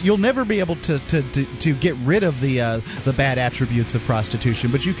minimize. You'll never be able to get rid of the bad attributes of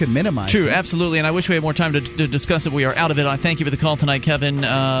prostitution, but you can minimize. True, them. Absolutely. And I wish we had more time to discuss it. We are out of it. I thank you for the call tonight, Kevin.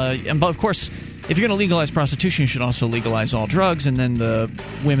 And of course, if you're going to legalize prostitution, you should also legalize all drugs, and then the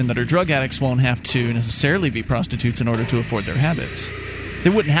women that are drug addicts won't have to necessarily be prostitutes in order to afford their habits. They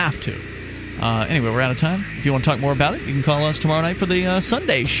wouldn't have to. Anyway, we're out of time. If you want to talk more about it, you can call us tomorrow night for the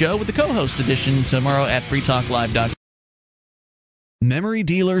Sunday show with the co-host edition tomorrow at freetalklive.com.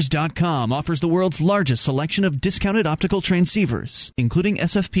 MemoryDealers.com offers the world's largest selection of discounted optical transceivers, including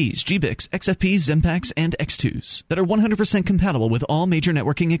SFPs, GBICs, XFPs, Xempax, and X2s, that are 100% compatible with all major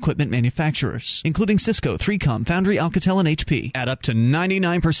networking equipment manufacturers, including Cisco, 3Com, Foundry, Alcatel, and HP, at up to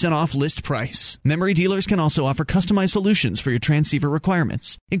 99% off list price. Memory Dealers can also offer customized solutions for your transceiver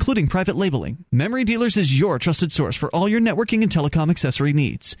requirements, including private labeling. Memory Dealers is your trusted source for all your networking and telecom accessory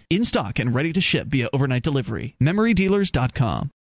needs, in stock and ready to ship via overnight delivery. MemoryDealers.com.